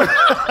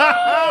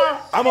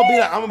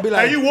gonna be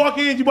like, Hey, you walk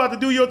in, you about to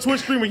do your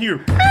Twitch stream and hear.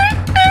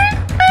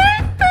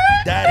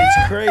 that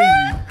is crazy.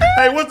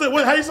 Hey,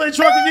 how you say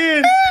truck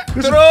again?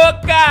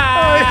 Troca.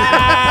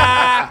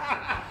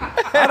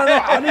 I don't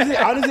know. Honestly,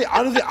 I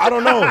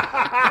don't know.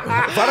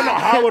 If I don't know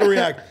how I would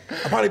react,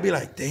 I'd probably be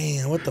like,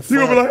 damn, what the fuck? You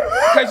gonna be like,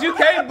 Cause you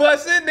can't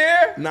bust in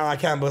there. nah, I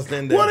can't bust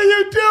in there. what are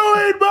you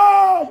doing,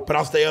 Bob? But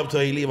I'll stay up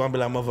till he leave. I'll be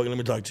like, motherfucker, let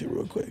me talk to you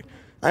real quick.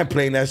 I ain't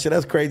playing that shit.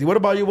 That's crazy. What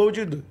about you? What would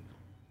you do?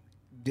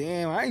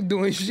 Damn, I ain't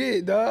doing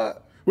shit, dog.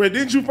 Wait,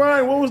 didn't you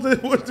find what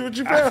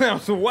you I found?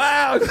 found some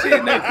wild shit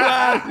in that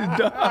closet,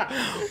 dog.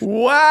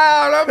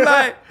 Wild. I'm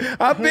like, oh,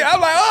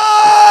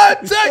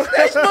 touch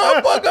that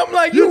motherfucker. I'm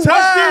like, You you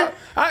touched wild.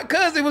 it?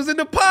 Cause it was in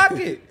the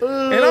pocket.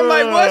 And I'm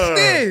like, what's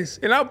this?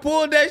 And I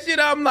pulled that shit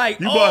out. I'm like,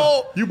 You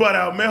bought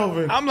out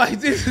Melvin. I'm like,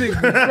 this is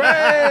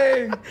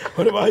crazy.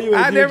 What about you?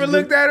 I never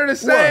looked at her the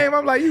same.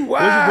 I'm like, you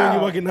What you doing? You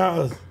wild. walk in the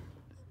house?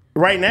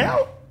 Right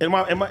now? Am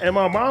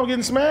my mom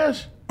getting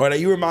smashed? Or that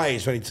you were my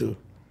age, 22.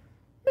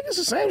 Nigga, it's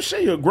the same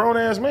shit. You're a grown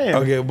ass man.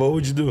 Okay, but what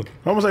would you do? I'm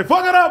gonna say,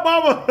 fuck it up,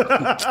 mama.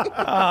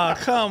 Oh,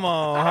 come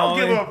on, I don't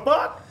give homie. a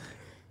fuck.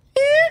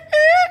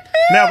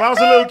 Now, if I was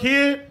a little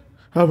kid,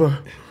 I'd be,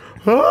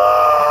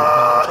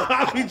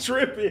 I'd be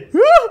tripping.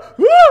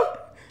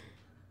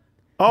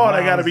 Oh,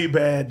 they gotta be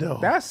bad though.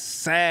 That's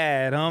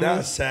sad, homie.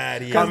 That's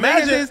sad, yeah. Cause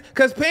Imagine-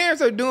 cause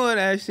parents are doing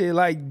that shit.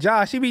 Like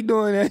Josh, he be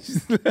doing that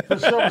shit. For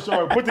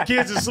sure. Put the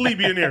kids to sleep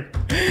in there.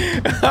 Look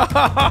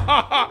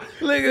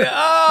at that.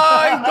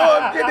 Oh, he's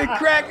going getting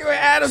cracking with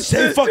Adam's Say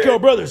sister. fuck your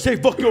brother. Say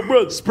fuck your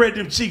brother. Spread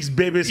them cheeks,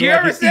 baby. So You I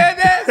ever can said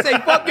that? Say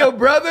fuck your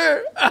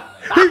brother.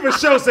 He for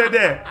sure said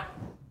that.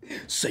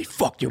 Say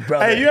fuck your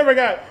brother. Hey, you ever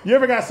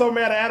got so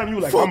mad at Adam? You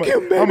like, I'm Fuck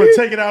him, gonna baby.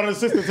 take it out on the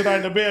sister tonight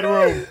in the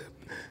bedroom.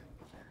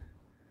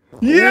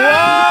 Yeah.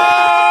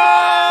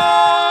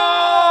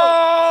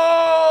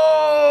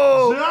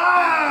 Whoa!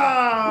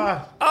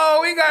 Ah! Oh,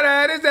 we gotta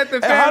have this at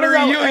the Hey, how family does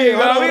that- reunion. hey,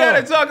 hold bro. on, We hold gotta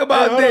on. talk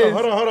about Hey, this.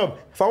 Hold on.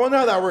 If I wonder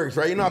how that works,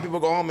 right? You know how people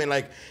go home and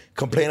like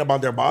complain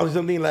about their boss or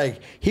something?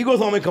 Like he goes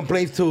home and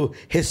complains to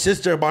his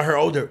sister about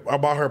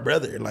her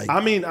brother. Like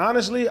I mean,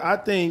 honestly, I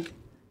think,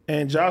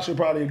 and Josh would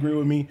probably agree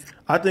with me.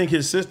 I think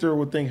his sister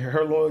would think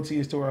her loyalty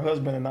is to her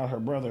husband and not her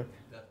brother.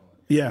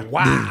 Yeah.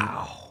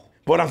 Wow.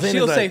 what I'm saying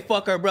She'll is say like,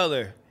 fuck her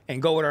brother and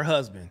go with her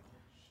husband.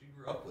 She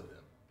grew up with him.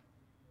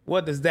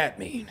 What does that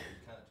mean?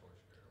 Kind of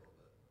tortured her a little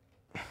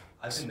bit.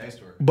 I've been nice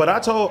to her. But I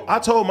told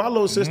my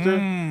little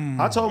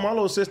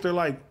sister,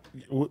 like,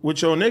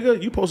 with your nigga,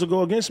 you supposed to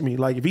go against me.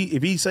 Like, if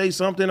he say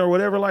something or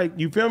whatever, like,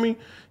 you feel me?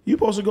 You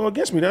supposed to go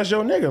against me. That's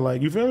your nigga.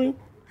 Like, you feel me?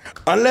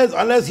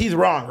 unless he's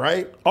wrong,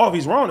 right? Oh, if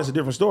he's wrong, it's a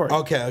different story.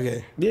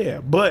 Okay.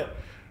 Yeah, but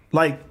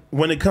like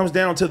when it comes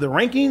down to the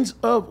rankings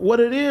of what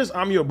it is,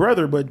 I'm your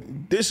brother, but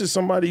this is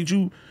somebody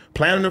you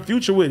planning a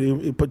future with,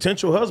 a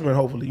potential husband,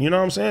 hopefully. You know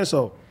what I'm saying?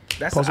 So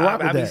That's supposed to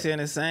rock I with be that. saying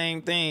the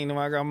same thing.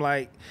 Like, I'm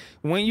like,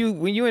 when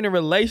you in a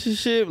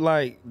relationship,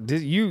 like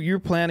this, you're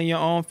planning your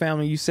own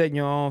family, you setting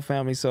your own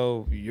family.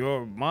 So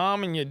your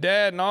mom and your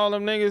dad and all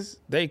them niggas,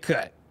 they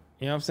cut.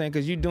 You know what I'm saying?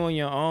 Because you doing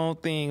your own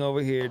thing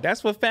over here.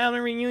 That's what family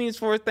reunions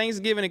for,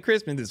 Thanksgiving and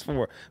Christmas is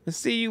for. To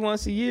see you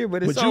once a year,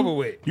 but it's But over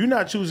with. You're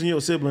not choosing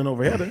your sibling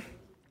over Heather.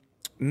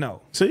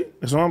 No. See?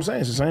 That's what I'm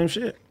saying. It's the same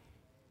shit.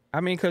 I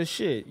mean, because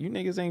shit, you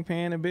niggas ain't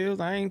paying the bills.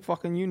 I ain't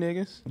fucking you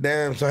niggas.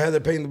 Damn, so Heather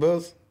paying the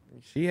bills?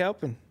 She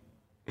helping.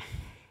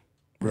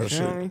 Real You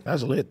know what I mean? shit.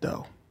 That's lit,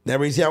 though.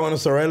 Never you see I went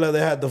to Sorella, they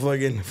had the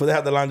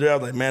laundry. I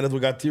was like, man, this we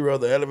got T-Rail,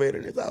 the elevator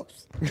in his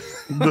house.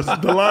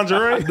 The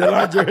lingerie? The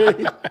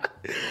lingerie.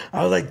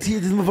 I was like,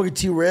 this motherfucker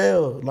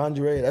T-Rail,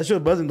 lingerie. That shit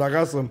was buzzing, dog. I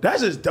got some.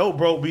 That's just dope,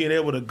 bro, being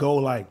able to go,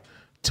 like,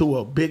 to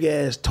a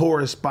big-ass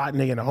tourist spot,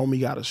 nigga, and the homie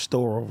got a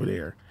store over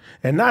there.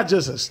 And not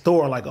just a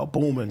store, like a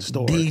booming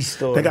store. The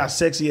store. They got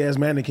sexy-ass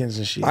mannequins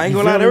and shit. I ain't You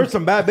gonna lie, feel there me? were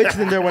some bad bitches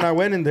in there when I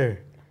went in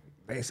there.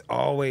 There's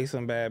always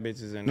some bad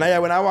bitches in Now, there. yeah,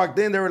 when I walked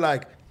in, they were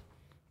like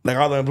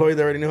all the employees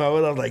already knew how I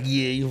was. I was like,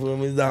 yeah, you feel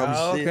me? It's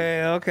dumb shit.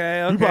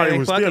 Okay. You probably They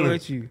was fucking stealing.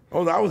 with you.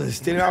 Oh, I was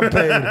stealing. I paid.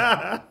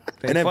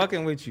 They And then-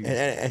 fucking with you.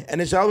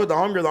 And then shout out with the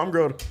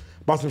homegirl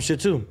bought some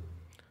shit too.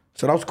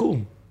 So that was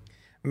cool.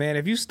 Man,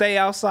 if you stay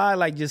outside,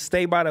 like just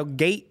stay by the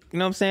gate, you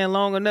know what I'm saying,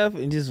 long enough,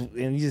 and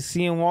you just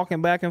see him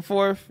walking back and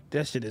forth,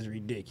 that shit is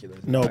ridiculous.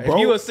 No, Like, bro.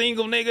 If you a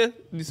single nigga,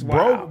 it's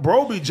wild.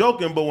 Bro be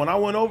joking, but when I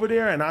went over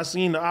there and I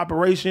seen the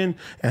operation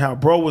and how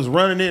bro was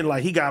running it,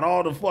 like he got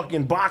all the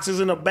fucking boxes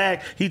in the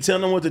back, he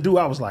telling them what to do.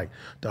 I was like,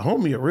 the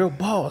homie a real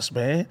boss,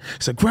 man.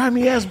 It's a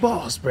grimy ass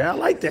boss, bro. I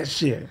like that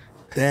shit.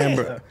 Damn,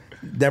 bro.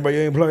 Damn, bro,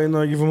 you employee,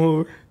 no, you from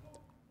Hoover?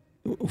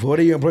 What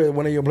are you employee?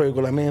 One of your employees go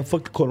like, man,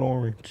 fuck the color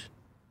orange.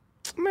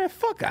 Man,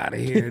 fuck out of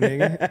here,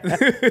 nigga.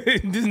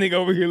 This nigga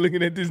over here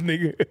looking at this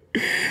nigga.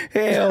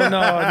 Hell no,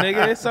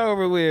 nigga. It's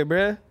over with,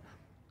 bruh.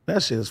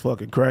 That shit is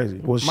fucking crazy.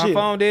 Well, My shit.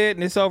 phone dead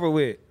and it's over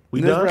with.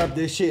 We Let's done? wrap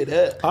this shit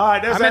up. All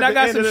right, that's I mean, at I the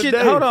got end some of the shit.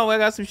 day. Hold on, I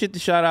got some shit to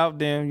shout out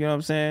them. You know what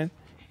I'm saying?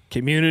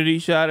 Community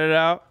shout it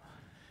out.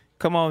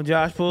 Come on,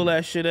 Josh, pull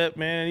that shit up,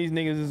 man. These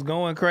niggas is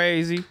going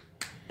crazy.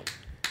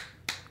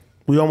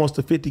 We almost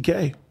to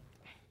 50K.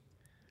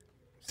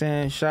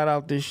 Saying shout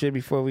out this shit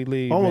before we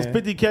leave. Almost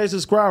man. 50K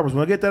subscribers.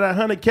 When I get that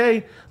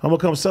 100K, I'm gonna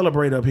come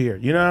celebrate up here.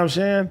 You know what I'm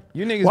saying?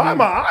 You niggas Why be-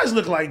 my eyes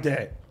look like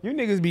that? You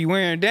niggas be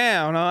wearing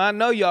down, huh? I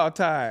know y'all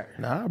tired.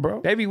 Nah,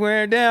 bro. They be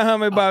wearing down,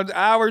 huh? About an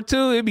hour or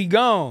two, it be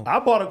gone. I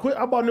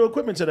bought new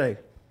equipment today.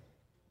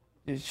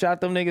 Just shout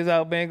them niggas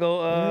out, man.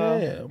 Go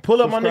Yeah.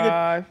 Pull up my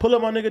subscribe.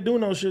 nigga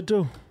Duno shit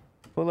too.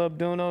 Pull up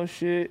Duno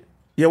shit.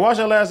 Yeah, watch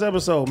that last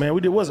episode, man.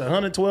 We did what's it,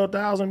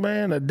 112,000,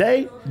 man, a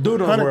day?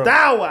 Duno's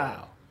 100,000.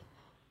 Wow.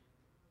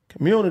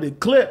 Community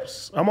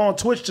clips. I'm on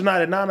Twitch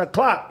tonight at 9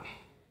 o'clock.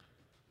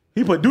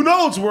 He put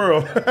Duno's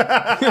World.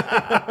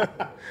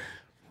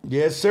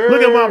 Yes, sir.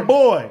 Look at my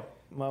boy.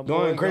 My boy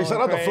Going crazy.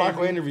 Shout out going the Flacco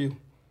crazy. interview.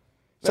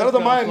 Let's Shout out to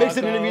go, my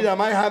Mixon Flacco. interview that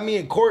might have me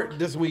in court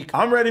this week.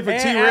 I'm ready for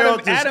And T-Rail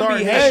to Adam start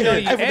be his hating on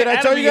shit. you. Hey, did I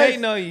Adam tell be you guys?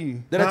 hating on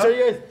you. Did I tell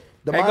you guys?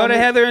 The Hey, go to Maya-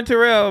 Heather and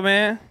Terrell,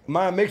 man.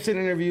 My Mixon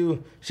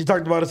interview, she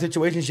talked about a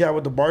situation she had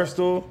with the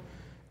Barstool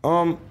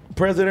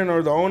president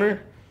or the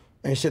owner.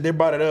 And shit, they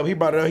brought it up. He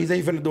brought it up. He said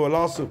he finna do a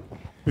lawsuit.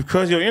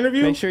 Because your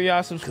interview? Make sure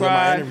y'all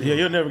subscribe. interview. Yeah,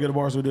 you'll never get a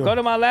Barstool deal. Go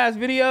to my last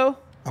video.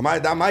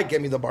 That might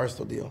get me the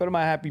Barstool deal. Go to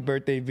my happy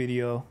birthday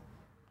video.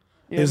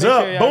 Yeah, It's make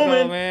up, sure y'all go,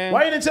 booming. man.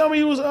 Why you didn't tell me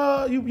you was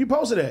you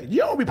posted that?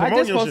 You don't be I promoting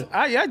just your post,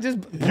 shit. I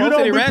just posted You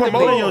don't it be randomly.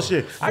 promoting your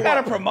shit. I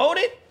gotta promote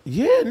it.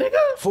 Yeah,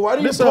 nigga. For why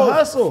do you It's a post?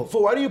 hustle.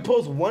 For why do you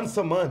post once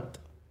a month?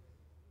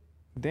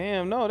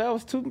 Damn, no, that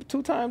was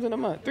two times in a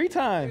month, 3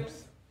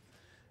 times.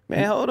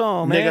 Man, hold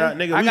on, man.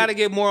 Nigga, I we- gotta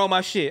get more on my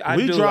shit. I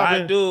we do.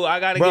 dropping- I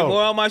gotta Bro, get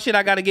more on my shit.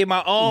 I gotta get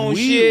my own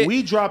shit.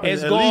 We dropping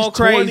It's at going least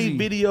crazy.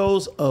 20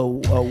 videos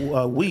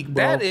a week,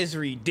 bro. That is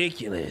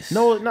ridiculous.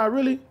 No, not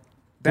really.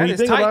 That When you is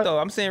think tight about it- though.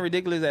 I'm saying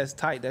ridiculous. That's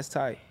tight. That's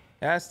tight.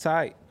 That's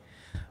tight.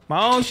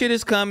 My own shit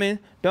is coming.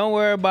 Don't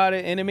worry about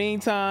it. In the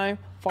meantime,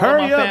 follow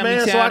Hurry my up, family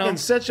man, so I channel. can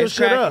set your It's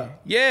shit cracking.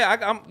 up. Yeah,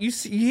 I'm. You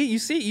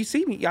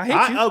see me. I hit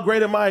I you.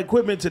 upgraded my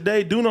equipment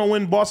today. Duno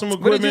went and bought some What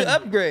did you equipment.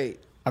 upgrade?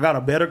 I got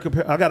a better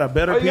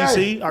yeah.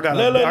 PC. I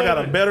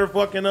got a better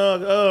fucking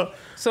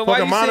So why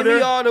fucking you send monitor.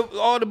 me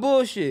all the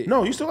bullshit?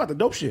 No, you still got the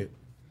dope shit.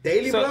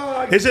 Daily So-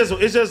 vlog.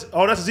 It's just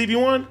oh, that's a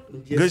CV1?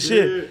 Yes, Good sir.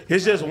 shit.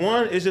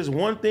 It's just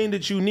one thing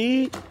that you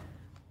need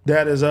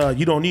that is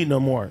you don't need no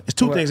more. It's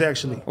two What? things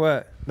actually.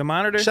 What? The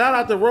monitor? Shout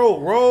out to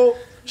Rode.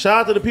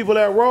 Shout out to the people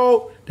at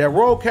Rode. That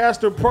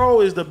Rodecaster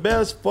Pro is the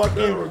best fucking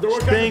The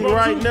Rodecaster thing Pro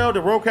right 2? now. The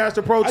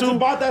Rodecaster Pro 2. just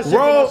bought that shit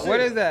Rode, from What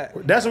is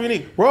that? That's what we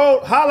need.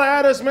 Rode, holla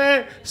at us,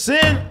 man.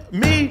 Send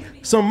me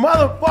some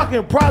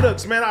motherfucking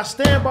products, man. I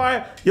stand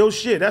by your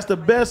shit. That's the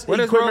best What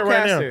is equipment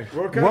right now.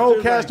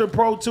 Rodecaster? Rodecaster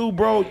Pro 2,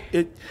 bro.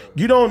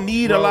 You don't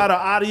need a lot of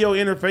audio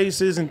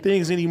interfaces and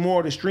things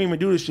anymore to stream and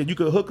do this shit. You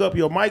could hook up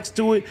your mics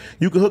to it.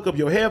 You could hook up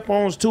your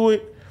headphones to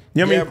it.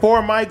 You know what I Yeah. mean?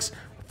 4 mics,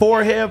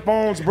 4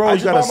 headphones, bro. I You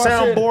just got a bought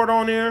my shit. soundboard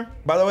on there.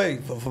 By the way,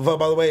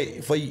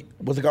 for you,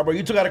 what's it called, bro?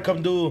 You two gotta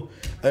come do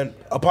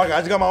a podcast. I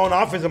just got my own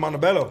office in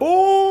Montebello.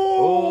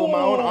 Ooh, My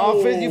own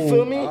office. You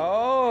feel me?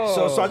 Oh,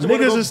 So I just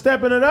wanna Niggas go- is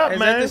stepping it up, Is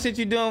man. that the shit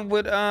you doing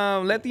with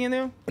Letty and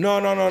them? No.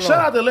 Shout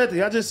out to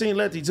Letty. I just seen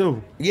Letty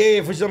too.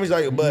 Yeah, for some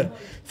reason, like, but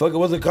fuck it,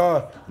 what's it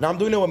called? Now I'm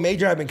doing it with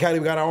Major Hype in Cali.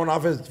 We got our own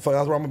office. Fuck,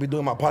 that's where I'm gonna be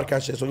doing my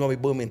podcast shit. So we're gonna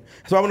be booming.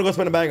 That's what I'm gonna go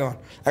spend a bag on.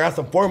 I got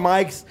some 4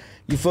 mics.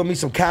 You feel me?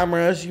 Some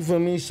cameras. You feel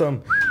me?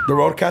 The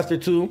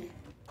Rodecaster 2.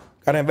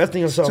 Gotta invest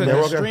in yourself. So man.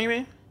 they're Rodecaster-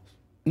 streaming?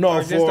 No, Or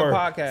just the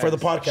podcast? for the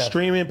podcast.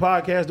 Streaming,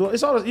 podcast,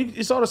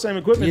 it's all the same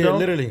equipment, Yeah, though.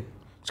 literally.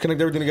 Just connect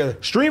everything together.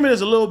 Streaming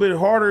is a little bit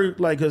harder,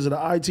 like, because of the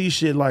IT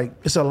shit. Like,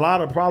 it's a lot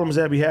of problems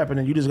that be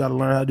happening. You just got to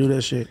learn how to do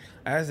that shit.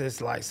 That's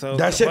just like so.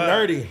 That shit but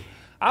nerdy.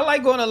 I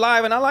like going to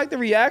live and I like the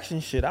reaction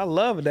shit. I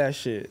love that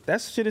shit. That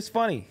shit is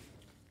funny.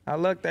 I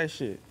like that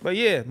shit. But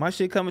yeah, my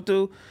shit coming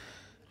through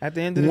at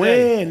the end of the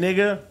day. When,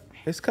 nigga?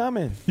 It's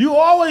coming. You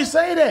always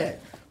say that.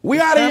 We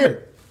out of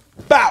here.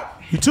 Bow.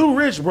 You too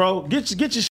rich, bro. Get your